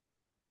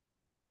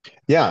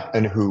 Yeah.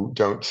 And who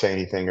don't say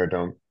anything or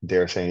don't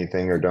dare say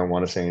anything or don't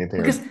want to say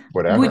anything or Because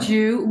whatever.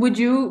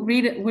 would you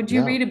read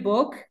No, a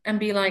book and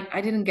be like,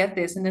 I didn't get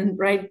this, and then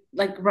write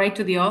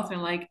to the author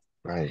like,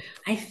 right,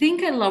 I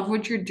think I love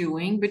what you're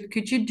doing, but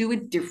could you do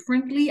it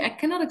differently? I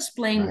cannot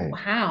explain right.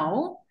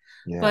 how,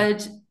 Yeah,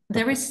 but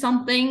there is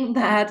something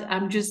that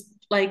I'm just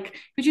like,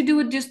 could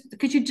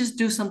you just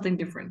do something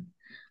different?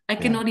 I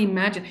yeah, cannot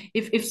imagine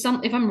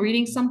if I'm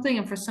reading something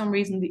and for some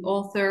reason the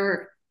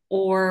author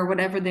or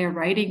whatever they're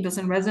writing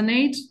doesn't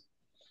resonate,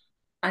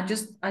 I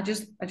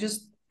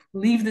just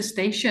leave the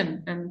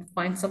station and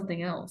find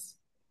something else.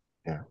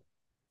 yeah,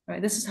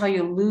 Right? This is how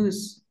you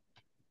lose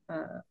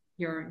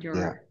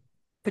yeah, your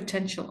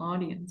potential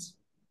audience.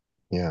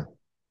 yeah.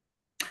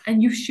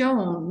 And you've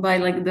shown by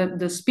like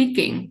the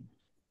speaking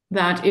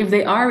that if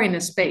they are in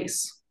a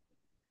space,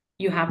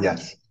 you have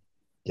them. Yes.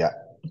 Yeah,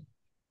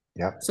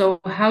 yeah, So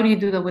how do you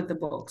do that with the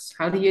books?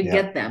 How do you yeah.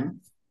 get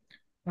them?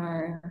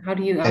 How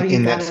And do you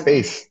in that gather them?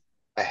 space,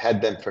 I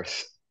had them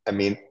I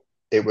mean,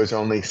 it was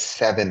only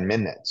 7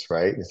 minutes,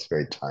 right? It's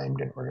very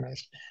timed and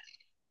organized.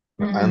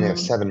 I only have Mm.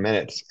 7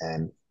 minutes,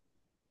 and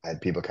I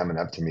had people coming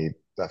up to me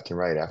left and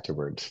right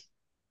afterwards.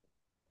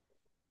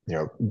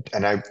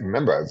 And I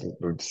remember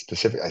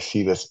I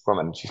see this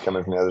woman, she's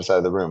coming from the other side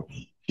of the room.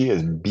 She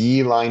is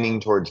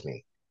beelining towards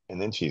me.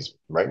 And then she's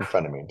right in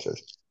front of me and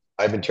says,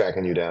 I've been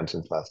tracking you down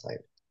since last night.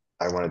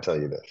 I want to tell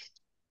you this.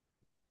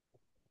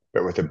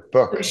 But with a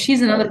So book,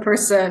 she's another right?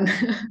 person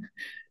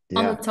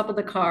on the Yeah, top of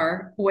the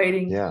car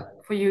waiting yeah,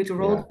 for you to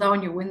roll yeah,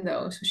 down your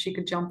window so she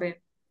could jump in.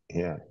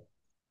 yeah,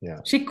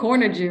 yeah, She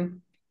cornered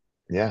you.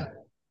 yeah.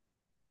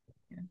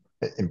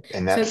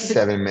 And So that the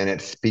 7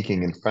 minutes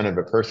speaking in front of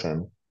a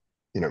person,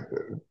 you know,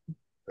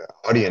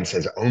 audience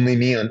has only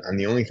me I'm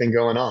the only thing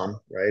going on,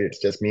 right? It's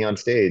just me on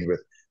stage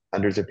with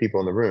hundreds of people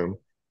in the room,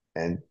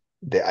 and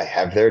I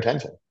have their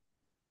attention.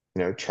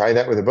 Try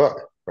that with a book,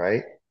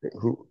 right?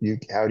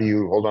 How do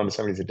you hold on to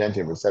somebody's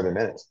attention for 7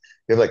 minutes?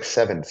 You have like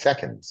 7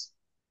 seconds.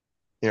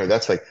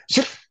 That's like,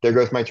 zip, there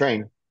goes my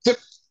train. Zip.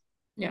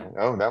 yeah,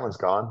 Oh, that one's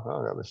gone.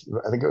 Oh,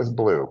 I think it was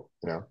blue.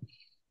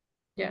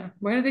 yeah.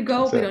 Where did it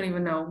go? That's We it. don't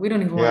even know. We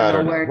don't even want Yeah, to I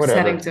know don't know. where it's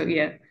heading Whatever. to.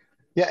 Yeah,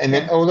 Yeah, and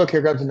then yeah, oh look,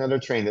 here comes another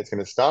train that's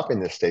going to stop in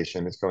this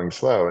station. It's going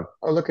slow, and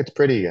oh look, it's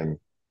pretty and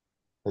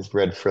there's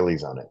red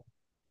frillies on it.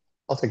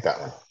 I'll take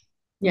that one.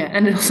 yeah.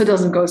 And it also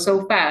doesn't go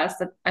so fast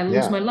that I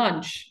lose Yeah, my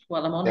lunch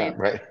while I'm on yeah, it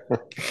right.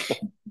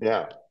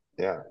 Yeah,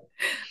 yeah,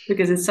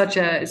 because it's such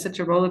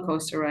a roller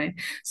coaster, right?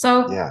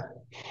 So yeah,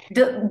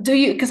 do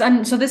you? Because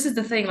I'm so this is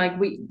the thing. Like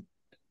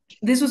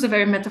this was a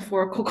very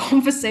metaphorical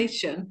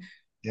conversation.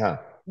 yeah,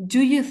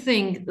 Do you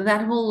think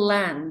that will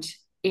land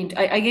in?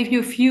 I gave you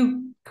a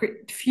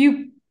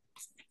few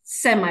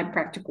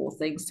semi-practical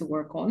things to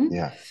work on,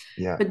 yeah,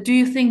 yeah. but do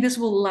you think this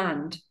will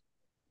land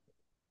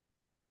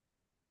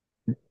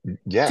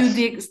Yes,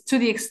 to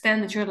the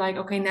extent that you're like,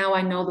 okay, now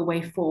I know the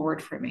way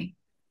forward for me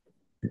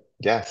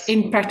yes.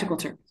 in practical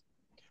terms?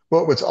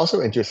 Well, what's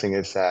also interesting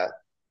is that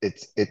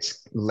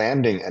it's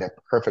landing at a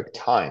perfect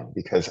time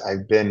because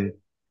I've been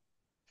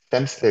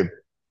since the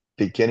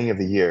beginning of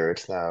the year,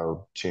 it's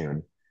now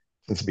June,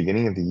 since the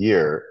beginning of the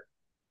year,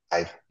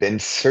 I've been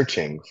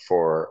searching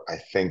for, I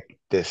think,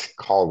 this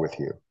call with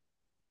you.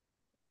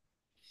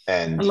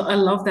 And I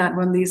love that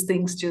when these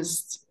things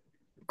just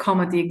come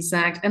at the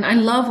exact, and I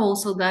love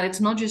also that it's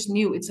not just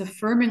new, it's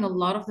affirming a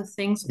lot of the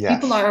things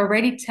people yes, are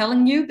already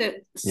telling you that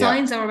yeah,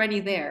 signs are already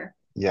there.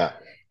 yeah,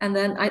 And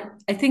then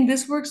I think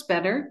this works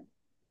better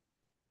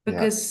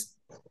yeah, because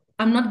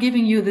I'm not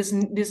giving you this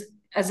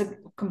as a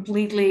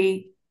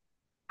completely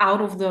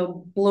out of the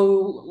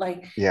blue,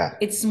 like yeah,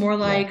 it's more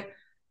yeah, like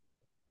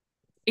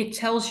it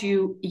tells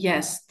you,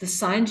 yes, the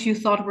signs you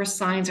thought were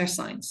signs are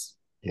signs.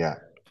 yeah.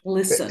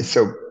 Listen.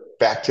 So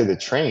back to the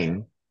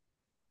train,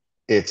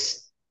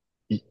 it's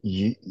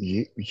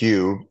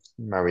you,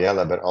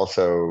 Mariella, but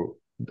also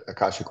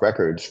Akashic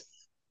Records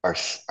are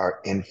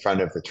in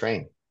front of the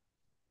train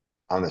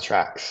on the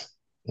tracks,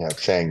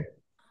 saying,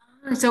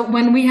 So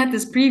when we had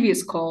this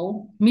previous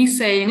call, me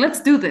saying,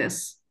 let's do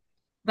this,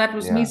 that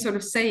was me yeah, sort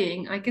of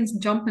saying, I can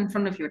jump in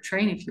front of your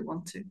train if you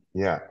want to.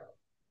 yeah,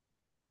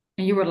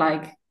 And you were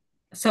like,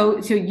 so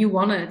you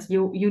wanted,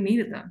 you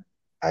needed them.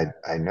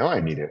 I know I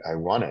need it. I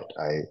want it.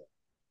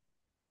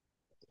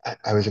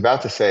 I was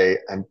about to say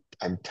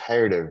I'm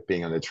tired of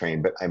being on the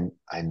train, but I'm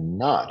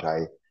not.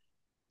 I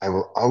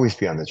will always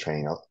be on the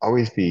train. I'll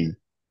always be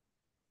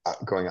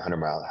going 100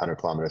 miles, 100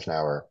 kilometers an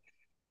hour.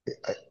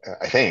 I,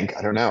 I think.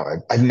 I don't know.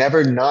 I've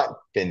never not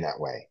been that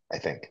way. I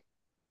think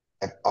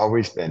I've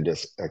always been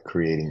just a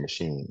creating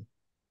machine.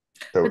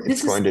 So But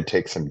it's this going is, to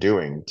take some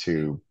doing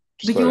to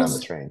but slow you down the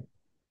also, train.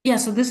 yeah,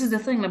 so this is the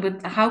thing, like,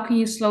 but how can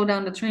you slow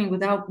down the train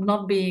without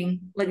not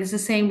being like it's the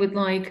same with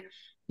like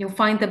You'll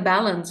find the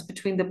balance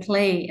between the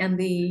play and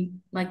the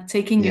like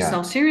taking Yeah.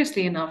 yourself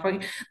seriously enough,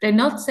 right? They're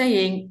not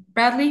saying,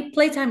 Bradley,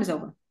 playtime is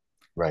over.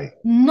 Right.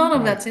 None of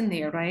Right. that's in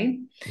there, right?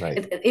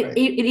 Right. Right.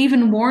 It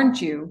even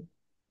warned you,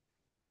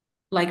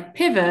 like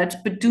pivot,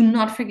 but do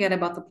not forget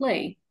about the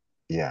play.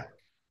 Yeah.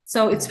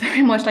 So it's Yeah.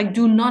 very much like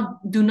do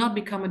not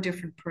become a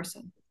different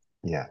person.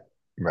 Yeah.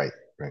 Right.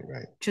 Right.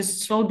 Right.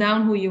 Just slow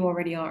down who you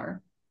already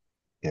are,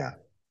 Yeah.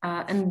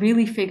 and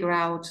really figure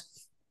out.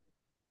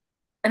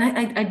 And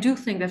I do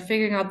think that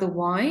figuring out the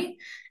why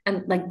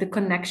and like the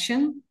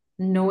connection,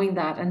 knowing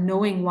that and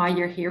knowing why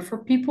you're here for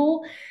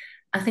people,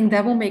 I think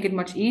that will make it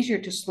much easier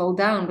to slow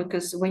down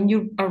because when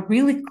you are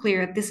really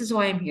clear, this is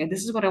why I'm here,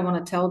 this is what I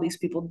want to tell these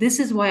people, this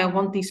is why I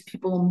want these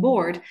people on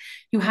board,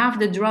 you have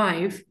the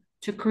drive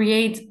to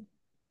create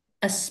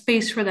a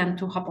space for them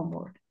to hop on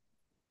board.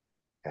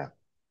 Yeah.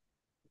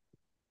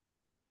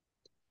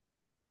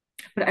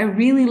 But I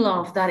really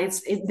love that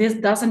this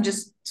doesn't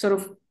just sort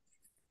of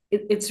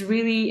it's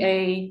really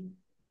a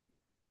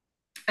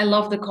I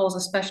love the calls,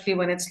 especially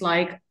when it's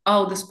like,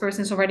 oh, this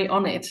person's already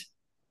on it.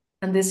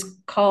 And this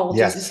call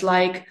just is Yes.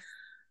 like,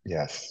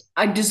 Yes.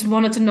 I just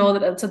wanted to know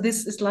that. So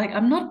this is like,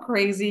 I'm not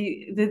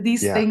crazy.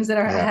 These Yeah. things that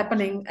are Yeah.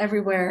 happening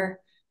everywhere,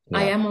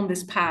 I Yeah. am on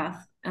this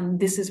path, and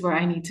this is where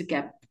I need to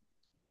get.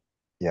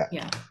 Yeah.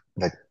 Yeah,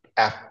 Like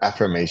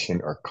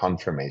affirmation or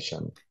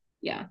confirmation.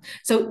 yeah.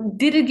 So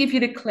did it give you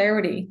the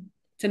clarity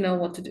to know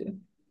what to do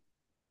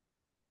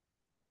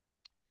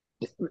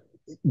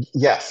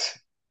Yes.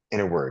 In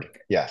a word.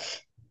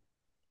 Yes.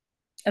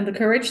 and the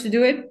courage to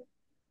do it?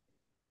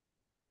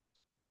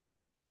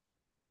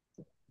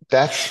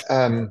 That's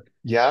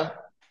yeah.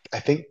 I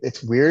think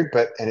it's weird,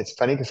 but and it's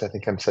funny because I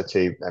think I'm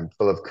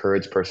full of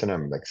courage person.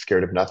 I'm like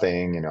scared of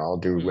nothing, I'll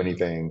do Mm.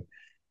 anything.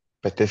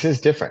 But this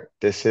is different.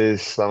 This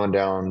is slowing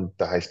down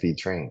the high speed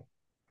train.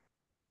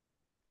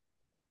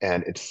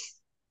 And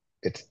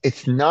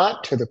it's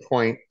not to the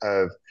point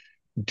of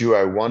do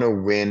I want to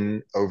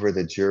win over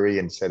the jury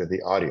instead of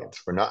the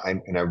audience? And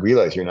I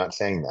realize you're not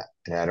saying that.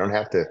 And I don't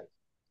have to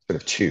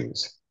sort of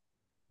choose,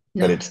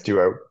 but No, it's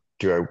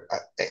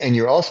and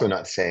you're also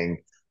not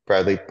saying,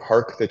 Bradley,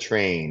 park the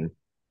train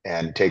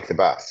and take the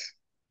bus,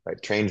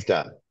 right? Train's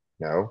done.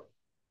 No,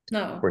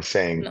 we're no,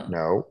 saying, no.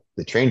 no,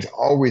 the train's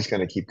always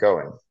going to keep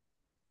going.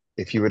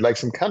 If you would like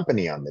some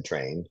company on the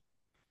train,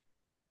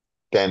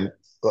 then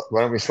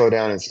why don't we slow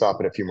down and stop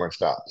at a few more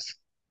stops?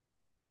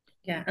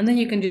 Yeah, and then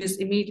you can just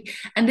immediately,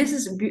 and this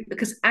is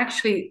because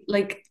actually,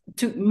 like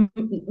to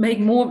make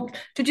more,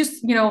 to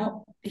just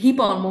heap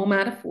on more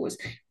metaphors.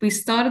 We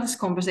started this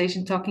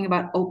conversation talking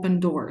about open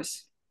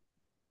doors,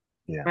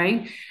 Yeah,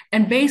 right?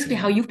 And basically,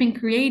 yeah, how you've been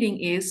creating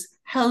is,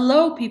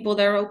 hello, people,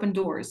 there are open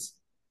doors.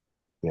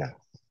 yeah,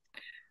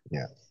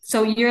 yeah,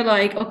 So you're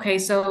like, okay,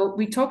 so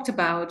we talked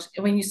about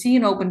when you see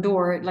an open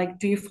door, like,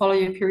 do you follow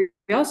your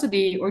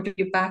curiosity or do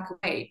you back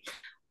away?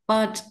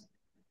 But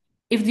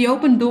if the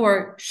open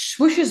door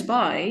swooshes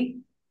by,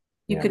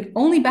 you yeah, could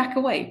only back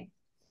away,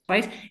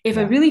 right? If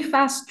a yeah, really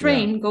fast yeah,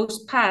 train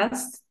goes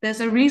past,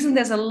 there's a reason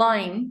there's a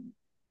line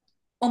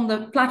on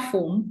the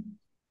platform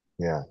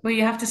yeah, where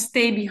you have to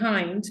stay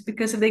behind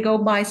because if they go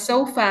by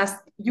so fast,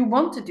 you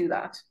want to do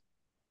that.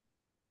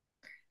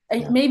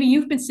 And yeah, maybe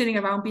you've been sitting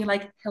around being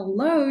like,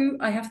 hello,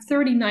 I have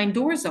 39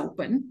 doors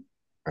open,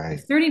 I right.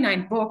 have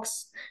 39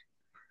 books.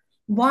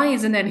 Why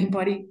isn't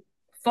anybody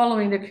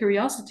following their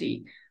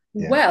curiosity?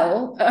 Yeah,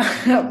 Well,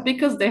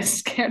 because they're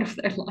scared of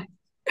their life,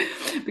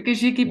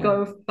 because you keep yeah,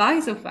 going by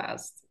so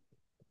fast.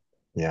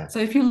 yeah, So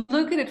if you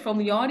look at it from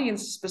the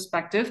audience's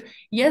perspective,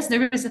 yes,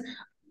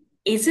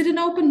 is it an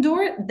open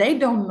door? They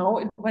don't know.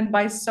 It went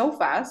by so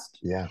fast.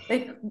 yeah,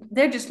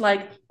 They're just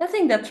like, I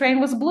think that train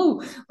was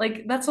blue.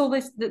 Like that's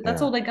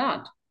yeah, all they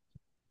got.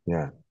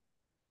 yeah,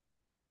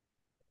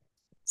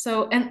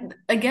 So and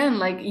again,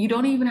 like you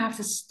don't even have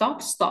to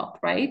stop,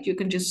 right? You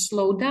can just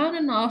slow down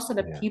enough so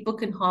that yeah, people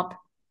can hop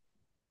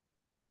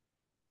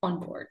on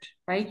board,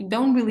 right? You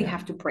don't really yeah,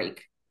 have to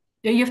brake.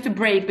 Yeah, you have to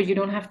brake, but you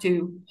don't have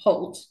to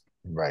hold.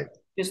 right.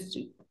 Just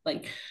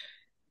like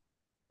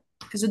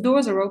because the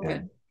doors are Yeah,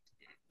 open.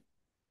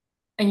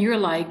 And you're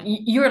like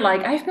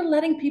I've been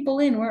letting people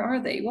in, where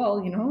are they?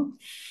 Well,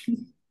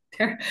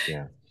 they're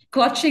yeah,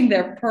 clutching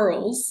their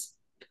pearls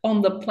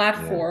on the yeah,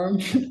 platform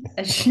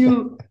as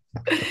you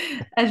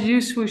as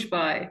you swoosh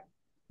by.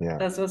 yeah.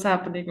 That's what's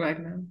happening right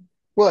now.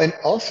 Well, and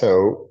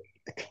also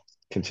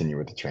continue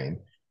with the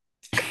train.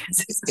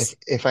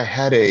 If I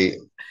had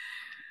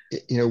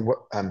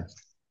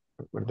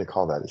what do they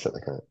call that? Is it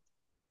like a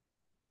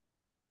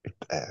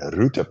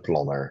route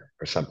planner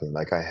or something?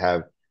 Like I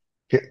have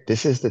here,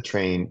 this is the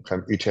train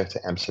from Utrecht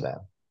to Amsterdam.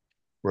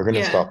 We're going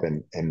to Yeah, stop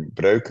in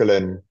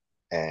Breukelen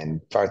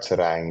and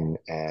Vaartserijn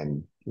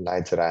and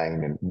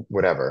Leidsrijn and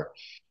whatever.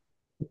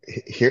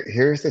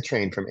 Here's the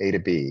train from A to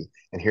B,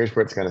 and here's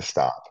where it's going to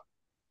stop,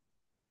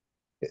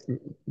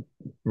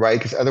 right?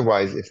 Because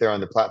otherwise, if they're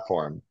on the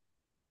platform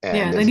and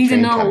yeah. They there's a need to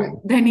train know.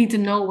 coming, They need to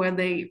know where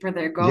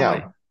they're yeah,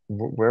 going.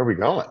 where are we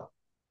going?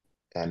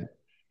 And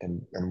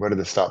and what are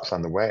the stops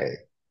on the way?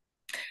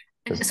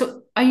 And Because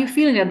so, are you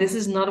feeling that this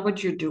is not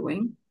what you're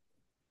doing?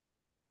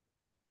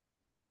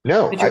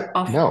 No, But you're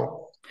off.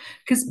 no.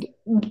 Because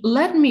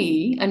let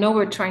me, I know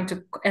we're trying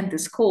to end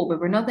this call, but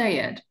we're not there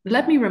yet.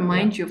 Let me Yeah.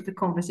 remind you of the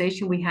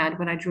conversation we had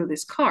when I drew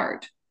this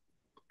card.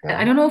 And I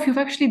Okay. don't know if you've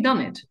actually done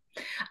it.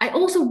 I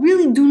also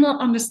really do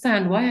not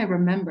understand why I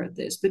remember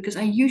this because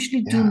I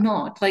usually do Yeah.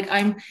 not. Like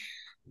I'm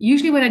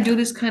usually when I do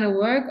this kind of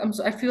work,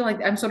 I feel like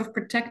I'm sort of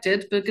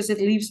protected because it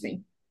leaves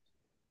me,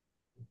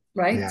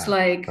 right? It's Yeah.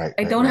 like Right.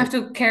 I Right. don't have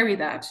Right. to carry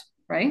that,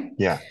 right?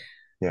 Yeah.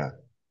 Yeah.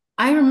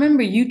 I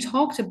remember you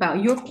talked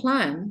about your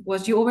plan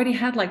was you already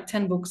had like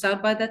 10 books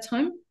out by that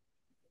time.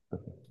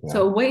 Yeah.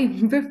 So way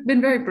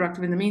been very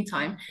productive in the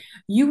meantime.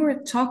 You were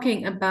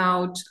talking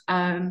about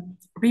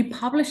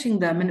republishing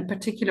them in a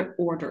particular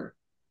order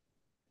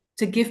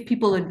to give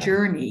people a Okay.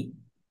 journey.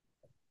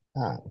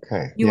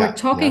 Okay. You were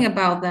Yeah. talking Yeah.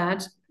 about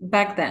that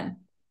back then.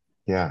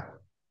 Yeah.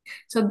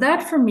 So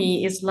that for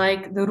me is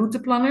like the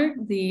route planner,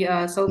 the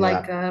so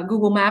like Yeah.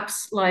 Google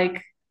Maps, like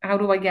how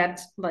do I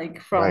get like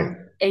Right. from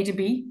A to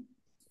B,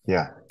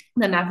 Yeah.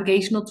 the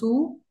navigational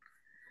tool.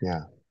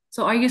 Yeah.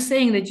 So are you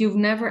saying that you've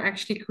never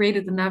actually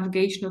created the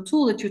navigational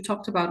tool that you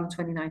talked about in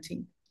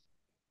 2019?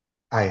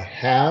 I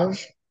have,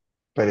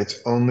 but it's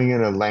only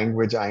in a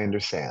language I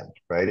understand,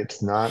 right?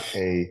 It's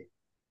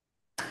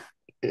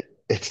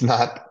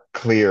not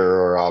clear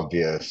or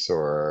obvious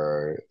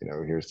or,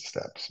 here's the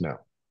steps. No.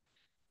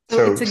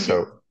 So it's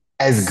So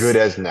as good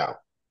as no,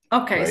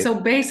 okay, right? so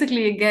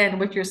basically, again,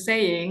 what you're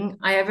saying,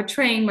 I have a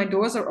train, my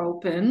doors are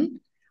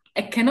open.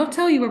 I cannot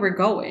tell you where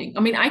we're going.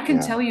 I mean, I can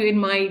Yeah. tell you in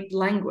my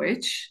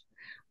language,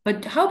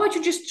 but how about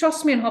you just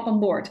trust me and hop on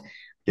board?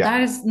 Yeah.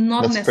 That is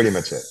not That's pretty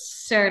much it.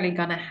 necessarily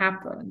going to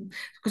happen.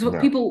 Because what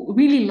No. people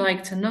really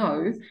like to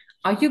know,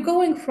 are you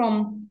going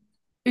from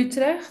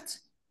Utrecht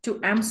to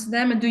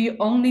Amsterdam and do you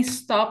only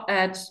stop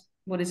at,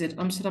 what is it,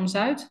 Amsterdam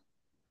Zuid?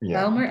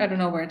 Yeah. Belmer, I don't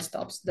know where it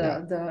stops, Yeah.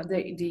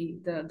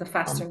 the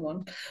faster Um,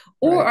 one.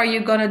 Or right. are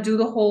you gonna do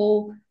the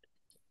whole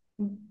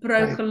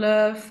Right.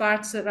 Breukelen,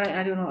 Vaartse,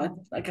 I don't know.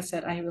 Like I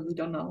said, I really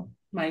don't know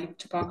my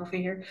topography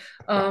here.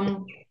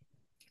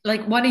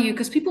 Like what are you,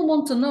 because people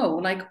want to know,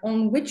 like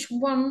on which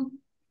one,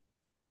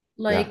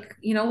 Yeah. like,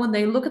 when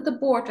they look at the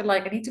board, they're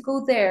like, I need to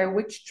go there,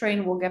 which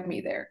train will get me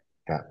there?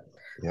 Yeah.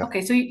 Yep.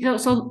 Okay,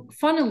 so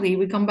finally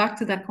we come back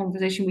to that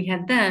conversation we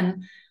had then,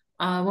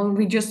 when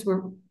we just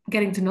were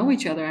getting to know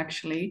each other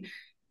actually.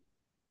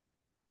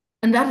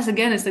 And that is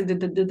again, it's like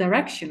the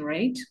direction,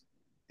 right?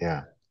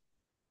 Yeah.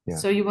 Yeah.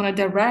 So you want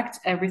to direct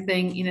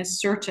everything in a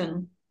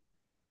certain,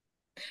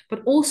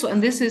 but also,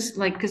 and this is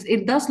like, because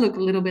it does look a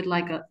little bit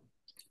like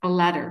a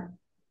ladder.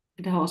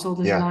 It has all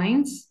these Yeah.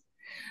 lines.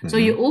 So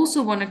you Hmm.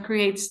 also want to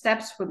create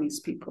steps for these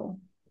people.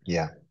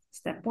 Yeah.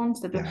 Step one,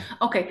 step two. Yeah.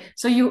 Okay,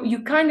 so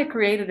you kind of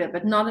created it,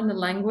 but not in a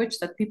language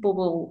that people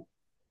will,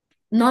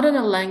 not in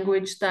a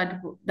language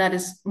that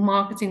is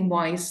marketing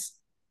wise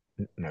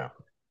No.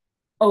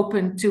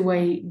 open to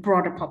a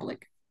broader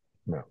public.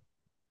 No.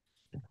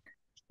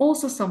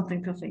 Also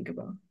something to think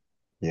about.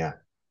 Yeah.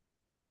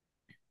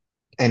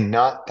 And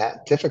not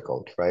that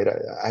difficult, right?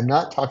 I'm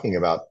not talking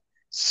about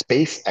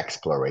space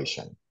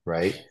exploration,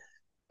 right?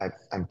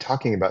 I'm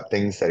talking about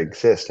things that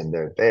exist and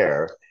they're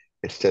there.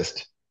 It's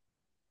just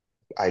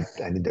I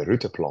need a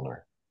route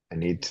planner. I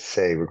need to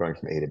say we're going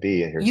from A to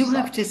B and here's the You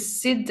have to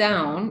stops. sit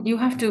down. You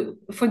have to,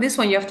 for this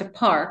one, you have to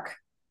park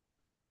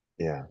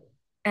Yeah.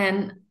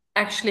 and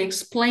actually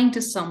explain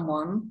to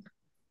someone,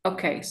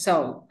 okay,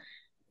 so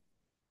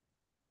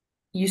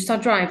you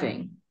start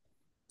driving,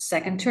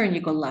 second turn,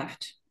 you go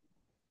left.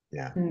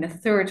 Yeah. And the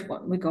third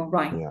one, we go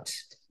right. Yeah.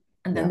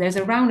 And then Yeah. there's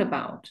a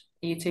roundabout.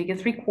 You take a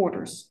three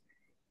quarters.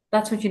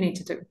 That's what you need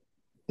to do.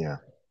 Yeah.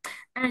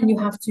 And you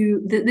have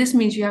to, this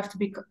means you have to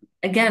be,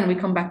 again, we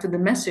come back to the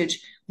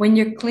message. When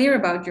you're clear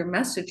about your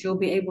message, you'll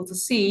be able to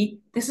see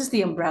this is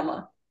the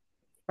umbrella,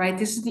 right?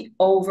 This is the Yeah.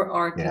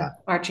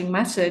 overarching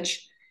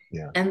message.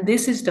 Yeah. And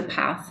this is the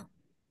path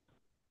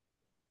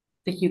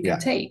that you can Yeah.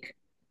 take.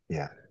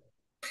 Yeah.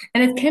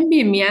 And it can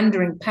be a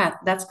meandering path,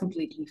 that's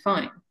completely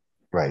fine.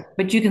 Right.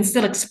 But you can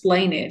still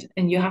explain it,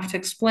 and you have to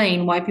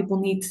explain why people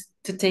need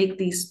to take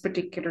these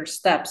particular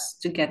steps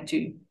to get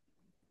the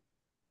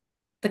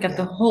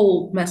Yeah.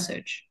 whole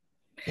message.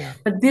 Yeah.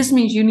 But this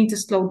means you need to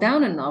slow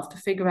down enough to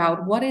figure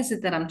out what is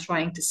it that I'm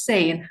trying to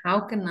say and how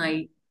can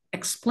I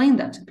explain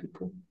that to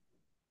people,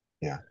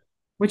 Yeah.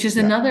 which is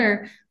Yeah.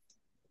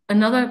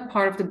 another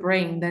part of the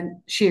brain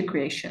than sheer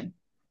creation,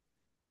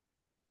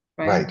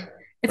 right? Right.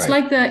 It's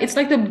Right.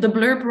 like the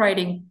blurb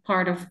writing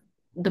part of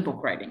the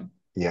book writing.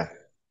 Yeah.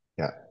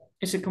 Yeah.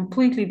 It's a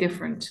completely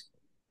different.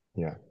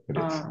 Yeah. It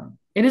is.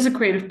 It is a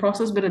creative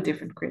process, but a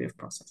different creative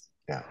process.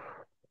 Yeah.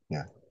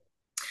 Yeah.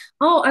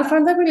 Oh, I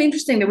find that really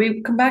interesting that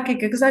we come back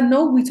again because I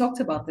know we talked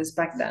about this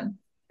back then.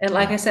 And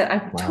like I Yeah. said, I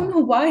don't know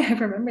Wow. why I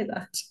remember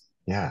that.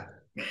 Yeah.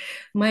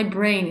 My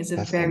brain is a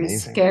That's very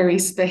amazing. scary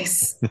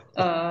space.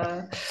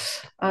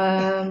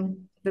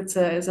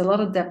 There's a lot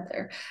of depth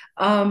there.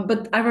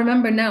 But I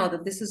remember now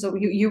that this is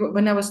you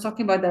when I was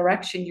talking about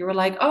direction, you were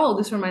like, oh,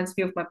 this reminds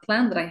me of my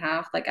plan that I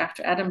have. Like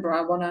after Edinburgh,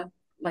 I want to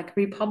like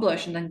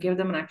republish and then give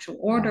them an actual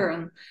order. Wow.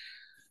 And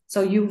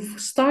so you've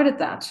started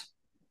that.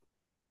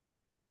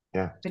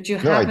 Yeah. but you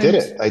No, I did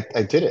haven't. it.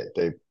 I did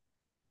it.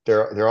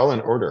 They're all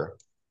in order,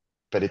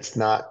 but it's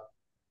not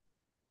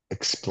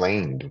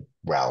explained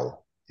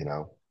well, you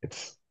know.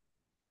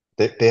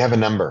 They have a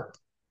number.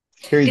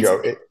 Here you It's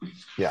go.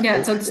 Yeah.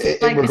 yeah. So it's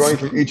like We're it's going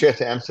from Utrecht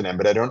to Amsterdam,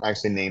 but I don't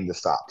actually name the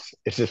stops.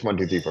 It's just 1,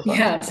 2, 3, 4, 5.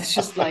 yeah. It's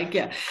just like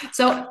yeah.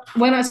 So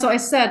I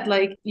said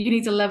like you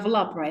need to level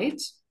up,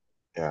 right?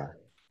 Yeah.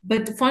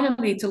 But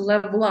finally, to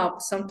level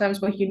up,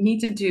 sometimes what you need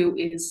to do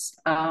is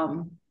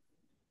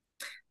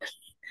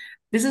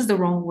this is the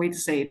wrong way to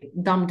say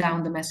it, dumb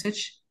down the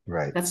message.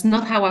 Right. That's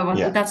not how I want.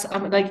 Yeah. That's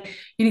like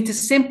you need to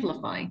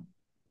simplify.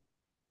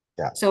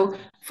 Yeah. So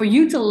for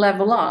you to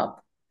level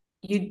up,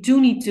 you do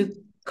need to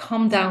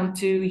come down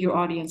to your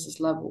audience's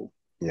level,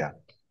 Yeah.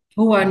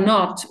 who are Yeah.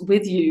 not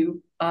with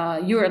you.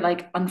 You're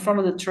like in front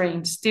of the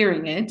train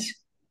steering it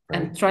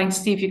Right. and trying to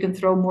see if you can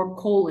throw more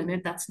coal in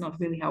it. That's not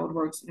really how it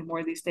works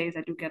anymore these days.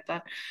 I do get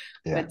that.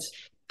 Yeah. But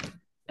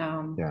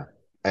um, Yeah.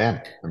 I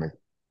am. I mean,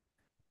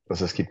 let's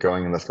just keep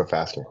going and let's go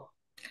faster.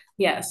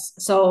 yes.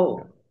 Yeah.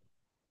 So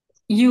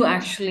you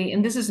actually,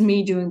 and this is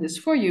me doing this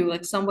for you,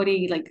 like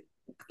somebody like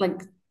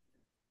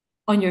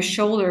on your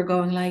shoulder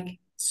going like,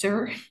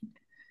 sir,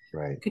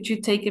 Right. could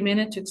you take a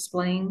minute to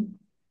explain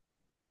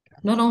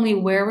not only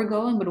where we're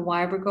going, but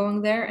why we're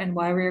going there and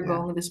why we're Yeah.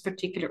 going in this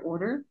particular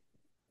order?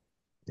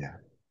 Yeah.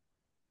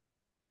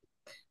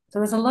 So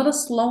there's a lot of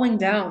slowing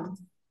down.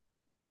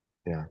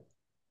 Yeah.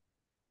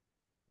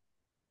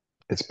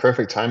 It's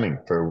perfect timing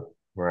for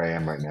where I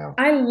am right now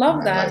I in love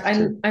my that. life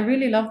too. I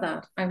really love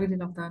that. I really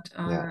love that.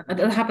 Yeah.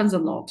 That happens a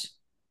lot.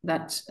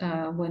 That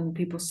when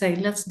people say,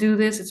 let's do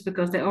this, it's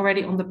because they're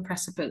already on the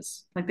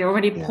precipice. Like they're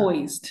already Yeah.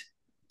 poised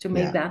to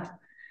make Yeah. that.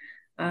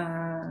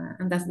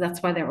 And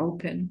that's why they're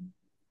open.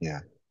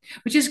 Yeah.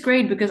 Which is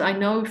great because I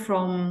know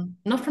from,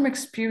 not from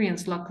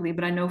experience, luckily,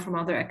 but I know from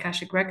other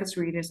Akashic Records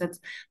readers that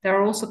there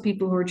are also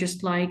people who are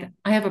just like,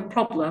 I have a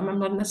problem. I'm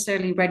not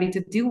necessarily ready to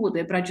deal with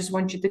it, but I just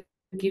want you to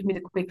give me the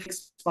quick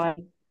fix by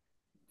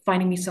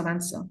finding me some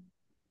answer.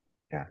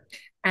 Yeah.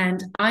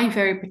 And I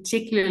very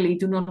particularly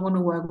do not want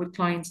to work with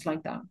clients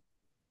like that.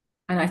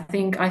 And I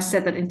think I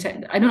said that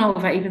intent. I don't know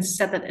if I even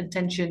set that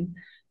intention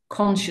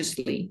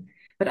consciously,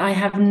 but I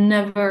have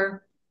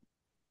never,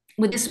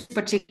 with this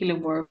particular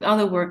work,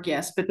 other work,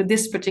 yes, but with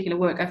this particular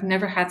work, I've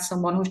never had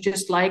someone who's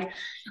just like,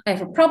 I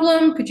have a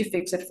problem, could you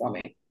fix it for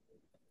me?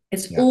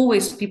 It's Yeah.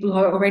 always people who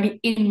are already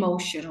in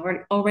motion,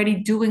 or already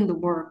doing the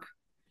work.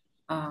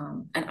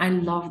 And I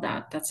love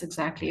that. That's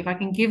exactly, Yeah. if I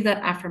can give that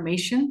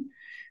affirmation,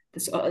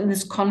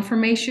 this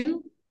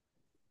confirmation,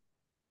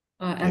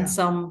 and Yeah.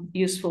 some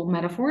useful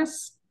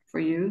metaphors for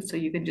you, so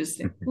you can just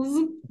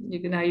you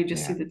can now you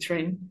just see Yeah. the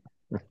train.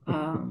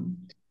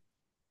 Um,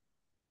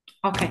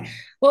 okay,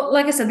 well,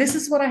 like I said, this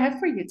is what I had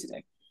for you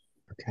today.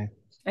 Okay.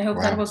 I hope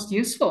that Wow. was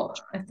useful.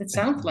 It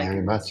sounds like Very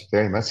it much. was.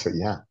 Very much so.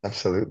 Yeah.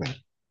 Absolutely.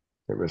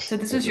 So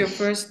this It is your was,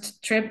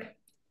 first trip.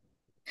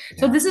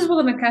 So yeah. this is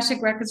what an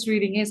Akashic Records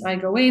reading is. I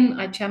go in,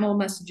 I channel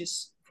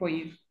messages for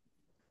you.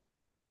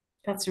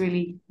 That's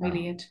really, Wow.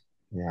 really it.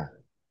 Yeah.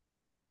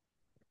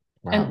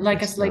 And Wow. like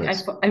I It's, said, no, like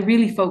it's I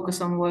really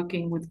focus on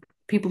working with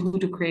people who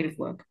do creative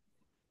work.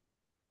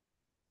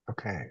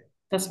 okay.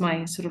 That's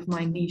my sort of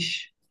my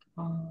niche.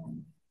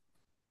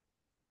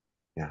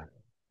 Yeah.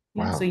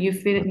 Yeah, so Wow. Well,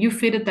 you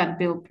fitted that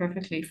bill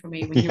perfectly for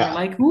me when you were yeah.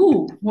 like,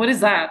 "Ooh, what is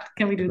that?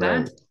 Can we do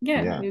Right. that?"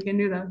 Yeah, Yeah. you can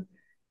do that.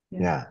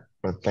 Yeah. Yeah.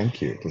 Well,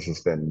 thank you. This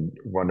has been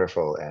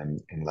wonderful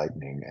and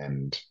enlightening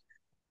and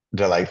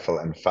delightful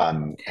and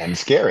fun and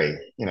scary,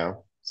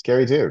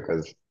 scary too,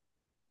 because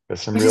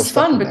there's some Which real is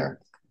stuff fun, in but there.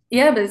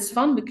 yeah, but it's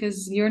fun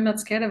because you're not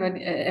scared of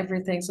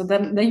everything. So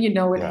then you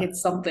know it Yeah. hits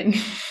something.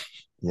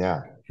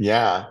 Yeah.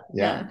 Yeah.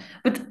 Yeah. Yeah.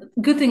 But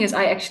good thing is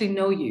I actually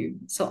know you,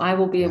 so I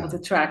will be able Yeah.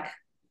 to track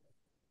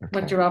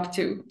what Okay. you're up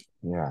to.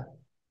 Yeah.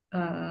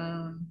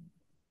 Um,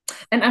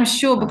 and I'm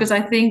sure Wow. because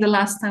I think the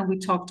last time we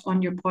talked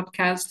on your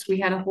podcast, we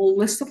had a whole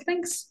list of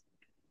things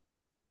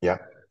Yep.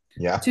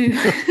 Yeah. to,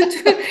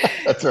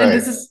 That's and right.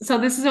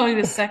 this is only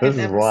the This second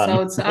is one.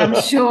 episode, so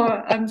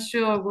I'm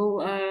sure we'll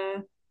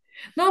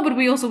no, but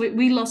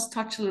we lost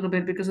touch a little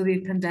bit because of the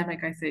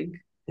pandemic, I think.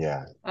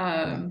 Yeah.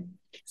 Yeah. um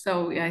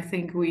so yeah, I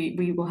think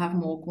we will have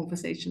more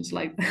conversations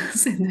like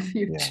this in the Yeah.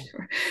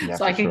 future, Yeah,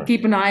 so I for can sure.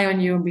 keep an eye on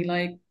you and be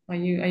like, are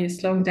you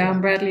slowing Yeah.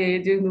 down, Bradley? Are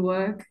you doing the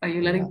work? Are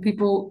you Yeah. letting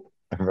people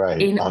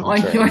Right. in On the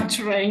on your train.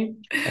 train?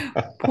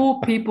 Poor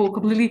people,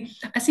 completely.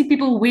 I see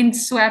people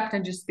windswept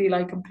and just be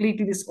like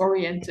completely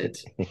disoriented.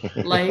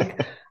 Like,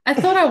 I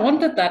thought I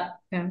wanted that.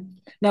 Yeah.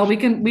 No,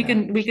 Yeah.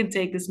 we can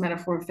take this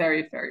metaphor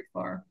very, very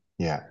far.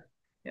 Yeah.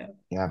 Yeah.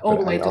 Yeah. All But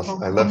the way to I Hong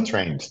love Kong.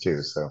 trains too.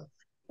 So,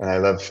 and I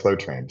love slow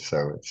trains. So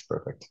it's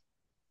perfect.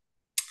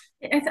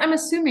 I'm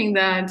assuming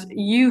that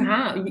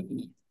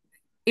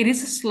it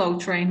is a slow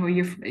train where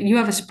you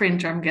have a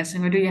sprinter, I'm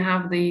guessing, or do you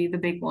have the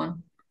big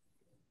one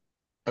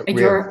at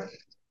We have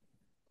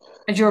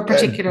your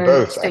particular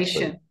both actually,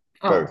 station?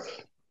 Oh,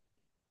 both.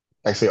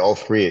 Actually, all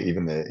three,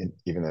 even the,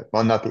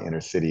 well, not the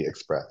Intercity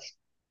Express,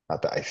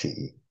 not the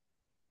ICE.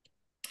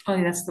 Oh,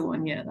 yeah, that's the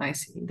one. Yeah, I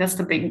see. That's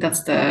the big.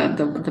 That's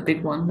the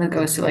big one that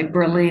goes to like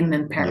Berlin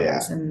and Yeah,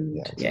 Paris yeah, and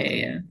yeah, yeah, exactly.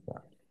 yeah, Yeah.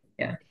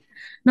 yeah.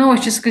 No,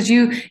 it's just because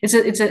you.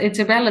 It's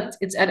a valid.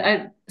 It's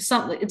at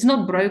some. It's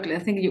not Breukelen. I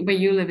think where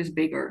you live is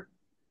bigger.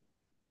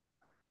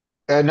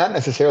 Not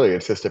necessarily.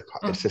 It's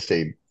Oh, just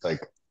a like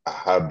a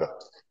hub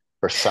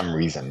for some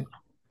reason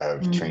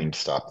of mm. train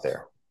stop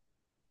there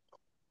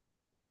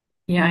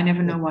Yeah. I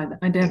never know in, why.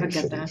 I in never the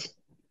get that. cities.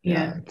 Yeah,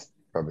 Yeah, it's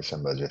probably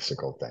some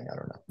logistical thing. I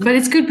don't know. but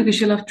it's good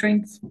because you love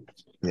trains.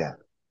 Yeah,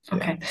 yeah,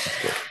 Okay.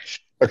 that's good.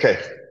 Okay,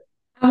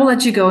 I will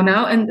let you go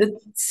now. And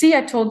see,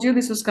 I told you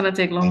this was gonna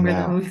take I longer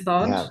than know. we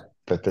thought. Yeah,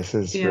 but this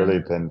has Yeah. really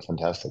been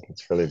fantastic.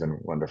 It's really been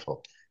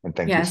wonderful. And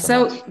thank you Yeah.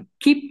 so much. So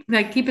keep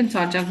in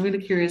touch. I'm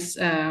really curious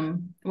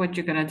what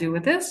you're gonna do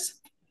with this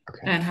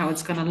Okay. and how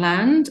it's gonna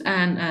land.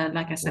 And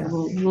like I said,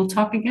 Yeah. we'll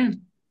talk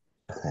again.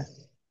 Okay.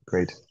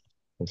 Great.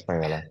 Thanks,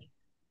 Mariella.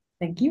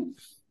 Thank you.